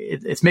really,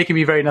 it's making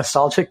me very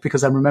nostalgic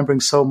because I'm remembering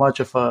so much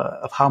of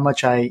how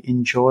much I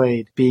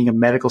enjoyed being a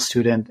medical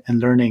student and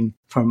learning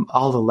from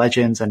all the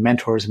legends and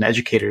mentors and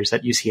educators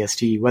at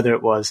UCSD, whether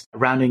it was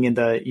rounding in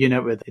the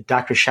unit with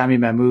Dr. Shami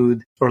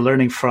Mahmood or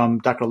learning from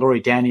Dr.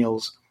 Lori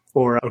Daniels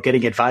or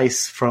getting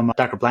advice from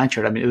Dr.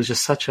 Blanchard. I mean, it was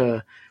just such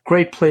a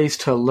great place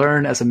to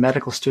learn as a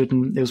medical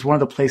student. It was one of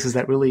the places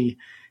that really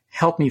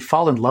helped me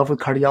fall in love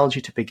with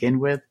cardiology to begin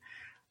with.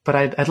 But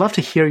I'd love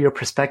to hear your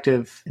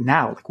perspective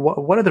now. Like,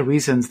 what are the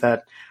reasons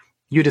that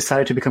you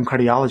decided to become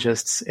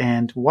cardiologists,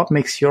 and what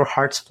makes your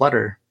heart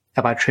splutter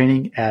about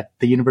training at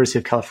the University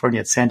of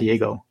California at San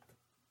Diego?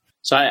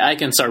 So I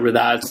can start with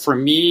that. For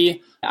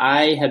me,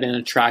 I have been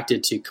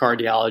attracted to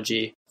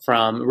cardiology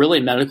from really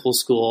medical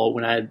school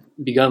when I had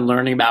begun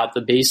learning about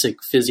the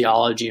basic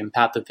physiology and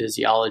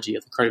pathophysiology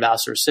of the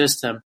cardiovascular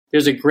system.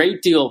 There's a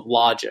great deal of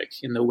logic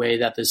in the way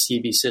that the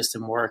CV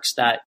system works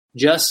that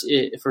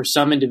for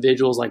some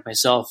individuals like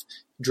myself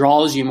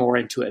draws you more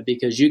into it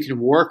because you can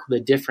work with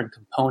the different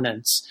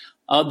components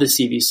of the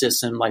CV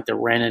system, like the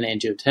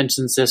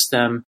renin-angiotensin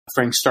system,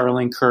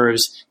 Frank-Starling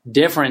curves,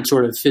 different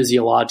sort of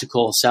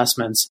physiological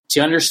assessments to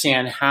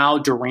understand how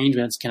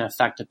derangements can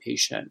affect a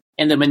patient.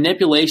 And the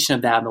manipulation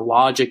of that and the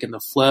logic and the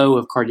flow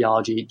of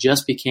cardiology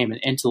just became an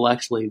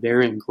intellectually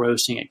very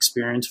engrossing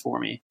experience for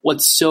me.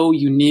 What's so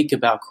unique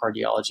about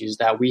cardiology is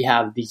that we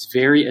have these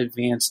very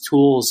advanced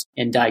tools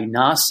in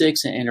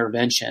diagnostics and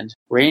intervention,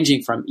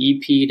 ranging from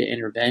EP to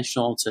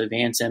interventional to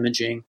advanced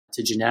imaging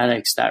to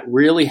genetics, that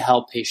really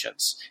help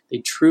patients.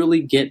 They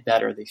truly get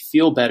better, they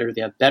feel better,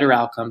 they have better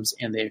outcomes,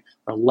 and they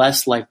are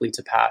less likely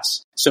to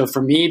pass. So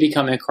for me,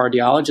 becoming a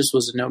cardiologist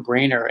was a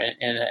no-brainer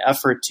and an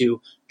effort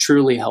to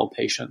truly help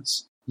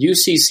patients.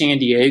 UC San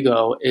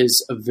Diego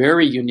is a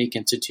very unique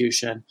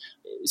institution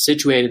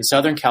situated in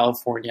Southern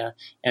California,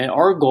 and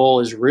our goal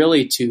is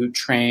really to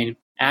train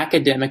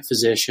academic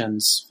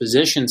physicians,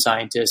 physician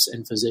scientists,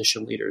 and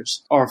physician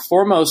leaders. Our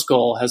foremost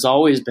goal has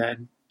always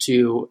been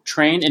to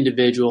train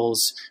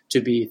individuals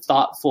to be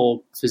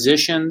thoughtful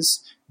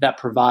physicians that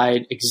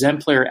provide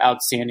exemplary,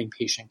 outstanding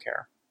patient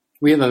care.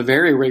 We have a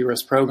very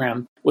rigorous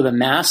program with a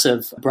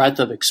massive breadth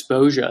of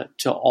exposure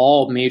to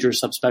all major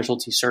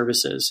subspecialty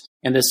services.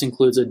 And this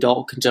includes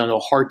adult congenital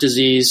heart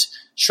disease,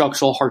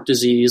 structural heart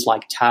disease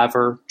like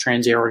TAVR,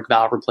 transaortic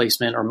valve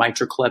replacement, or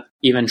MitraClip,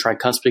 even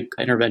tricuspid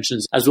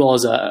interventions, as well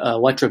as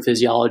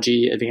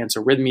electrophysiology, advanced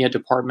arrhythmia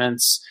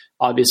departments.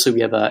 Obviously,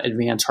 we have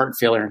advanced heart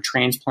failure and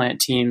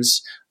transplant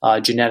teams,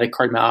 genetic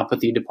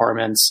cardiomyopathy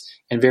departments,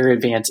 and very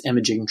advanced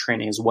imaging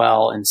training as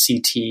well, and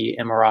CT,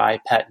 MRI,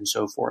 PET, and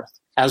so forth.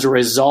 As a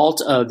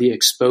result of the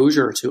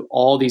exposure to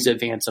all these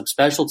advanced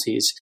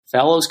subspecialties,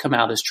 fellows come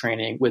out of this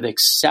training with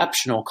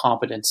exceptional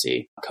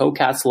competency,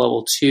 COCATS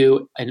level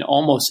 2 in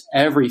almost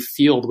every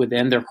field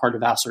within their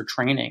cardiovascular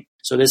training.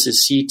 So this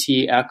is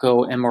CT,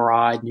 echo,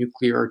 MRI,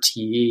 nuclear,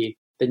 TE.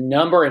 The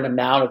number and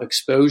amount of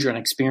exposure and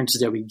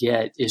experiences that we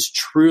get is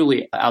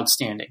truly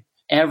outstanding.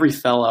 Every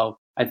fellow,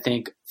 I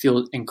think,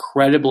 feels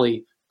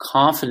incredibly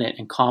confident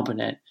and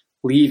competent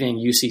leaving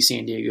UC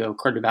San Diego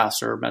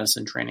Cardiovascular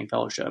Medicine Training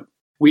Fellowship.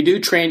 We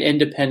do train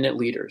independent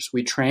leaders.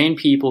 We train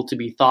people to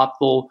be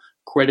thoughtful,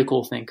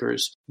 critical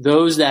thinkers,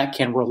 those that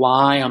can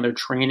rely on their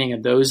training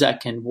and those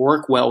that can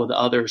work well with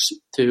others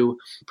to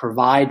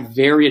provide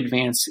very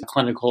advanced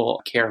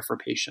clinical care for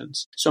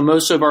patients. So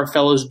most of our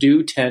fellows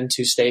do tend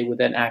to stay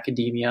within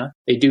academia.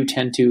 They do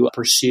tend to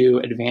pursue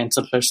advanced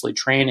subspecialty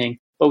training,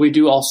 but we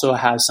do also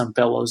have some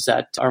fellows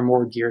that are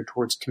more geared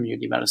towards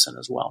community medicine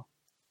as well.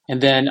 And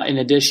then in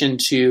addition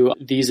to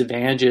these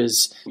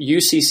advantages,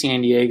 UC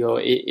San Diego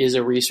is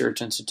a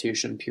research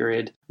institution,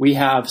 period. We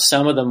have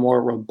some of the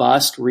more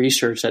robust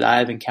research that I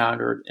have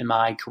encountered in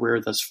my career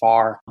thus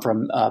far,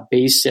 from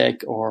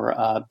basic or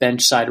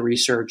bench-side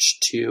research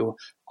to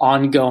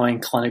ongoing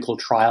clinical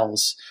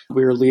trials.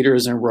 We are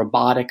leaders in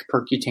robotic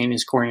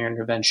percutaneous coronary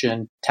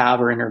intervention,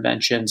 TAVR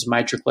interventions,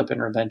 MitraClip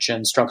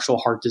intervention, structural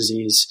heart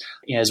disease,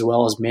 as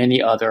well as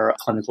many other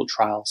clinical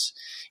trials.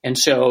 And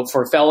so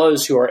for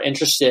fellows who are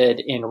interested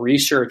in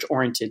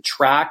research-oriented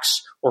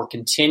tracks or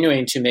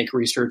continuing to make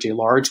research a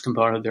large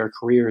component of their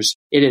careers,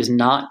 it is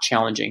not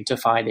challenging to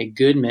find a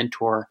good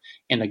mentor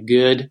and a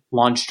good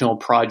longitudinal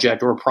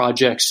project or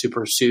projects to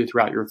pursue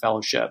throughout your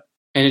fellowship.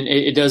 And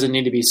it doesn't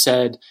need to be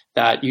said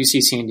that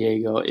UC San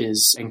Diego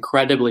is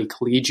incredibly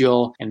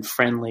collegial and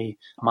friendly.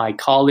 My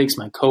colleagues,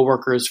 my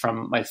coworkers,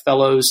 from my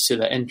fellows to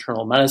the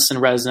internal medicine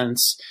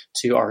residents,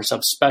 to our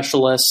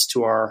subspecialists,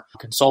 to our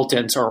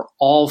consultants, are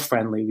all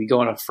friendly. We go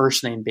on a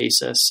first-name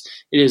basis.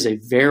 It is a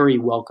very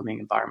welcoming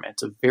environment.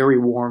 It's a very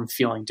warm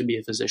feeling to be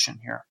a physician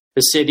here.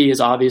 The city is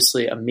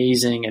obviously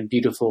amazing and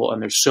beautiful, and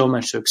there's so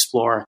much to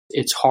explore.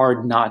 It's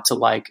hard not to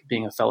like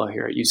being a fellow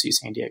here at UC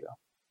San Diego.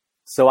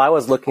 So I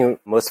was looking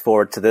most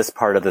forward to this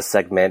part of the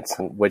segment,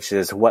 which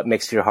is what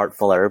makes your heart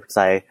fuller, because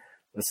I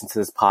listen to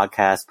this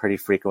podcast pretty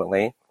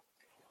frequently.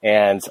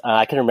 And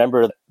I can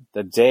remember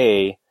the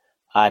day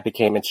I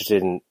became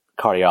interested in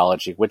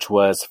cardiology, which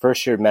was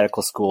first year of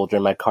medical school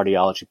during my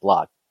cardiology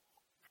block.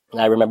 And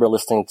I remember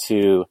listening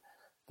to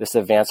this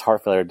advanced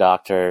heart failure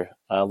doctor,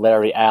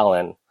 Larry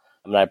Allen,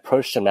 and I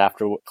approached him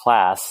after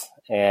class,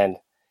 and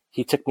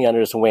he took me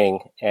under his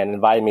wing and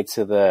invited me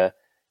to the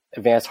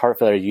advanced heart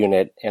failure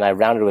unit, and I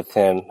rounded with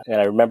him, and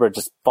I remember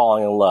just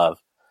falling in love.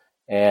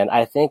 And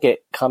I think it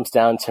comes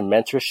down to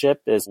mentorship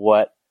is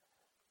what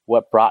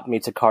brought me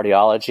to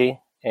cardiology.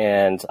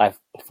 And I've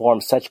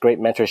formed such great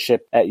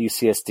mentorship at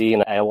UCSD,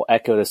 and I will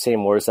echo the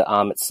same words that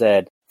Amit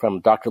said, from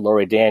Dr.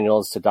 Lori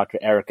Daniels to Dr.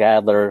 Eric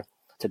Adler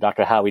to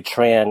Dr. Howie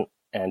Tran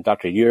and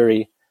Dr.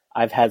 Yuri.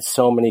 I've had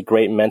so many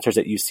great mentors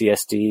at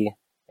UCSD,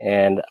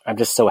 and I'm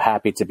just so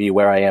happy to be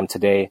where I am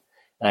today.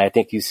 And I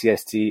think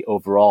UCSD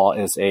overall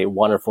is a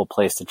wonderful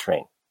place to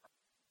train.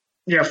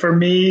 Yeah, for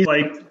me,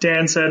 like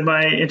Dan said,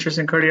 my interest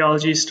in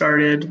cardiology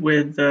started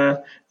with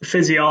the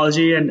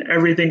physiology, and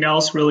everything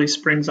else really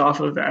springs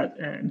off of that.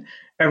 And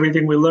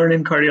everything we learn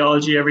in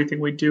cardiology, everything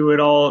we do, it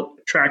all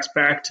tracks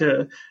back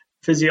to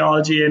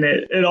physiology. And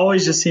it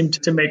always just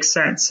seemed to make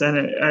sense. And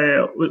I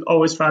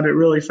always found it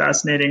really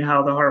fascinating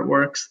how the heart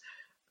works.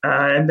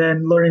 And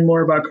then learning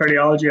more about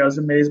cardiology, I was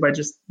amazed by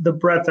just the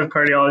breadth of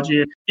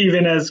cardiology.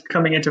 Even as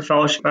coming into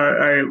fellowship,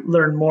 I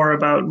learned more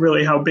about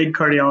really how big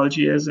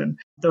cardiology is and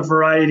the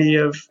variety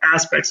of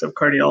aspects of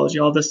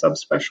cardiology, all the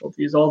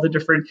subspecialties, all the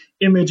different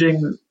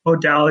imaging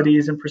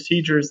modalities and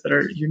procedures that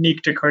are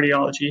unique to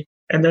cardiology.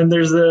 And then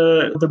there's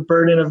the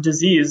burden of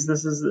disease.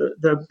 This is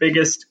the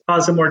biggest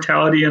cause of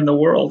mortality in the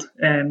world.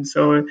 And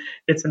so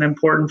it's an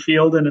important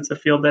field, and it's a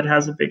field that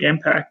has a big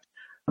impact.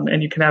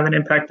 And you can have an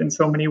impact in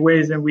so many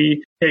ways. And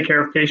we take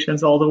care of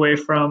patients all the way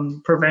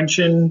from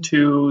prevention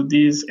to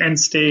these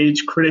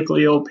end-stage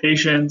critically ill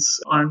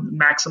patients on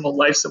maximal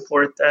life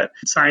support that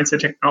science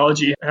and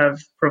technology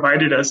have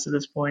provided us to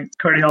this point.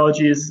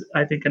 Cardiology is,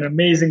 I think, an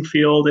amazing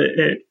field.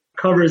 It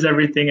covers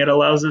everything. It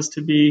allows us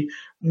to be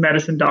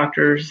medicine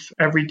doctors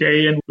every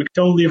day, and we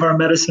don't leave our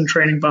medicine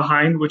training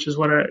behind, which is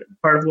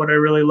part of what I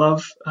really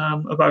love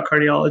about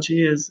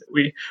cardiology is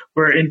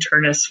we're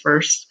internists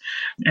first.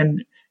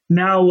 And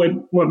now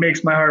what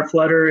makes my heart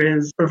flutter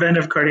is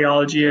preventive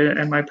cardiology,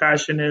 and my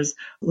passion is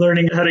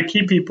learning how to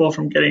keep people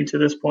from getting to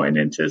this point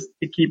and to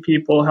keep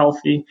people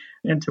healthy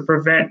and to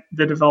prevent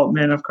the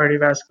development of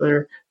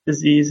cardiovascular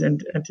disease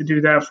and to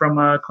do that from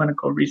a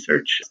clinical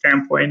research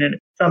standpoint. And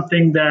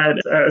something that,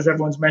 as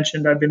everyone's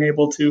mentioned, I've been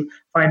able to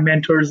find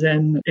mentors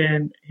in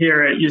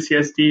here at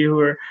UCSD who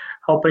are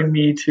helping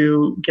me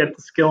to get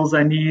the skills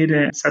I need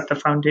and set the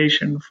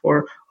foundation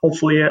for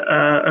hopefully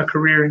a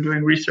career in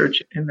doing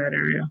research in that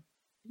area.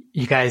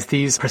 You guys,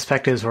 these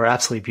perspectives were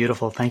absolutely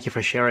beautiful. Thank you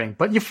for sharing.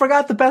 But you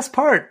forgot the best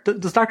part.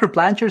 Does Dr.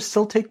 Blanchard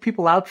still take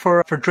people out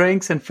for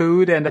drinks and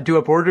food and do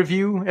a board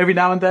review every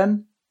now and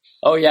then?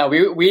 Oh yeah,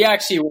 we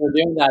actually were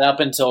doing that up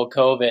until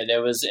COVID.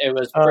 It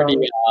was pretty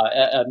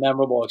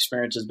memorable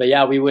experiences. But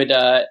yeah, we would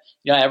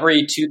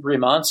every 2-3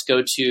 months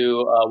go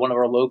to one of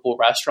our local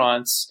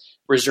restaurants,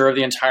 reserve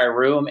the entire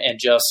room, and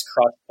just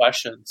crush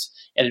questions.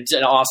 And it's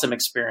an awesome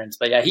experience.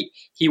 But yeah,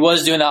 he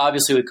was doing that.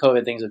 Obviously, with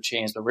COVID, things have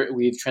changed, but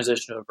we've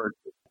transitioned over.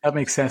 That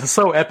makes sense. It's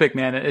so epic,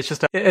 man.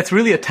 It's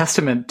really a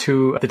testament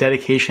to the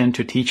dedication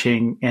to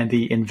teaching and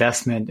the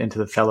investment into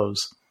the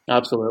fellows.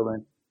 Absolutely.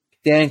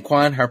 Dan,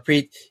 Kwan,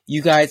 Harpreet,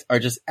 you guys are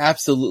just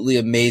absolutely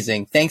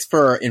amazing. Thanks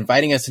for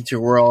inviting us into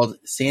your world.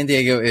 San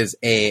Diego is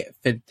a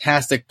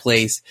fantastic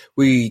place.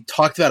 We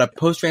talked about a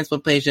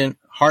post-transplantation,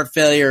 heart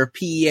failure,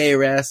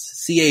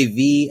 PEA-RS,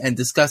 CAV, and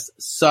discussed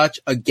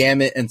such a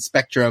gamut and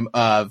spectrum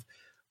of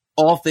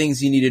all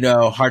things you need to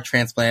know heart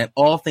transplant,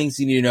 all things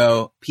you need to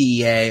know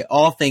PEA,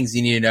 all things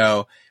you need to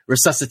know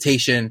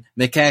resuscitation,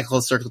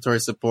 mechanical circulatory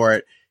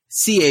support,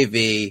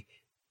 CAV,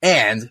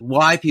 and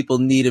why people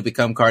need to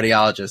become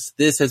cardiologists.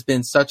 This has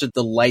been such a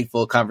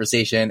delightful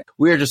conversation.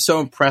 We are just so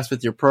impressed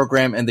with your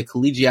program and the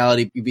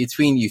collegiality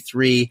between you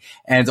three,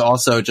 and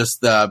also just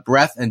the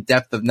breadth and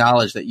depth of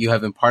knowledge that you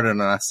have imparted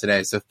on us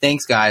today. So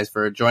thanks, guys,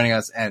 for joining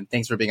us, and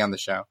thanks for being on the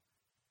show.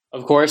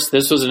 Of course,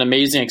 this was an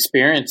amazing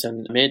experience.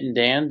 And Amit and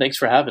Dan, thanks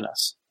for having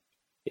us.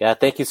 Yeah,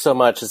 thank you so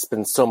much. It's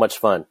been so much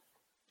fun.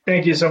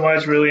 Thank you so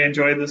much. Really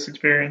enjoyed this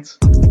experience.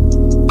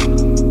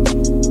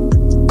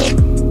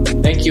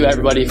 Thank you,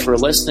 everybody, for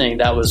listening.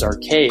 That was our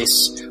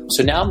case.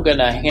 So now I'm going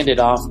to hand it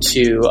off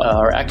to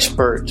our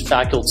expert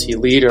faculty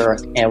leader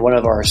and one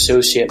of our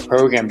associate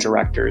program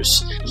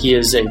directors. He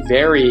is a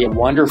very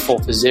wonderful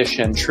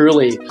physician,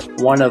 truly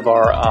one of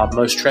our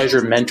most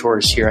treasured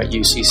mentors here at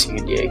UC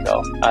San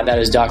Diego. That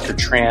is Dr.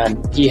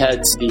 Tran. He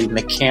heads the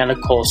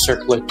mechanical,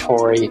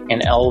 circulatory,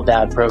 and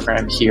LVAD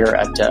program here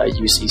at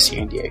UC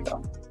San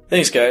Diego.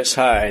 Thanks, guys.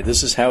 Hi,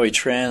 this is Howie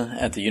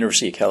Tran at the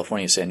University of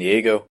California, San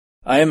Diego.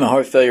 I am a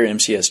heart failure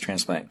MCS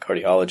transplant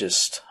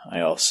cardiologist.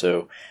 I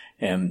also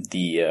am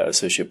the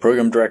Associate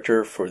Program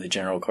Director for the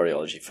General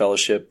Cardiology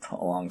Fellowship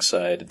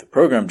alongside the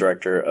Program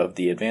Director of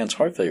the Advanced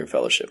Heart Failure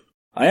Fellowship.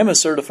 I am a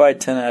certified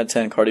 10 out of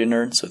 10 cardio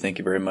nerd, so thank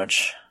you very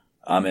much,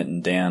 Amit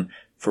and Dan,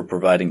 for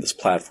providing this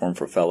platform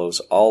for fellows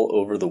all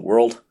over the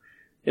world.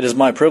 It is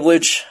my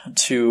privilege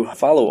to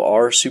follow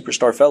our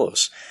superstar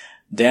fellows.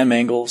 Dan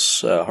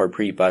Mangels,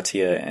 Harpreet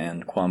Bhatia,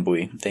 and Kwan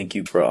Bui, thank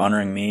you for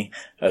honoring me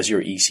as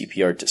your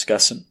eCPR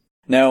discussant.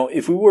 Now,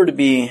 if we were to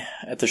be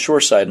at the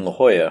shoreside in La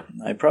Jolla,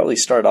 I'd probably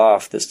start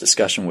off this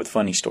discussion with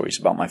funny stories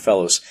about my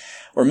fellows,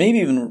 or maybe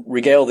even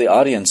regale the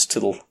audience to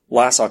the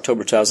last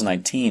October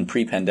 2019,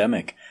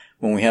 pre-pandemic,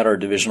 when we had our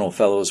divisional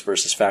fellows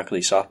versus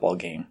faculty softball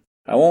game.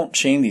 I won't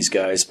shame these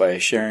guys by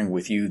sharing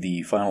with you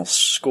the final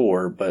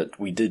score, but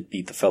we did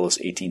beat the fellows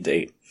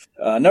 18-8.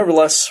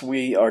 Nevertheless,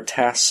 we are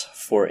tasked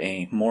for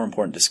a more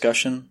important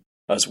discussion,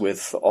 as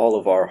with all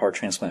of our heart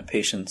transplant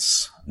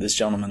patients, this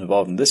gentleman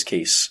involved in this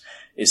case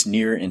is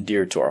near and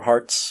dear to our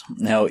hearts.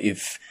 Now,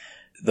 if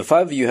the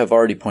five of you have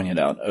already pointed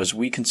out, as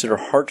we consider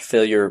heart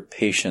failure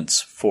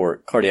patients for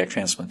cardiac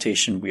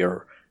transplantation, we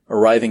are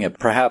arriving at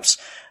perhaps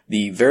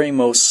the very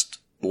most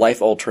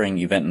life-altering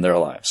event in their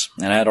lives.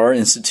 And at our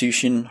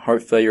institution,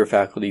 heart failure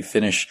faculty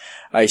finish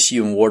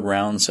ICU and ward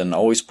rounds and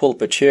always pull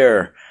up a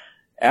chair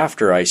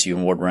after ICU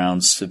and ward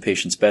rounds to the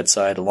patient's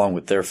bedside along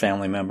with their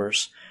family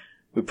members.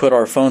 We put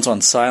our phones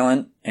on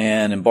silent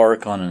and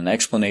embark on an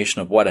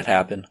explanation of what had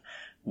happened,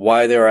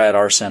 why they are at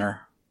our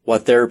center,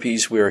 what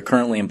therapies we are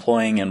currently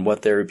employing and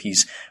what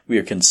therapies we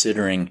are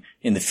considering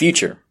in the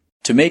future.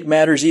 To make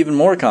matters even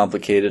more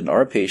complicated,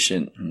 our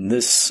patient in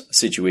this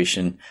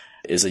situation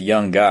is a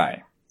young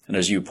guy. And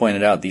as you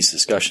pointed out, these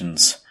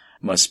discussions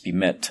must be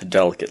met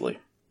delicately.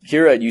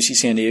 Here at UC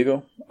San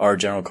Diego, our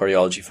general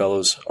cardiology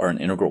fellows are an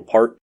integral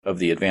part of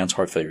the advanced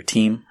heart failure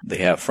team. They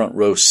have front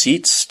row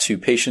seats to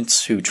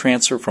patients who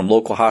transfer from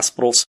local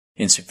hospitals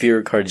in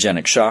severe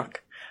cardiogenic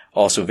shock,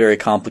 also very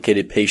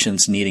complicated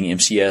patients needing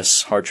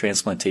MCS, heart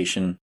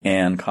transplantation,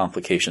 and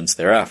complications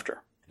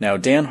thereafter. Now,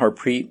 Dan,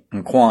 Harpreet,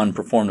 and Kwan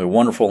performed a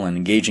wonderful and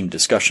engaging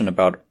discussion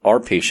about our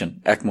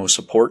patient, ECMO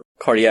support,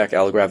 cardiac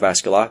allograft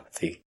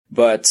vasculopathy.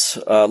 But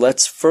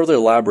let's further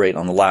elaborate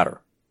on the latter.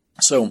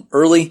 So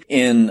early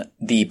in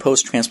the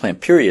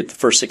post-transplant period, the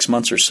first 6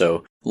 months or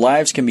so,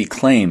 lives can be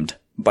claimed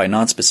by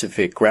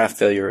nonspecific graft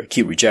failure,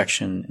 acute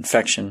rejection,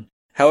 infection.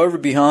 However,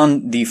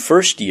 beyond the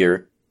first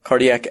year,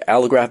 cardiac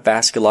allograft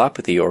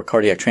vasculopathy or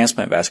cardiac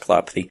transplant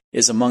vasculopathy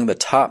is among the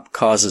top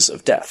causes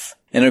of death.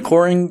 And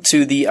according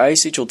to the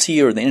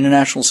ISHLT, or the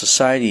International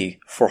Society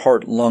for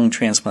Heart-Lung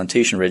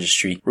Transplantation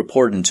Registry,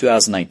 reported in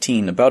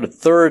 2019, about a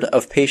third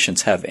of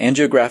patients have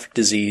angiographic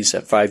disease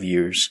at 5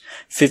 years,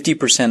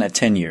 50% at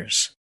 10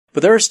 years.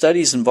 But there are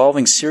studies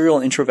involving serial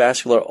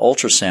intravascular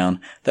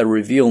ultrasound that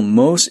reveal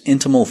most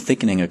intimal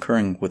thickening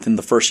occurring within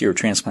the first year of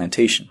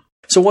transplantation.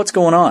 So what's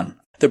going on?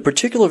 The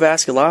particular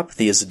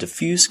vasculopathy is a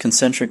diffuse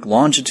concentric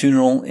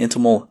longitudinal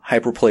intimal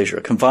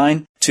hyperplasia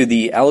confined to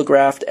the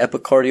allograft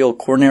epicardial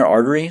coronary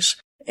arteries,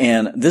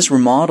 and this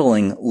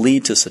remodeling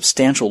lead to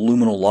substantial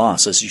luminal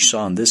loss, as you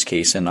saw in this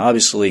case, and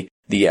obviously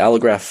the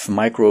allograft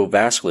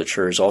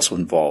microvasculature is also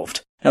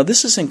involved. Now,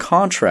 this is in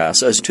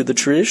contrast as to the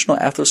traditional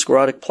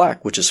atherosclerotic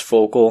plaque, which is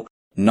focal,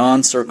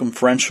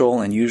 non-circumferential,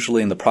 and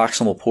usually in the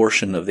proximal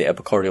portion of the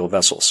epicardial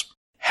vessels.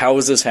 How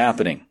is this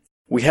happening?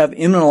 We have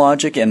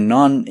immunologic and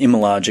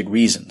non-immunologic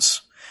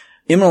reasons.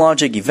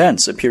 Immunologic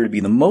events appear to be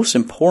the most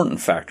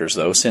important factors,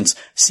 though, since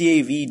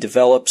CAV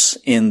develops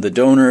in the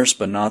donors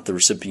but not the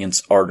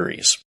recipient's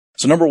arteries.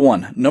 So number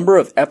one, number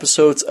of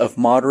episodes of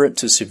moderate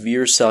to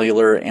severe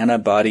cellular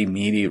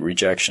antibody-mediated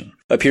rejection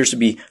appears to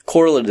be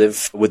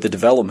correlative with the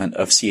development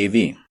of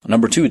CAV.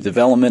 Number two,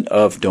 development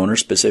of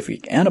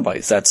donor-specific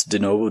antibodies. That's de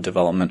novo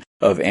development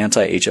of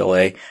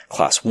anti-HLA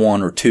class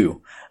 1 or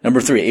 2.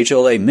 Number three,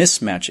 HLA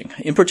mismatching,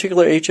 in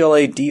particular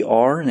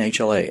HLA-DR and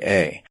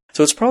HLA-A.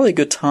 So it's probably a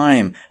good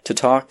time to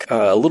talk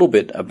a little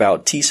bit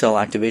about T-cell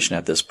activation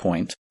at this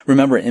point.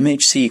 Remember,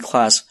 MHC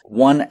class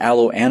 1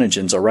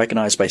 alloantigens are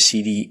recognized by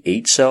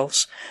CD8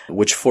 cells,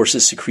 which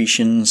forces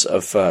secretions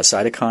of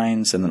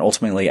cytokines and then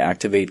ultimately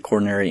activate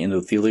coronary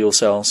endothelial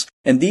cells.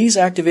 And these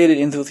activated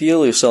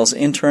endothelial cells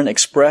in turn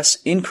express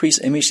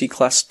increased MHC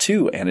class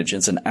 2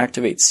 antigens and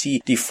activate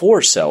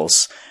CD4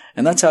 cells.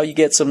 And that's how you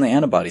get some of the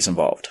antibodies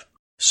involved.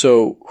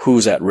 So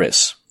who's at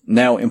risk?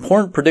 Now,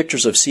 important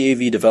predictors of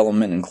CAV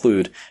development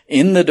include,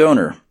 in the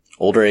donor,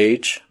 older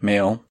age,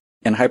 male,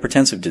 and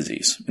hypertensive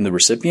disease. In the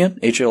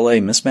recipient, HLA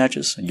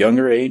mismatches,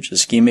 younger age,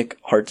 ischemic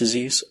heart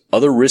disease.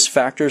 Other risk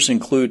factors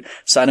include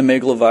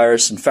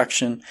cytomegalovirus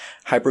infection,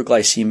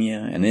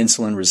 hyperglycemia, and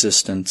insulin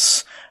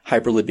resistance,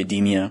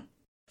 hyperlipidemia.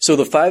 So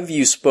the five of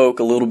you spoke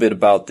a little bit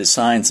about the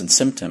signs and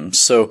symptoms,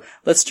 so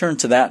let's turn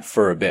to that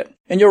for a bit.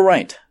 And you're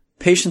right.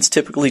 Patients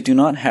typically do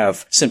not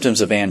have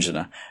symptoms of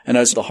angina, and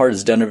as the heart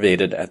is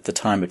denervated at the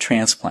time of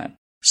transplant.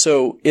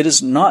 So it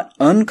is not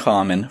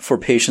uncommon for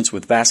patients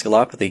with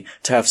vasculopathy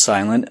to have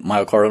silent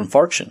myocardial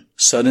infarction,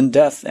 sudden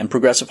death, and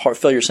progressive heart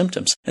failure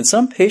symptoms. In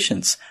some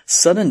patients,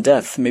 sudden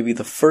death may be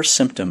the first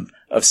symptom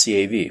of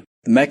CAV. The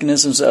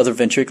mechanisms of other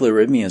ventricular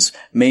arrhythmias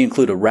may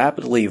include a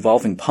rapidly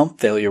evolving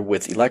pump failure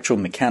with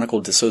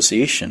electromechanical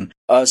dissociation,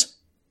 as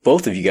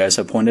both of you guys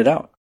have pointed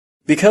out.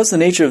 Because the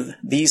nature of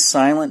these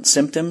silent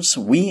symptoms,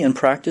 we in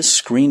practice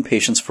screen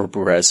patients for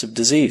progressive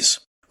disease.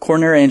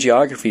 Coronary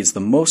angiography is the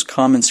most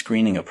common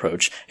screening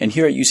approach, and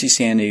here at UC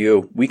San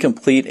Diego, we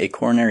complete a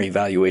coronary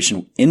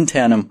evaluation in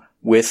tandem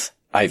with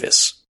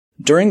IVUS.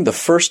 During the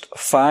first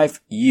 5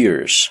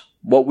 years,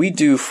 what we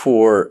do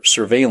for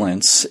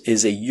surveillance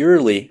is a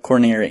yearly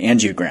coronary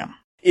angiogram.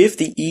 If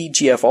the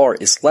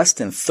eGFR is less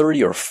than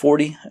 30 or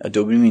 40, a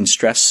dopamine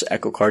stress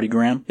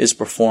echocardiogram is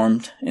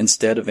performed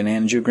instead of an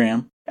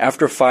angiogram.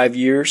 After 5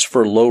 years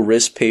for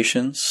low-risk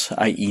patients,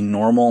 i.e.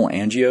 normal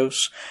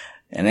angios,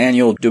 an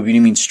annual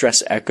dopamine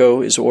stress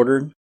echo is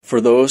ordered. For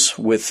those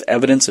with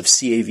evidence of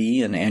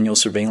CAV, an annual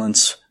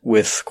surveillance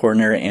with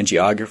coronary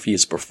angiography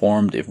is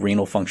performed if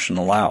renal function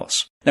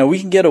allows. Now, we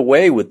can get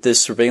away with this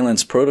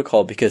surveillance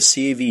protocol because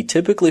CAV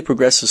typically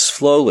progresses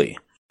slowly.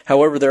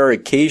 However, there are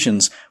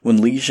occasions when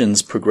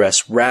lesions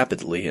progress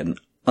rapidly and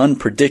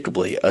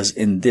unpredictably, as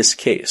in this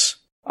case.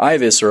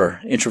 IVUS,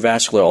 or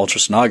intravascular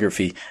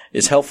ultrasonography,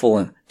 is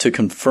helpful to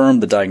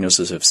confirm the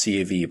diagnosis of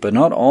CAV, but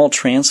not all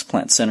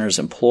transplant centers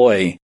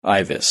employ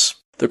IVUS.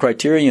 The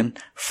criterion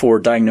for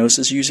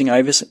diagnosis using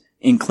IVUS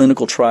in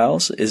clinical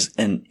trials is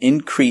an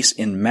increase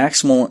in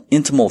maximal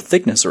intimal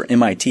thickness, or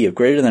MIT, of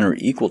greater than or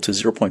equal to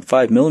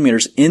 0.5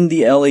 millimeters in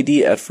the LAD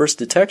at first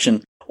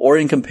detection, or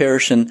in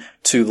comparison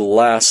to the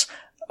last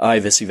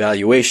IVUS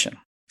evaluation.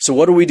 So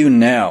what do we do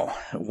now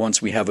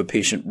once we have a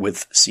patient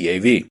with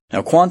CAV?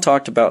 Now, Quan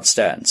talked about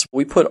statins.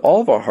 We put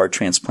all of our heart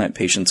transplant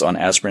patients on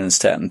aspirin and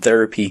statin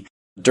therapy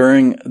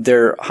during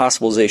their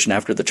hospitalization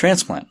after the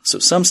transplant. So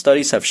some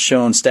studies have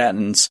shown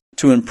statins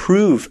to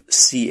improve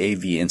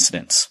CAV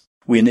incidence.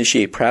 We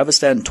initiate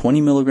pravastatin 20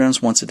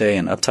 milligrams once a day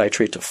and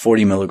uptitrate to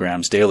 40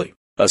 milligrams daily.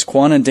 As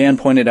Quan and Dan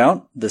pointed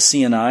out, the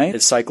CNI,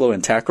 cyclo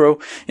and tacro,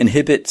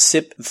 inhibit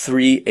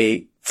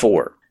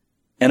CYP3A4.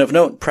 And of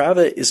note,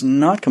 Prava is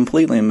not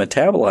completely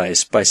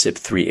metabolized by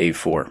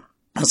CYP3A4,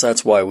 so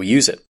that's why we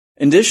use it.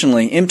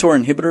 Additionally,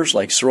 mTOR inhibitors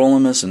like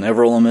sirolimus and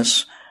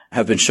everolimus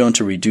have been shown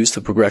to reduce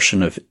the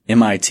progression of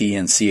MIT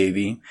and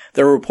CAV.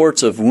 There are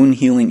reports of wound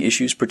healing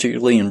issues,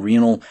 particularly in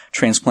renal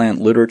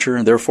transplant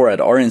literature. Therefore, at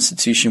our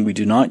institution, we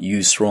do not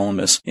use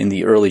sirolimus in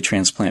the early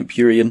transplant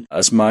period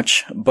as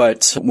much.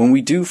 But when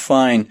we do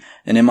find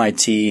an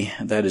MIT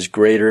that is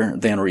greater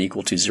than or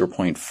equal to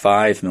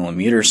 0.5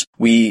 millimeters,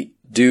 we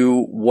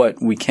do what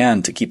we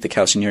can to keep the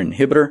calcineurin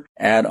inhibitor,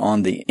 add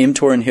on the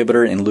mTOR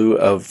inhibitor in lieu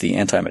of the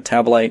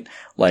antimetabolite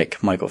like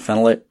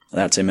mycophenolate,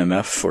 that's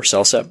MMF for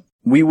CellCept.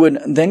 We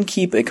would then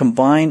keep a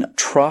combined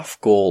trough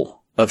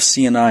goal of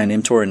CNI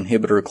and mTOR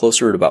inhibitor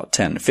closer at about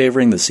 10,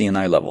 favoring the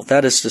CNI level.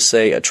 That is to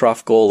say, a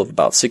trough goal of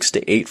about 6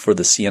 to 8 for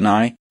the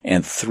CNI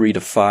and 3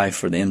 to 5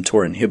 for the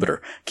mTOR inhibitor.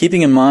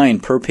 Keeping in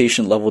mind per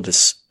patient level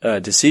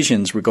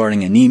decisions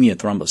regarding anemia,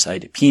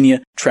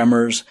 thrombocytopenia,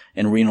 tremors,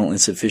 and renal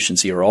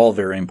insufficiency are all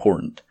very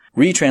important.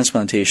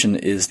 Retransplantation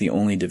is the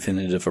only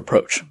definitive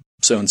approach.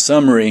 So in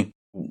summary,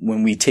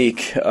 when we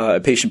take a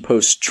patient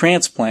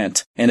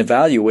post-transplant and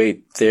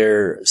evaluate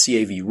their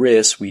CAV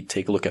risks, we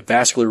take a look at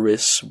vascular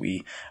risks.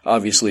 We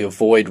obviously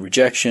avoid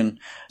rejection.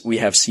 We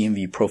have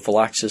CMV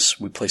prophylaxis.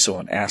 We place them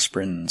on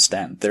aspirin and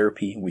statin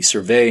therapy. We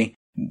survey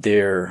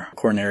their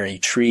coronary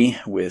tree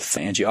with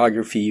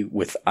angiography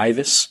with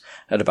IVUS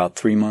at about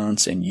 3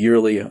 months and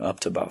yearly up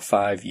to about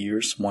 5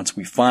 years. Once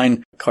we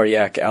find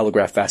cardiac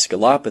allograft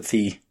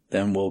vasculopathy,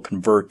 then we'll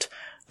convert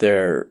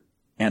their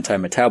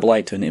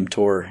antimetabolite to an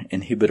mTOR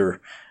inhibitor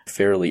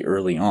fairly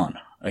early on.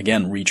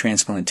 Again,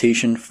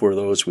 retransplantation for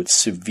those with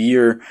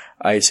severe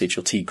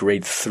ISHLT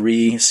grade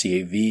 3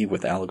 CAV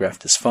with allograft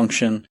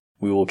dysfunction,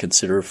 we will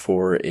consider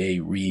for a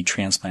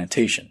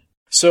retransplantation.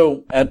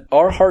 So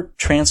our heart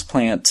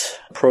transplant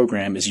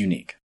program is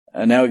unique.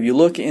 Now, if you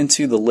look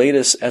into the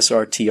latest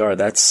SRTR,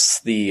 that's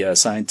the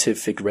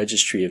Scientific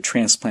Registry of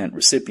Transplant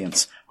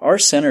Recipients, our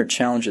center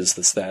challenges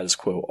the status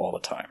quo all the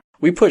time.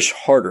 We push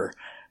harder,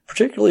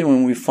 particularly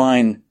when we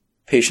find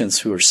patients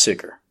who are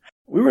sicker.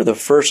 We were the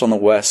first on the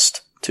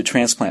West to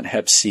transplant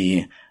Hep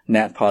C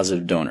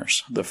NAT-positive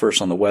donors, the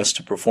first on the West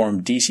to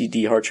perform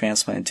DCD heart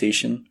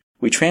transplantation.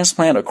 We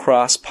transplant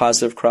across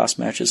positive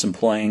cross-matches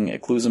employing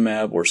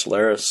eculizumab or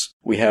Soliris.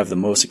 We have the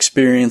most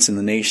experience in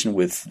the nation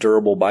with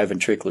durable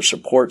biventricular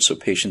support so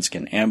patients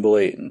can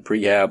ambulate and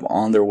prehab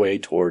on their way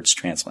towards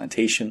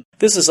transplantation.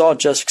 This is all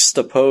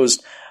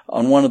juxtaposed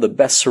on one of the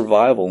best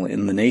survival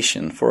in the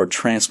nation for a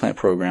transplant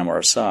program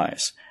our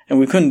size. And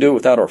we couldn't do it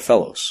without our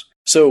fellows.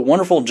 So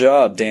wonderful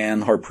job,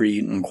 Dan,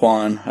 Harpreet, and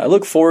Quan. I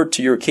look forward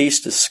to your case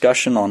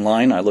discussion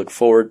online. I look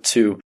forward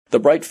to the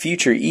bright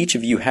future each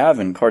of you have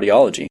in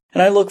cardiology.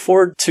 And I look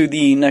forward to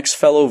the next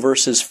fellow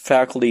versus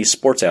faculty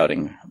sports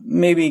outing,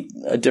 maybe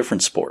a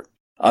different sport.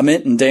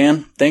 Amit and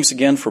Dan, thanks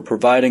again for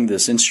providing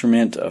this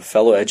instrument of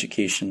fellow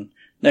education.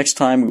 Next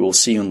time we will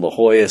see you in La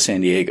Jolla,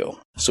 San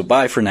Diego. So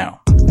bye for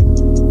now.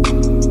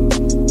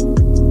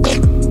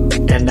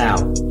 And now,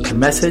 a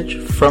message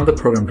from the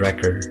program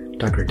director,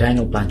 Dr.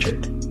 Daniel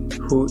Blanchard,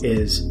 who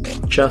is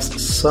just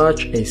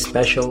such a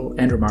special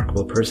and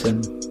remarkable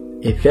person,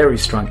 a very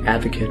strong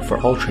advocate for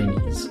all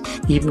trainees.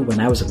 Even when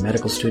I was a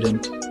medical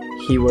student,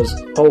 he was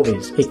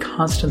always a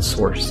constant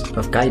source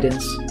of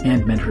guidance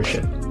and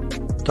mentorship.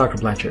 Dr.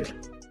 Blanchard.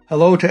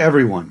 Hello to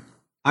everyone.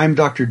 I'm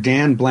Dr.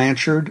 Dan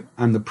Blanchard.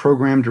 I'm the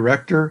program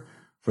director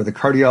for the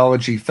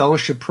Cardiology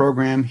Fellowship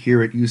Program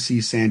here at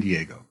UC San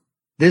Diego.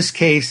 This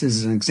case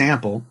is an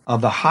example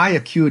of the high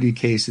acuity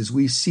cases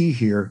we see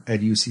here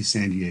at UC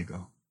San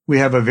Diego. We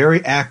have a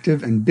very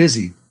active and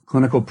busy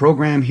clinical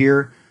program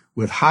here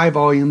with high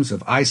volumes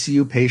of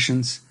ICU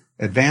patients,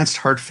 advanced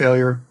heart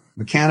failure,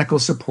 mechanical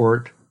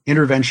support,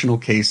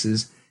 interventional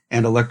cases,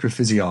 and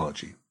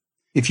electrophysiology.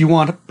 If you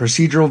want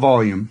procedural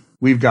volume,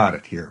 we've got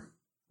it here.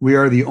 We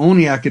are the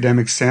only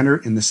academic center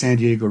in the San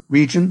Diego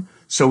region,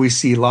 so we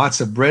see lots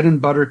of bread and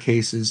butter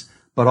cases,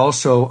 but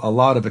also a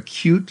lot of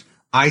acute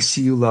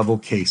ICU level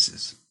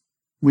cases.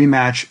 We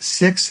match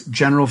 6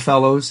 general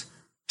fellows,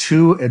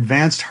 2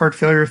 advanced heart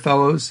failure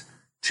fellows,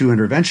 2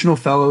 interventional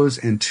fellows,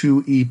 and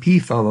 2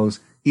 EP fellows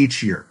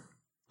each year.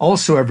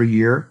 Also every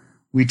year,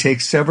 we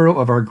take several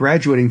of our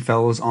graduating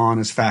fellows on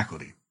as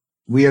faculty.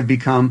 We have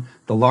become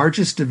the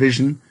largest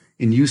division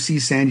in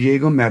UC San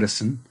Diego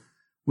medicine.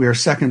 We are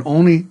second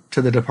only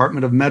to the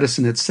Department of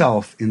Medicine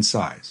itself in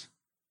size.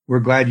 We're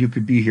glad you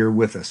could be here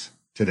with us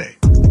today.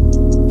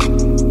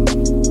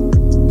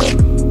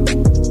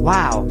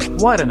 Wow,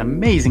 what an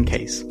amazing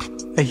case.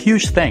 A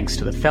huge thanks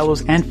to the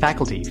fellows and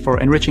faculty for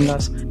enriching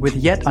us with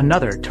yet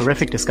another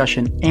terrific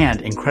discussion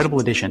and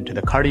incredible addition to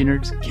the Cardio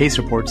Nerds Case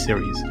Report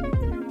series.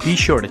 Be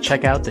sure to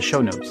check out the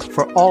show notes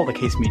for all the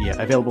case media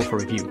available for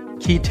review,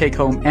 key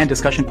take-home and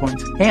discussion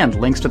points, and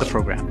links to the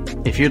program.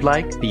 If you'd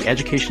like the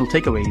educational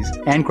takeaways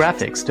and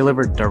graphics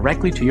delivered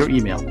directly to your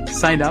email,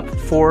 sign up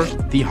for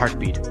The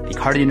Heartbeat, the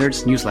Cardio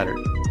Nerds newsletter.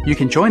 You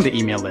can join the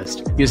email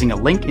list using a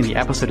link in the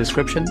episode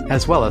description,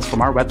 as well as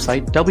from our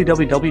website,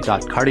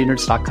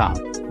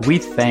 www.cardionerds.com. We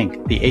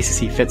thank the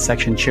ACC Fit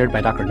section chaired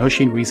by Dr.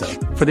 Noshin Riza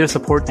for their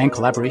support and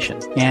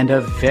collaboration. And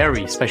a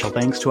very special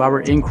thanks to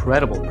our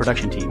incredible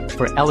production team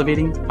for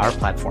elevating our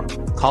platform.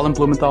 Colin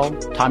Blumenthal,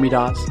 Tommy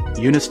Das,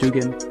 Eunice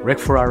Dugan, Rick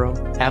Ferraro,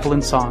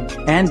 Evelyn Song,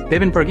 and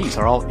Bibin Burgess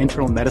are all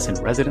internal medicine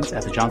residents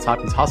at the Johns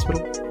Hopkins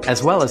Hospital,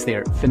 as well as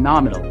their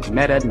phenomenal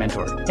MedEd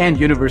mentor and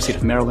University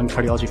of Maryland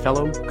cardiology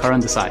fellow,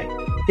 Karan Desai.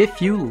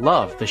 If you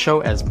love the show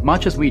as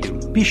much as we do,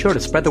 be sure to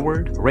spread the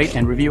word, rate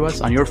and review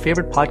us on your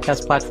favorite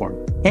podcast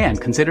platform, and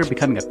consider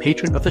becoming a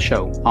patron of the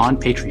show on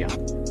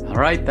Patreon. All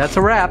right, that's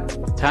a wrap.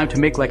 Time to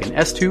make like an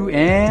S2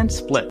 and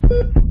split.